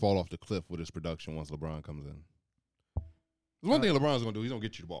really like fall off the cliff with his production once LeBron comes in. There's one thing LeBron's gonna do. He's gonna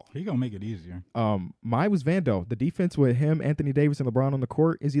get you the ball. He gonna make it easier. Mine was Vando. The defense with him, Anthony Davis, and LeBron on the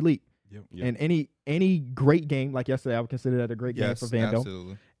court is elite. Yep. Yep. And any great game like yesterday, I would consider that a great game Yes, for Vando.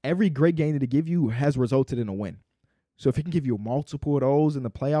 absolutely. Every great game that they give you has resulted in a win. So if he can give you multiple of those in the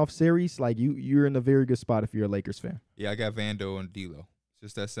playoff series, like you're in a very good spot if you're a Lakers fan. Yeah, I got Vando and D'Lo. It's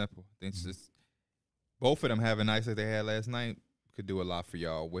just that simple. I think it's just both of them having nights like they had last night could do a lot for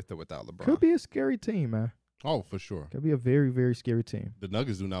y'all with or without LeBron. Could be a scary team, man. Oh, for sure. Could be a very, very scary team. The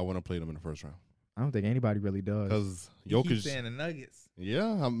Nuggets do not want to play them in the first round I don't think anybody really does. because You keep Jokic. saying the Nuggets.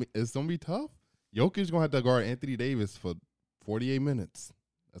 Yeah, I mean, it's gonna be tough. Jokic's gonna have to guard Anthony Davis for 48 minutes.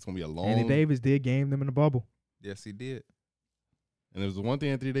 That's gonna be a long. Anthony Davis did game them in the bubble. Yes, he did. And there's the one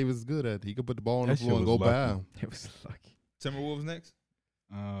thing Anthony Davis is good at. He could put the ball on the That shit floor and go was lucky. by. It was lucky. Timberwolves next.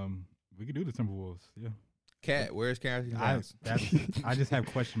 We could do the Timberwolves. Yeah. Cat, where's Cat? I just have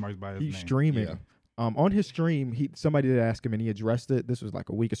question marks by his He's name. streaming. Yeah. On his stream, somebody did ask him and he addressed it. This was like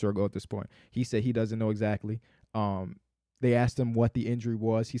a week or so ago at this point. He said he doesn't know exactly. They asked him what the injury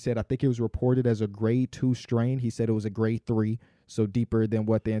was. He said, I think it was reported as a grade 2 strain. He said it was a grade 3, so deeper than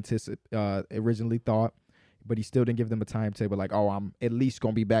what they originally thought. But he still didn't give them a timetable like, oh, I'm at least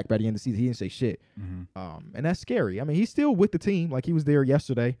going to be back by the end of the season. He didn't say shit. Mm-hmm. And that's scary. I mean, he's still with the team. Like, he was there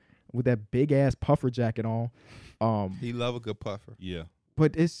yesterday with that big-ass puffer jacket on. He love a good puffer. Yeah.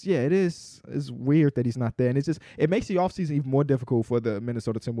 But it's weird that he's not there. And it makes the offseason even more difficult for the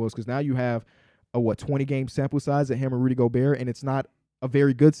Minnesota Timberwolves because now you have a 20-game sample size at him and Rudy Gobert, and it's not a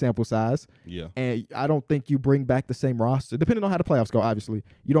very good sample size. Yeah. And I don't think you bring back the same roster. Depending on how the playoffs go, obviously.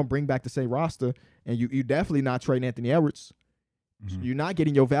 You don't bring back the same roster, and you definitely not trading Anthony Edwards. Mhm. You're not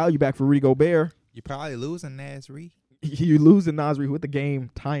getting your value back for Rudy Gobert. You're probably losing Nasri. You losing Nasri with the game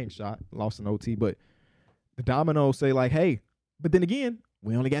tying shot, lost in OT. But the dominoes say like, hey, but then again,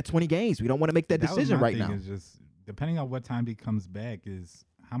 we only got 20 games. We don't want to make that was decision my right thing now. Is just depending on what time he comes back is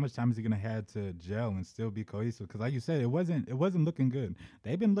how much time is he gonna have to gel and still be cohesive? Because like you said, it wasn't looking good.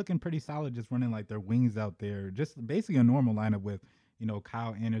 They've been looking pretty solid, just running like their wings out there, just basically a normal lineup with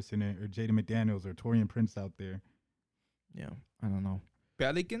Kyle Anderson or Jaden McDaniels or Torian Prince out there. Yeah, I don't know.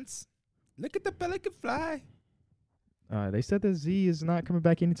 Pelicans. Look at the pelican fly. They said that Z is not coming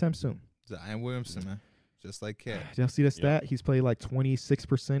back anytime soon. Zion Williamson, man. just like Cat. Did y'all see the Yeah. stat? He's played like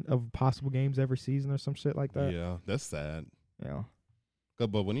 26% of possible games every season or some shit like that. Yeah, that's sad. Yeah.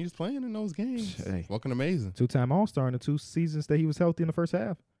 But when he was playing in those games, Hey. fucking amazing. 2-time All-Star in the 2 seasons that he was healthy in the first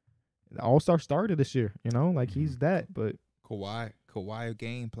half. The All-Star started this year, like he's that, but Kawhi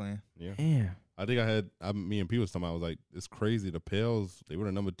game plan. Yeah. damn. I think me and P was talking about, I was like, it's crazy. The Pels, they were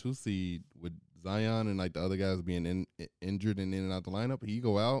the number 2 seed with Zion and like the other guys being injured and in and out the lineup. He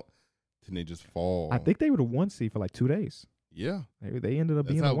go out, and they just fall. I think they were the 1 seed for like 2 days. Yeah. They ended up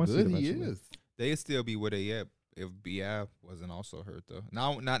That's being how the 1 good seed he eventually. is. They'd still be where they at if Bi wasn't also hurt though.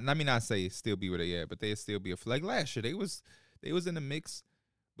 Now, let me not say still be where they at, but they'd still be like last year. They was in the mix,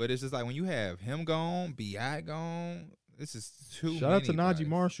 but it's just like when you have him gone, Bi gone. This is too. Shout out to many Najee guys.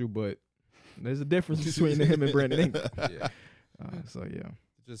 Marshall, but there's a difference between him and Brandon Ingram. Yeah, So yeah.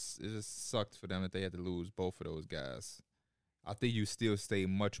 it just sucked for them that they had to lose both of those guys. I think you still stay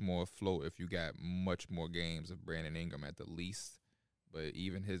much more afloat if you got much more games of Brandon Ingram at the least, but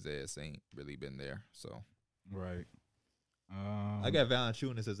even his ass ain't really been there. So Right. I got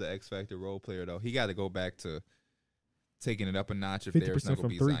Valanciunas as an X Factor role player though. He got to go back to taking it up a notch if there's 50% not gonna from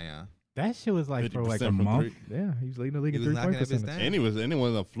be three. Zion. That shit was like for like a 50% from month. three. Yeah, he was leading the league He in was 3-point knocking up his percentage. down. And it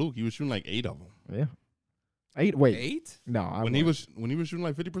wasn't a fluke. He was shooting like 8 of them. Yeah. 8. Wait. 8? No. When he was shooting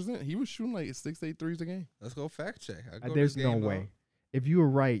like 50%, he was shooting like 6-8 threes a game. Let's go fact check. I'll go There's this no game way. log. If you were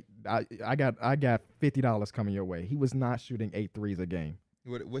right, I got $50 coming your way. He was not shooting 8 threes a game.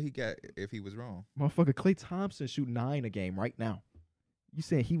 What he got if he was wrong? Motherfucker, Klay Thompson shoot 9 a game right now. You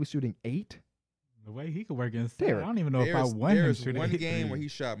saying he was shooting 8? The way he could work inside, Derek, I don't even know if I want him There's shooting one 8 game where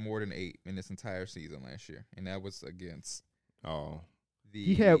threes. he shot more than 8 in this entire season last year, and that was against Oh. the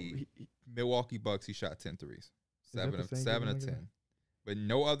He had Milwaukee Bucks. He shot 10 threes, that 7 the of same 7 game of again? 10. But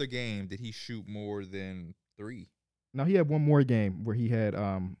no other game did he shoot more than 3. No, he had one more game where he had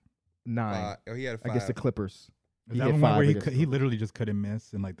 9 He had 5. against the Clippers. Is He that hit the one 5 where against he the- literally just couldn't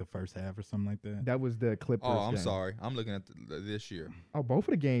miss in like the first half or something like that? That was the Clippers. Oh, I'm game. sorry. I'm looking at this year. Oh, both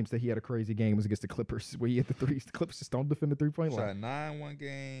of the games that he had a crazy game was against the Clippers, where he hit the threes. The Clippers just don't defend the 3-point line. Shot 9 one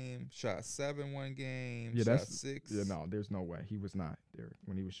game. Shot 7 one game. Yeah, shot that's 6. Yeah, no, there's no way he was not there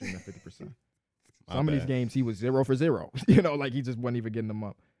when he was shooting at 50%. My Some of these bad. games he was 0 for 0. Like he just wasn't even getting them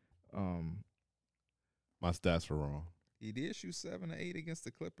up. My stats were wrong. He did shoot 7 or 8 against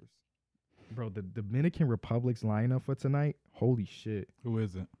the Clippers. Bro, the Dominican Republic's lineup for tonight, holy shit. Who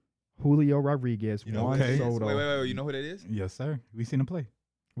is it? Julio Rodriguez, You know, Juan okay. Soto. Wait. You know who that is? Yes, sir. We seen him play.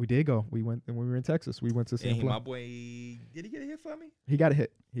 We did go. We went when we were in Texas. We went to see him Hey, play. my boy, did he get a hit for me? He got a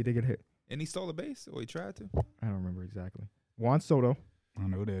hit. He did get a hit. And he stole a base, or he tried to? I don't remember exactly. Juan Soto, I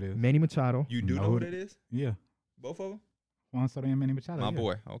don't know who that is. Manny Machado, You do No, know who who that is? Yeah. Both of them? Juan Soto and Manny Machado. My yeah.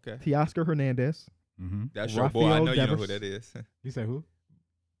 boy. Okay. Teoscar Hernandez, Mm-hmm. That's your boy. I Rafael know you know who Devers. that is. You said who?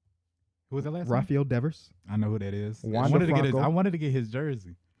 Who was that last name? Rafael Devers, I know who that is. Wander I Franco. wanted to get his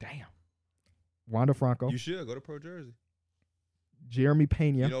jersey. damn, Wander Franco, You should go to Pro Jersey. Jeremy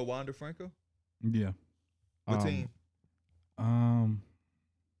Pena. You know Wander Franco? Yeah. What team? I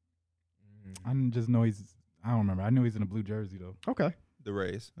just know he's. I don't remember. I know he's in a blue jersey though. Okay, The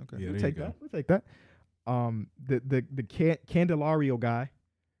Rays. Okay. Yeah, we'll there take you go. that. We'll take that. The Candelario guy.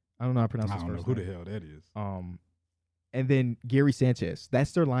 I don't know how to pronounce I his don't know first who name. the hell that is. And then Gary Sanchez.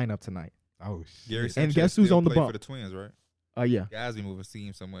 That's their lineup tonight. Oh shit. Gary And Sanchez guess who's still on the play bump? for the Twins, right? Yeah. Guys be moving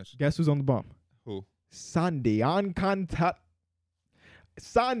teams so much. Guess who's on the bump? Who? Sandy Alcantara.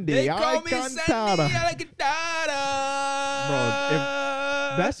 Sandy Alcantara.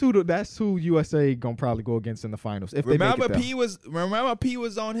 That's who USA gonna probably go against in the finals if they make Remember it there. P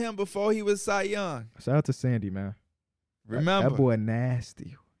was on him before he was Cy Young. Shout out to Sandy, man. Remember. That boy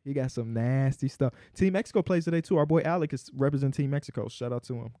nasty. He got some nasty stuff. Team Mexico plays today too. Our boy Alec is representing Team Mexico. Shout out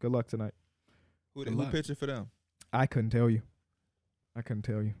to him. Good luck tonight. Who Good who luck. pitching for them? I couldn't tell you.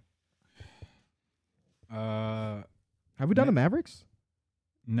 Have we done the Mavericks?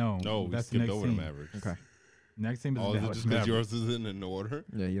 No. No, we that's the skipped next over team. the Mavericks. Okay. Next team is Oh, the is it Dallas just because Mavericks. yours isn't in order?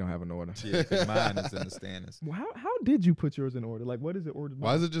 Yeah, you don't have an order. Yeah, 'cause mine is in the standings. Well, how did you put yours in order? Like, what is it ordered?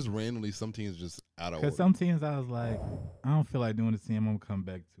 Why is it just randomly some teams just out of order? Because some teams I was like, I don't feel like doing this team. I'm gonna come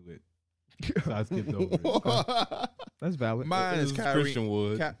back to it. So I skipped over it. That's valid. Mine This is is Kyrie. Christian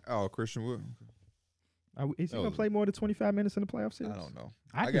Wood. Christian Wood. Is he Oh. gonna play more than 25 minutes in the playoff series? I don't know.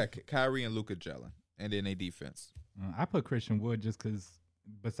 I I got Kyrie and Luka gelling, and then they defense. I put Christian Wood just because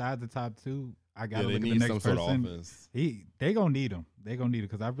besides the top two, I Yeah, gotta they look at the need next some sort of person. offense. They gonna need him. They gonna need it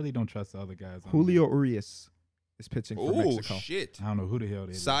because I really don't trust the other guys. on Julio there. Urias is pitching for Oh Mexico. shit! I don't know who the hell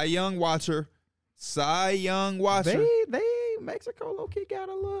they is. Cy Young watcher. Cy Young watcher. They Mexico low key got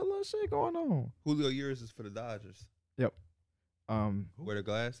a little shit going on. Julio Urias is for the Dodgers. Um, Wear the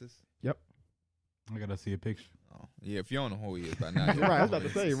glasses. I gotta see a picture. Oh, yeah, if you don't know who he is by now, Right, you I was know about to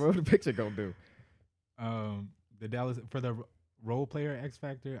who say, he is. what the picture gonna do? The Dallas for the role player X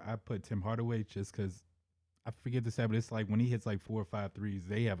Factor, I put Tim Hardaway just because I forget to say, but it's like when he hits like 4 or 5 threes,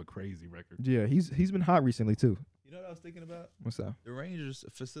 they have a crazy record. Yeah, he's been hot recently too. You know what I was thinking about? What's that? The Rangers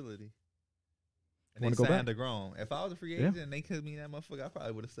facility. And Wanna they go signed back? DeGrom. If I was a free Yeah. agent and they could me that motherfucker, I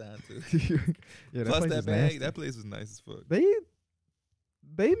probably would have signed too. Yeah, Plus place that is bag, nasty. that place was nice as fuck.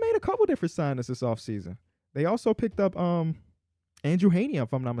 They made a couple different signings this offseason. They also picked up Andrew Haney,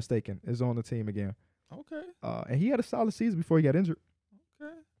 if I'm not mistaken, is on the team again. Okay, And he had a solid season before he got injured.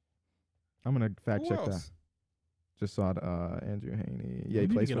 okay. I'm gonna fact Who check that. else? Just saw the, Andrew Haney. We Yeah, he need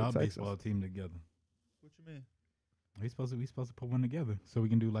to plays get for our the Texans. baseball team together. What you mean? We supposed to put one together so we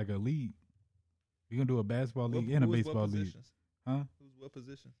can do like a league. We gonna do a basketball league and a who is baseball what league, positions? huh? Who's what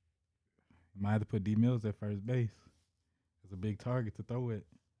position? Might have to put D Mills at first base. It's a big target to throw it.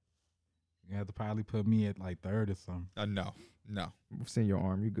 You have to probably put me at like third or something. No. We've seen your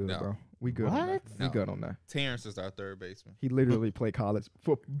arm. You good, No. bro? We good. On that. What? We No. good on that. Terrence is our third baseman. He literally played college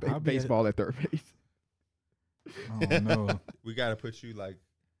I'll be baseball at third base. Oh no, We got to put you like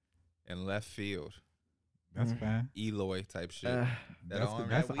in left field, that's fine. Eloy type shit. Uh, That arm I'm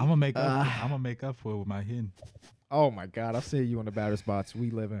that weak. gonna make up. Ah. I'm gonna make up for it with my hitting. oh my God, I've seen you on the batter spots.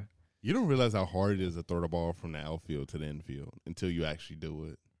 We live in. You don't realize how hard it is to throw the ball from the outfield to the infield until you actually do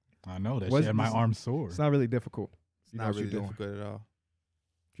it. I know that What's- shit had my it's- arm sore. It's not really difficult. It's You know not what you're really doing. difficult at all.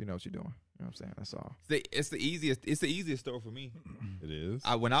 If you know what you're doing. You know what I'm saying? That's all. It's the easiest. It's the easiest throw for me. It is.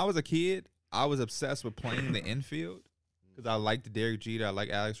 When I was a kid, I was obsessed with playing the infield because I liked Derek Jeter, I like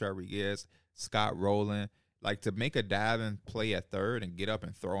Alex Rodriguez, Scott Rowland. Like to make a diving play at third and get up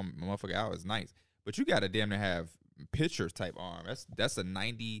and throw a motherfucker out is nice. But you got to damn near have pitcher type arm. That's a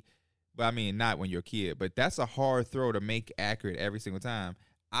 90. But I mean, not when you're a kid. But that's a hard throw to make accurate every single time.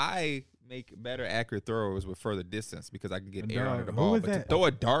 I make better accurate throws with further distance because I can get air under the Who ball. was But to that? throw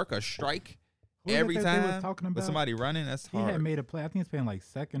a dark, a strike Who was every that they was time talking with about? somebody running, that's He hard. had made a play. I think he's playing like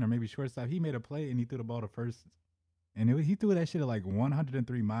second or maybe shortstop. He made a play and he threw the ball to first, and he threw that shit at like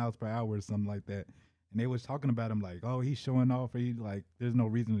 103 miles per hour or something like that. And they was talking about him like, oh, he's showing off. Or he like, there's no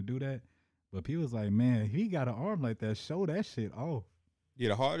reason to do that. But people was like, man, he got an arm like that. Show that shit off. Yeah,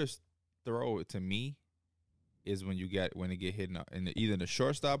 the hardest throw to me is when they get hit in either the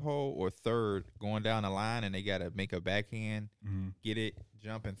shortstop hole or third going down the line and they gotta make a backhand, get it,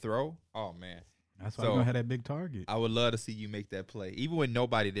 jump and throw. Oh man, That's why So, we're gonna have that big target. I would love to see you make that play, even with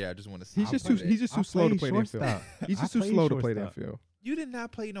nobody there. I just want to see. He's you just play too. that. He's just I too slow to played play the infield. shortstop. He's I just too played slow to play the shortstop. infield. You did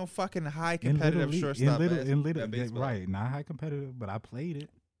not play no fucking high In Little competitive League- shortstop. in little, baseball. right? Not high competitive, but I played it.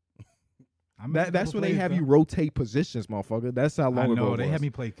 I made a That's couple when they plays, have though. you rotate positions, motherfucker. That's how I long ago know it they was. had me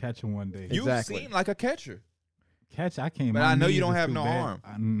play catcher one day. You Exactly. seem like a catcher, Catch, I can't. But my I know you knees don't is have too no bad.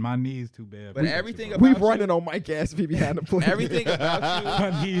 arm. My knees too bad. But for everything catcher, about We you- running on Mike ass if he behind the plate. everything about bro.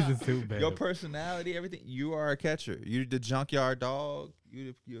 My knees is too bad. your personality, everything. You are a catcher. You're the junkyard dog.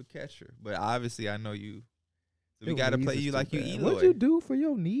 You're a catcher. But obviously, I know you. So we Your got to knees play is you too like you bad. Eloy. What'd you do for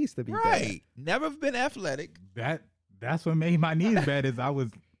your knees to be Right. Never been athletic. That's what made my knees bad. Is I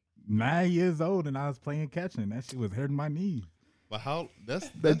was 9 years old and I was playing catcher, and that shit was hurting my knees. But how? That's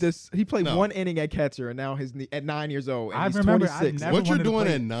bad? He played no. one inning at catcher, and now his knee at 9 years old. And I he's remember 26. I never what you're wanted to doing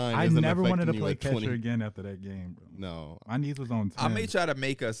play- at 9. I isn't never wanted to affecting you play at catcher 20. again after that game, bro. No, My knees was on 10. I may try to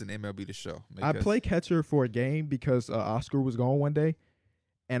make us an MLB The Show. I played catcher for a game because Oscar was gone one day,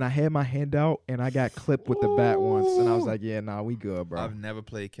 and I had my hand out, and I got clipped with the bat once, and I was like, "Yeah, nah, we good, bro. I've never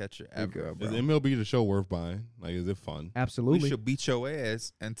played catcher We ever. good, is bro. MLB The Show worth buying? Like, is it fun? We Absolutely. should beat your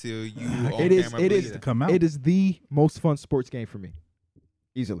ass until you It on is- camera it bleed is it. to come out. It is the most fun sports game for me,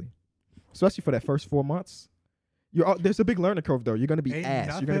 easily, especially for that first 4 months. There's a big learning curve though. You're gonna be Ain't ass.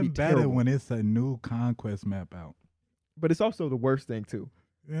 You're gonna nothing be better terrible. when it's a new conquest map out. But it's also the worst thing too.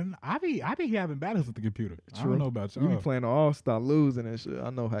 And I be having battles with the computer. I True. don't know about You be y'all. playing All Star, losing and shit. I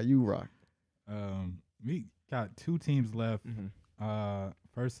know how you rock. We got 2 teams left. Mm-hmm.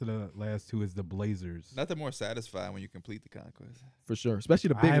 First of the last 2 is the Blazers. Nothing more satisfying when you complete the conquest. For sure, especially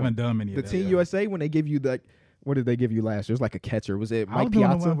the I big one. haven't done many The of that. Team yet. USA when they give you what did they give you last year? It was like a catcher. Was it I Mike was doing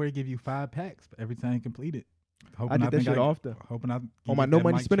the Piazza? one where they give you 5 packs every time you complete it. I did that shit often. Hoping I On my no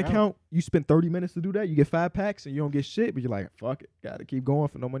money spin account, you spend 30 minutes to do that. You get 5 packs and you don't get shit, but you're like, fuck it, gotta keep going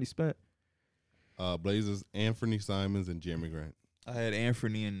for no money spent. Blazers, Anthony Simons, and Jeremy Grant. I had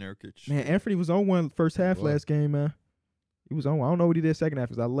Anthony and Nurkic. Man, Anthony was on one first half He was. last game, man. He was on one. I don't know what he did second half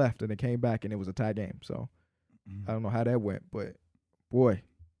because I left and it came back and it was a tie game. So I don't know how that went, but boy.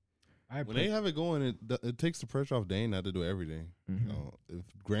 When they have it going, it takes the pressure off Dane not to do everything. Mhm. If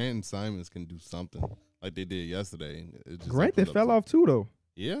Grant and Simons can do something like they did yesterday, it just Grant opens that up fell some- off too though.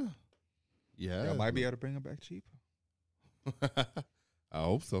 Yeah, Yeah, Y'all might be able to bring him back cheap. I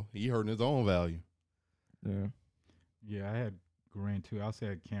hope so. He hurting his own value. Yeah. Yeah, I had Grant too. I'll say I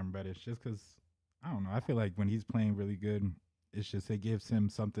had Cam Reddish just because I don't know. I feel like when he's playing really good, it's just it gives him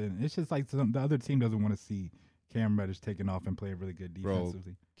something. It's just like the other team doesn't want to see Cam Reddish taking off and playing really good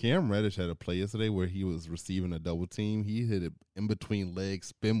defensively. Cam Reddish had a play yesterday where he was receiving a double team. He hit it in between legs,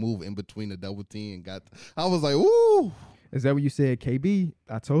 spin move in between the double team, and got. I was like, ooh. Is that what you said, KB?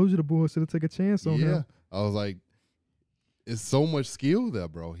 I told you the boys should have taken a chance on him. I was like, it's so much skill there,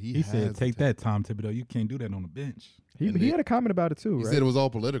 bro. He said, "Take that, Tom Thibodeau. You can't do that on the bench." He had a comment about it too, He right? said it was all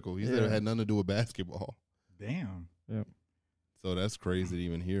political. He said Yeah. it had nothing to do with basketball. Damn. So that's crazy to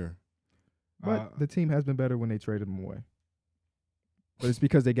even hear. But the team has been better when they traded him away. But it's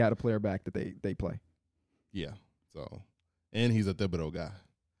because they got a player back that they play. Yeah. So, and he's a Thibodeau guy.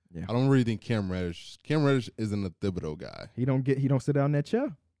 Yeah. I don't really think Cam Reddish isn't a Thibodeau guy. He don't sit down in that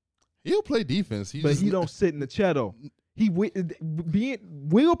chair. He'll play defense. But he don't sit in the chair though. He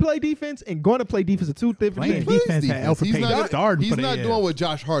will play defense and going to play defense are two different Playing things. defense at Alfred He's Payne not, starting he's for not the doing what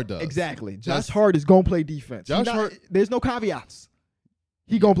Josh Hart does. Exactly. Josh That's- Hart is gonna play defense. Josh Hart- There's no caveats.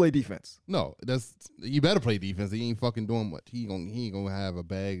 He gonna play defense. No, you better play defense. He ain't fucking doing much. He ain't gonna have a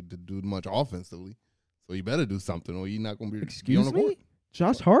bag to do much offensively. So you better do something, or you're not gonna be on Excuse the court. me?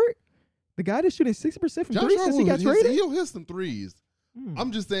 Josh Hart? The guy that's shooting 60% from Josh three Hart since he got will- traded? He'll hit some threes.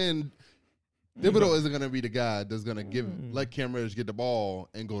 I'm just saying, Thibodeau isn't gonna be the guy that's gonna let Cam Reddish get the ball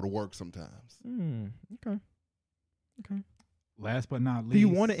and go to work sometimes. Okay. Last but not least, Do you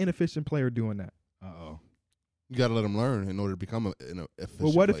want an inefficient player doing that? You got to let him learn in order to become an efficient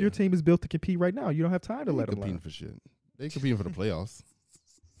Well, what if player. your team is built to compete right now? You don't have time to They let them competing learn. for shit. They competing for the playoffs.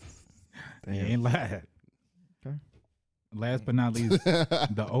 He ain't lied. Okay. Last but not least,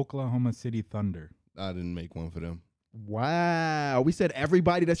 the Oklahoma City Thunder. I didn't make one for them. Wow. We said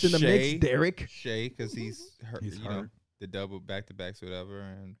everybody that's in the Shea. mix, Derek. Shea, because he's hurt. He's you know, hurt. the double back-to-backs, whatever.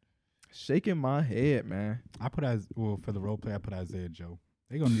 And Shaking my head, man. I put for the role play, I put Isaiah Joe.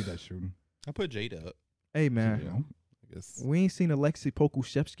 They gonna need that shooting. I put Jada up. Hey, man. You know? I guess. We ain't seen Alexei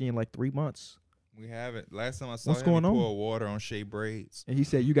Pokusevsky in like 3 months. We haven't. Last time I saw What's him, going he on? poured water on Shea braids. And he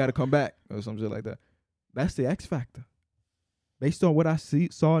said, you got to come back or some shit like that. That's the X factor. Based on what I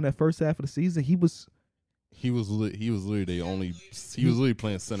saw in that first half of the season, he was literally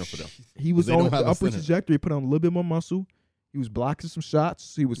playing center for them. He was They on don't the have a upward center. trajectory, put on a little bit more muscle. He was blocking some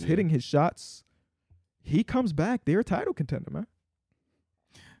shots. He was Yeah. hitting his shots. He comes back. They're a title contender, man.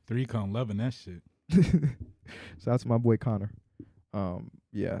 3-cone loving that shit. Shout out to my boy Connor.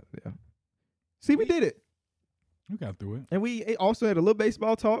 Yeah. See, we did it. We got through it. And we also had a little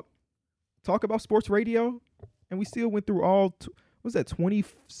baseball talk about sports radio. And we still went through all, what's that,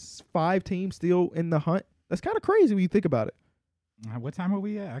 25 teams still in the hunt? That's kind of crazy when you think about it. What time are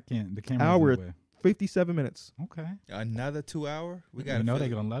we at? I can't. The camera's Hour. in the way. 57 minutes. Okay. Another 2 hour. We got. You know they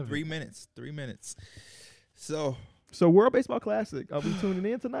gonna love it. 3 minutes. 3 minutes. So So World Baseball Classic. Are we tuning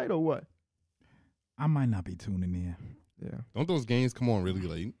in tonight or what? I might not be tuning in. Yeah. Don't those games come on really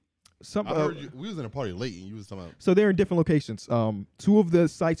late? Some I heard we was in a party late and you was talking about. So they're in different locations. 2 of the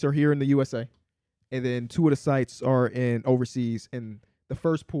sites are here in the USA, and then 2 of the sites are in overseas. And the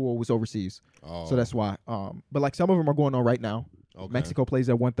first pool was overseas, Oh, so that's why. But like some of them are going on right now. okay. Mexico plays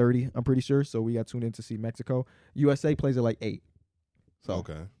at 1:30. I'm pretty sure. So we got tuned in to see Mexico. USA plays at like 8. So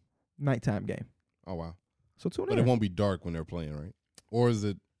Okay. nighttime game. Oh wow. So tune But in. it won't be dark when they're playing, right? Or is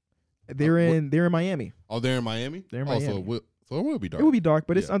it? They're in Miami. Oh, they're in Miami. They're in Oh, Miami. so it will be dark. It will be dark,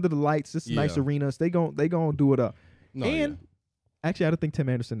 but it's Yeah. under the lights. It's nice Yeah. arenas. They gon' do it up. No, and actually, I don't think Tim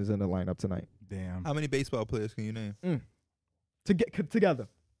Anderson is in the lineup tonight. Damn. how many baseball players can you name? To get together.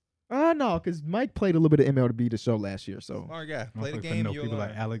 No, because Mike played a little bit of MLB the show last year. So Smart guy. Play the Motherfuckers game. know You'll people learn.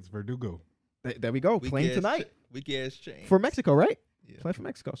 like Alex Verdugo. there we go. Playing tonight Weak ass chain. for Mexico, right? Yeah. Playing for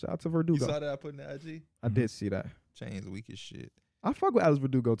Mexico. Shout out to You Verdugo. saw that I put in the IG? I did see that. Chain's weak as shit. I fuck with Alex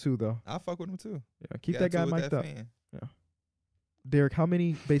Verdugo too, though. I fuck with him too. Yeah, keep Got that guy to with mic'd that up. fan. Derek, how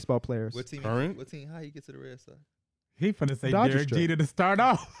many baseball players? What team? Current? What team? How you get to the Red Sox? He finna say Dodgers Derek track. Jeter to start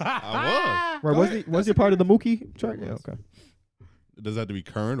off. I Right, Go was ahead. he was That's he part of the okay. Mookie track? Yeah, Yeah, it was. okay. Does that have to be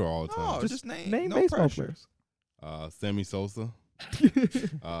current or all the time? No, just name no baseball pressure. players. Sammy Sosa,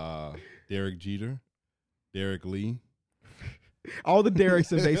 Derek Jeter, Derek Lee, All the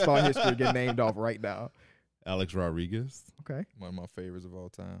Derricks in baseball history get named off right now. Alex Rodriguez, Okay. One of my favorites of all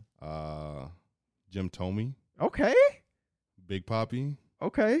time. Jim Thome, Okay. Big Papi,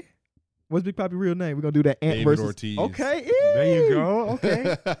 Okay. What's Big Papi real name? We're gonna do that Ant David versus Ortiz. Okay. There you eee. go. Okay.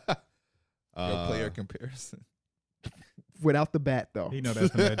 Your player comparison. Without the bat though. He know that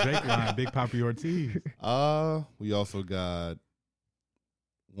from that Drake line, Big Papi Ortiz. We also got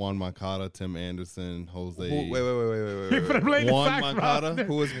Juan Moncada, Tim Anderson, Jose. Wait. You finna blame the Juan Sox Moncada? roster.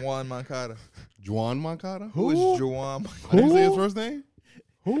 Who is Juan Moncada? Juan Moncada? Who is Juan? How do you say his first name?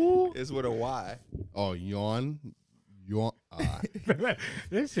 Who? It's with a Y. Oh, Juan.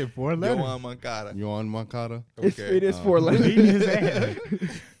 This shit 4 letters. Juan Moncada. Juan Moncada. It is Uh, 4 letters. Beating his ass.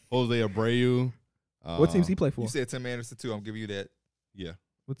 Jose Abreu. What teams he play for? You said Tim Anderson too. I'm giving you that. Yeah,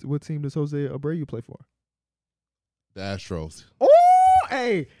 What team does Jose Abreu play for? the Astros. Oh,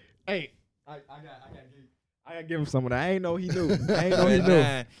 hey. I gotta give him some of that. I ain't know he knew. I ain't know he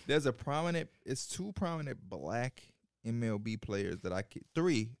knew. There's it's 2 prominent black MLB players that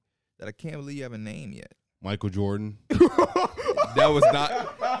three that I can't believe you haven't named yet. Michael Jordan. That was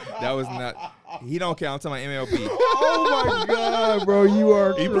not. He don't count. I'm talking about MLB. Oh my God, bro, you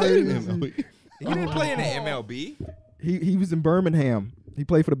are He crazy. played in MLB. He didn't play in the MLB. He was in Birmingham. He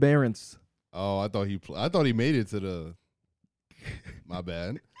played for the Barons. Oh, I thought he made it to the. My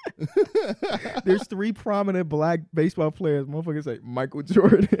bad. There's 3 prominent black baseball players. Motherfuckers say Michael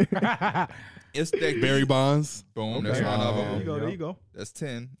Jordan. It's that Barry Bonds. Boom. Okay. That's one of There you them. go. There you go. That's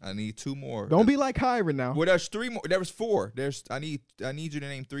 10. I need 2 more. Don't be like Kyron now. Well, there's 3 more. There was 4. I need you to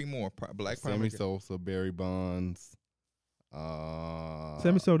name 3 more black Sammy primary. Sosa, Barry Bonds.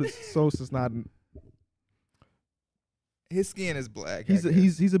 Sammy Sosa's not. His skin is black. He's I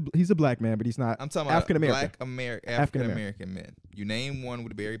guess. a black man, but he's not. I'm talking about African American. African American men. You name one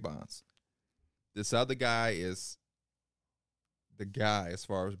with Barry Bonds. This other guy is the guy as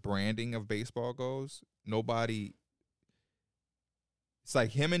far as branding of baseball goes. Nobody. It's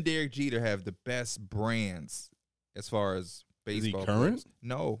like him and Derek Jeter have the best brands as far as Is he baseball. current? Goes.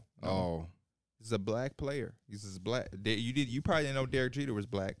 No. Oh, He's a black player. He's just black. You probably didn't know Derek Jeter was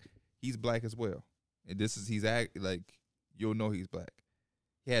black. He's black as well. And you'll know he's black.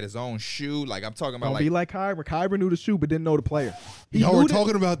 He had his own shoe. Like I'm talking about Don't be like Kyron. Kyron knew the shoe, but didn't know the player. y'all were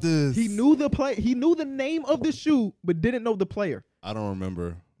talking about this. He knew the play. He knew the name of the shoe, but didn't know the player. I don't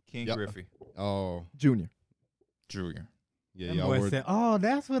remember. King Yep. Griffey Jr. Oh, Jr. yeah, Them y'all boys were. said, "Oh,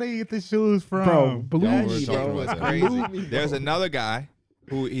 that's where they get the shoes from." Bro, believe Y'all were me, talking bro. about that. Crazy. Believe me, There's bro. another guy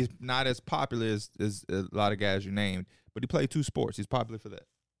who he's not as popular as a lot of guys you named, but he played 2 sports. He's popular for that.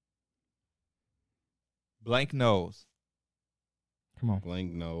 Blank nose. Come on.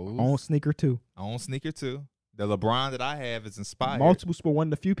 Blank nose. On sneaker too. I own sneaker too. The LeBron that I have is inspired. Multiple sport. One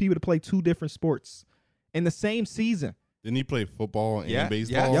of the few people to play 2 different sports in the same season. Didn't he play football and Yeah,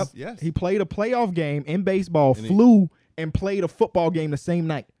 baseball? yes, yes. He played a playoff game in baseball, And he- flew and played a football game the same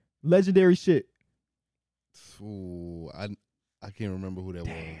night. Legendary shit. Ooh, I can't remember who that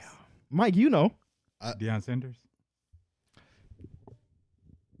was. Mike, you know. Deion Sanders.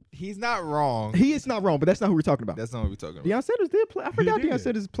 He's not wrong. He is not wrong, but that's not who we're talking about. That's not what we're talking about. Deion Sanders did play. I forgot did. Deion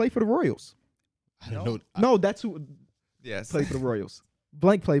Sanders played for the Royals. I don't know. No, that's who Yes. played for the Royals.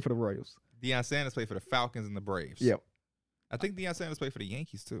 Blank played for the Royals. Deion Sanders played for the Falcons and the Braves. Yep. I think Deion Sanders played for the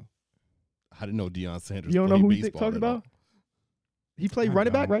Yankees too. I didn't know Deion Sanders. You don't know played who you baseball talking at all. about? He played I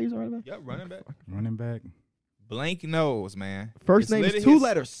running back, don't. right? He's a running back. Yep, running back. Running back. Blank nose, man. First It's name is literally 2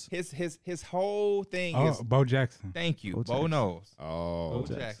 letters. His whole thing Oh, is Bo Jackson. thank you, Bo Bo Jackson. Nose. Oh, Bo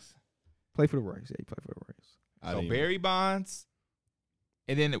Jackson. Jackson. Played for the Royals. Yeah, he played for the Royals. I So didn't Barry Bonds,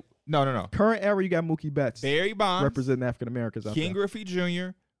 and then no. Current era, you got Mookie Betts Barry Bonds, representing African Americans out King there. Griffey Jr.,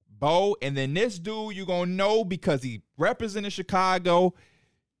 Bo, and then this dude you gonna know because he represented Chicago.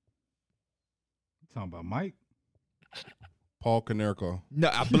 You talking about Mike? Paul Konerko. No,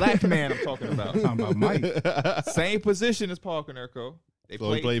 a black man I'm talking about. You talking about Mike? Same position as Paul Konerko. They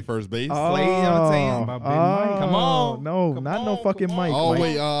So he played first base. Oh, Played on the team. About Big Mike. Come on. No, Come not no on, fucking come Mike. on. Oh Mike.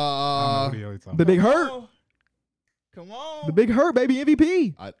 wait, I don't know who he talking The Big about. Hurt. Come on. The Big Hurt, baby,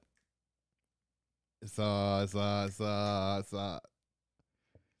 MVP. it's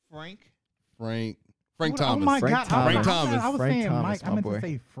Frank. Frank Oh Thomas. my Frank God! Thomas. I was Frank saying Thomas, Mike. I my meant boy. to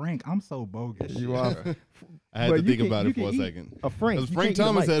say Frank. I'm so bogus. You are I had But to you think can- about you it for a can eat second. a Frank. Because You Frank can't eat a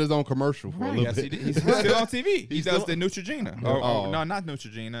Thomas Mike. had his own commercial for a Right. little Yes, bit. he's still on TV. He He's does still- the Neutrogena. Oh. No, not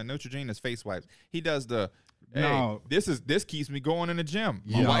Neutrogena. Neutrogena's face wipes. He does the. Hey, No. this keeps me going in the gym.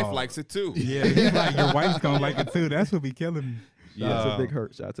 My Yeah. wife likes it too. Yeah, he's like your wife's gonna like it too. That's what be killing me. Shout out to Uh, the Big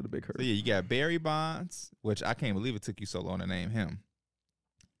Hurt. Shout out to the Big Hurt. So yeah, you got Barry Bonds, which I can't believe it took you so long to name him.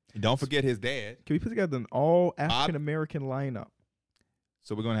 Don't forget his dad. Can we put together an all African American lineup?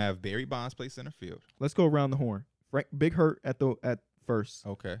 So we're gonna have Barry Bonds play center field. Let's go around the horn. Big Hurt at first.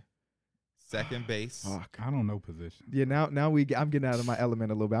 Okay. Second base. Fuck. I don't know position. Yeah, now I'm getting out of my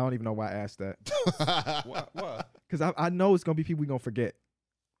element a little bit. I don't even know why I asked that. What? Because I know it's gonna be people we gonna forget.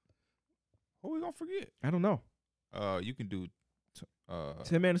 Who we gonna forget? I don't know. You can do.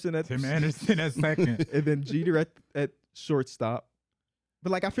 Tim Anderson at Tim Anderson at second. and then Jeter at shortstop.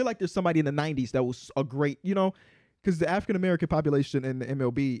 But like I feel like there's somebody in the 90s that was a great, because the African American population in the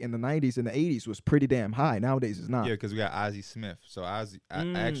MLB in the 90s and the 80s was pretty damn high. Nowadays it's not. Yeah, because we got Ozzie Smith. So I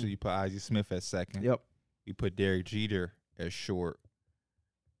actually put Ozzie Smith at second. Yep. We put Derek Jeter at short.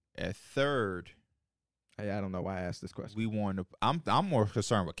 At third, Hey, I don't know why I asked this question. we won. I'm more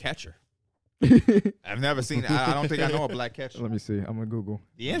concerned with catcher. I've never seen. I don't think I know a black catcher. Let me see. I'm gonna Google.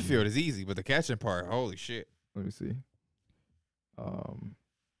 The infield is easy, but the catching part, holy shit. Let me see.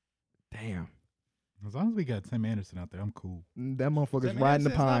 Damn. As long as we got Tim Anderson out there, I'm cool. That motherfucker's Tim riding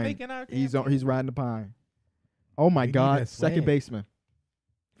the Anderson's not pine. making our He's campaign. he's riding the pine. Oh my We need God, that second swag. baseman.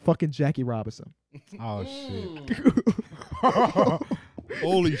 Fucking Jackie Robinson. Oh shit.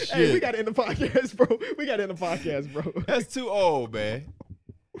 Holy Hey, we shit. got to end the podcast, bro. We got to end the podcast, bro. That's too old, man.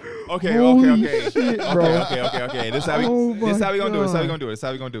 Okay, Holy okay. shit, bro. Okay. This how we Oh this how we my gonna do it. This how we God. gonna do it. This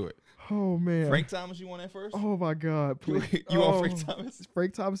how we gonna do it. Oh man. Frank Thomas, you want that first? Oh my God. You Please. want Oh. Frank Thomas?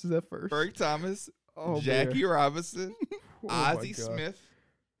 Frank Thomas is at first. Frank Thomas, Oh, Jackie Robinson, Oh my Ozzie God. Smith,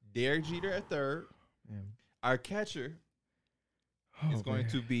 Derek Jeter at third. Man. Our catcher Oh, is going man.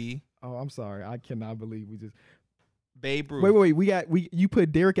 to be Oh, I'm sorry. I cannot believe we just. Babe Ruth. Wait. You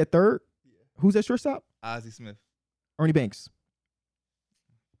put Derek at third. Who's at shortstop? Ozzie Smith. Ernie Banks.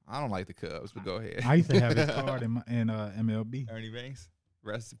 I don't like the Cubs, but go ahead. I used to have his card in MLB. Ernie Banks.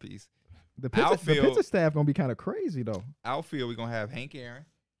 Rest in peace. The Outfield. Pittsburgh staff gonna be kind of crazy though, Outfield, we're gonna have Hank Aaron.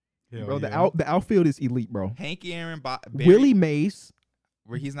 Hell bro. yeah. The outfield is elite, bro. Hank Aaron, Barry, Willie Mays.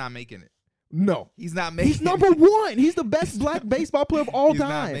 where he's not making it. No, He's not making he's number one. He's the best black baseball player of all He's time.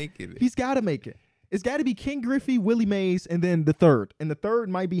 not making it. He's got to make it. It's got to be Ken Griffey, Willie Mays, and then the third. And the third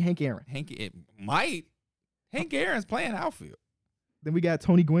might be Hank Aaron. It might. Hank Aaron's playing outfield. Then we got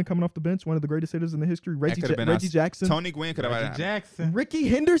Tony Gwynn coming off the bench, one of the greatest hitters in the history. Reggie could've been Reggie us. Jackson, Tony Gwynn could Reggie have. Jackson. Ricky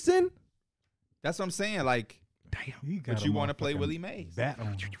Henderson. That's what I'm saying. Like, Damn. He got but a you want to play motherfucking Willie Mays? bat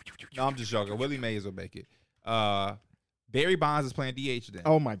on him. No, I'm just joking. Willie Mays will make it. Barry Bonds is playing DH then.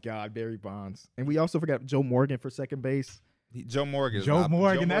 Oh my God, Barry Bonds. And we also forgot Joe Morgan for second base. Joe Morgan. is Joe not-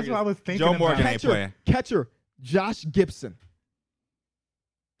 Morgan. That's what I was thinking. Joe Morgan about. ain't playing. Catcher Josh Gibson.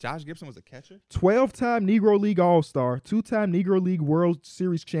 Josh Gibson was a catcher. 12-time Negro League All-Star, 2-time Negro League World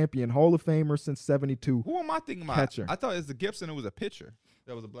Series champion, Hall of Famer since 72. Who am I thinking about? Catcher. I thought it was the Gibson who was a pitcher.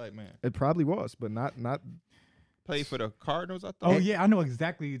 That was a black man. It probably was, but not Played for the Cardinals, I Oh thought. yeah, I know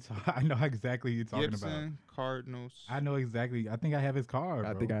exactly. I know exactly you're talking Gibson, about. Cardinals. I know exactly. I think I have his card.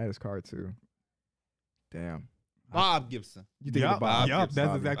 I bro. think I had his card too. Damn. Bob Gibson. You think Yup, of Bob? Yup, Gibson, that's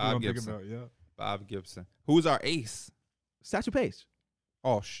Bobby. exactly Bob what I'm Gibson. thinking about. Yeah. Bob Gibson. Who's our ace? Satchel Paige.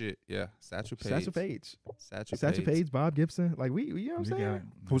 Oh shit, yeah, Satchel Paige. Satchel Paige. Satchel Satchel Paige. Paige, Bob Gibson. Like you know what I'm We saying?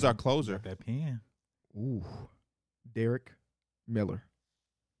 got- Who's our we closer? got that pen. Ooh. Derek Miller.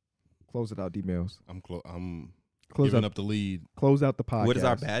 Close it out, D Mills. I'm Close giving out, up the lead. close out the podcast. What is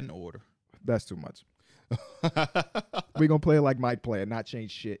our batting order? That's too much. We're gonna play it like Mike played, not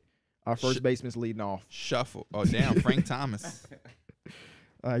change shit. Our first baseman's leading off. Shuffle. Oh damn, Frank Thomas.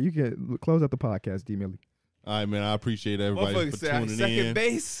 You can close out the podcast, D Millie. All right, man. I appreciate everybody Motherfucker for said tuning second in.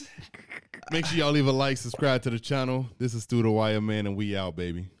 base. Make sure y'all leave a like, subscribe to the channel. This is Stu the Wire Man, and we out,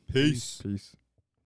 baby. Peace. Peace.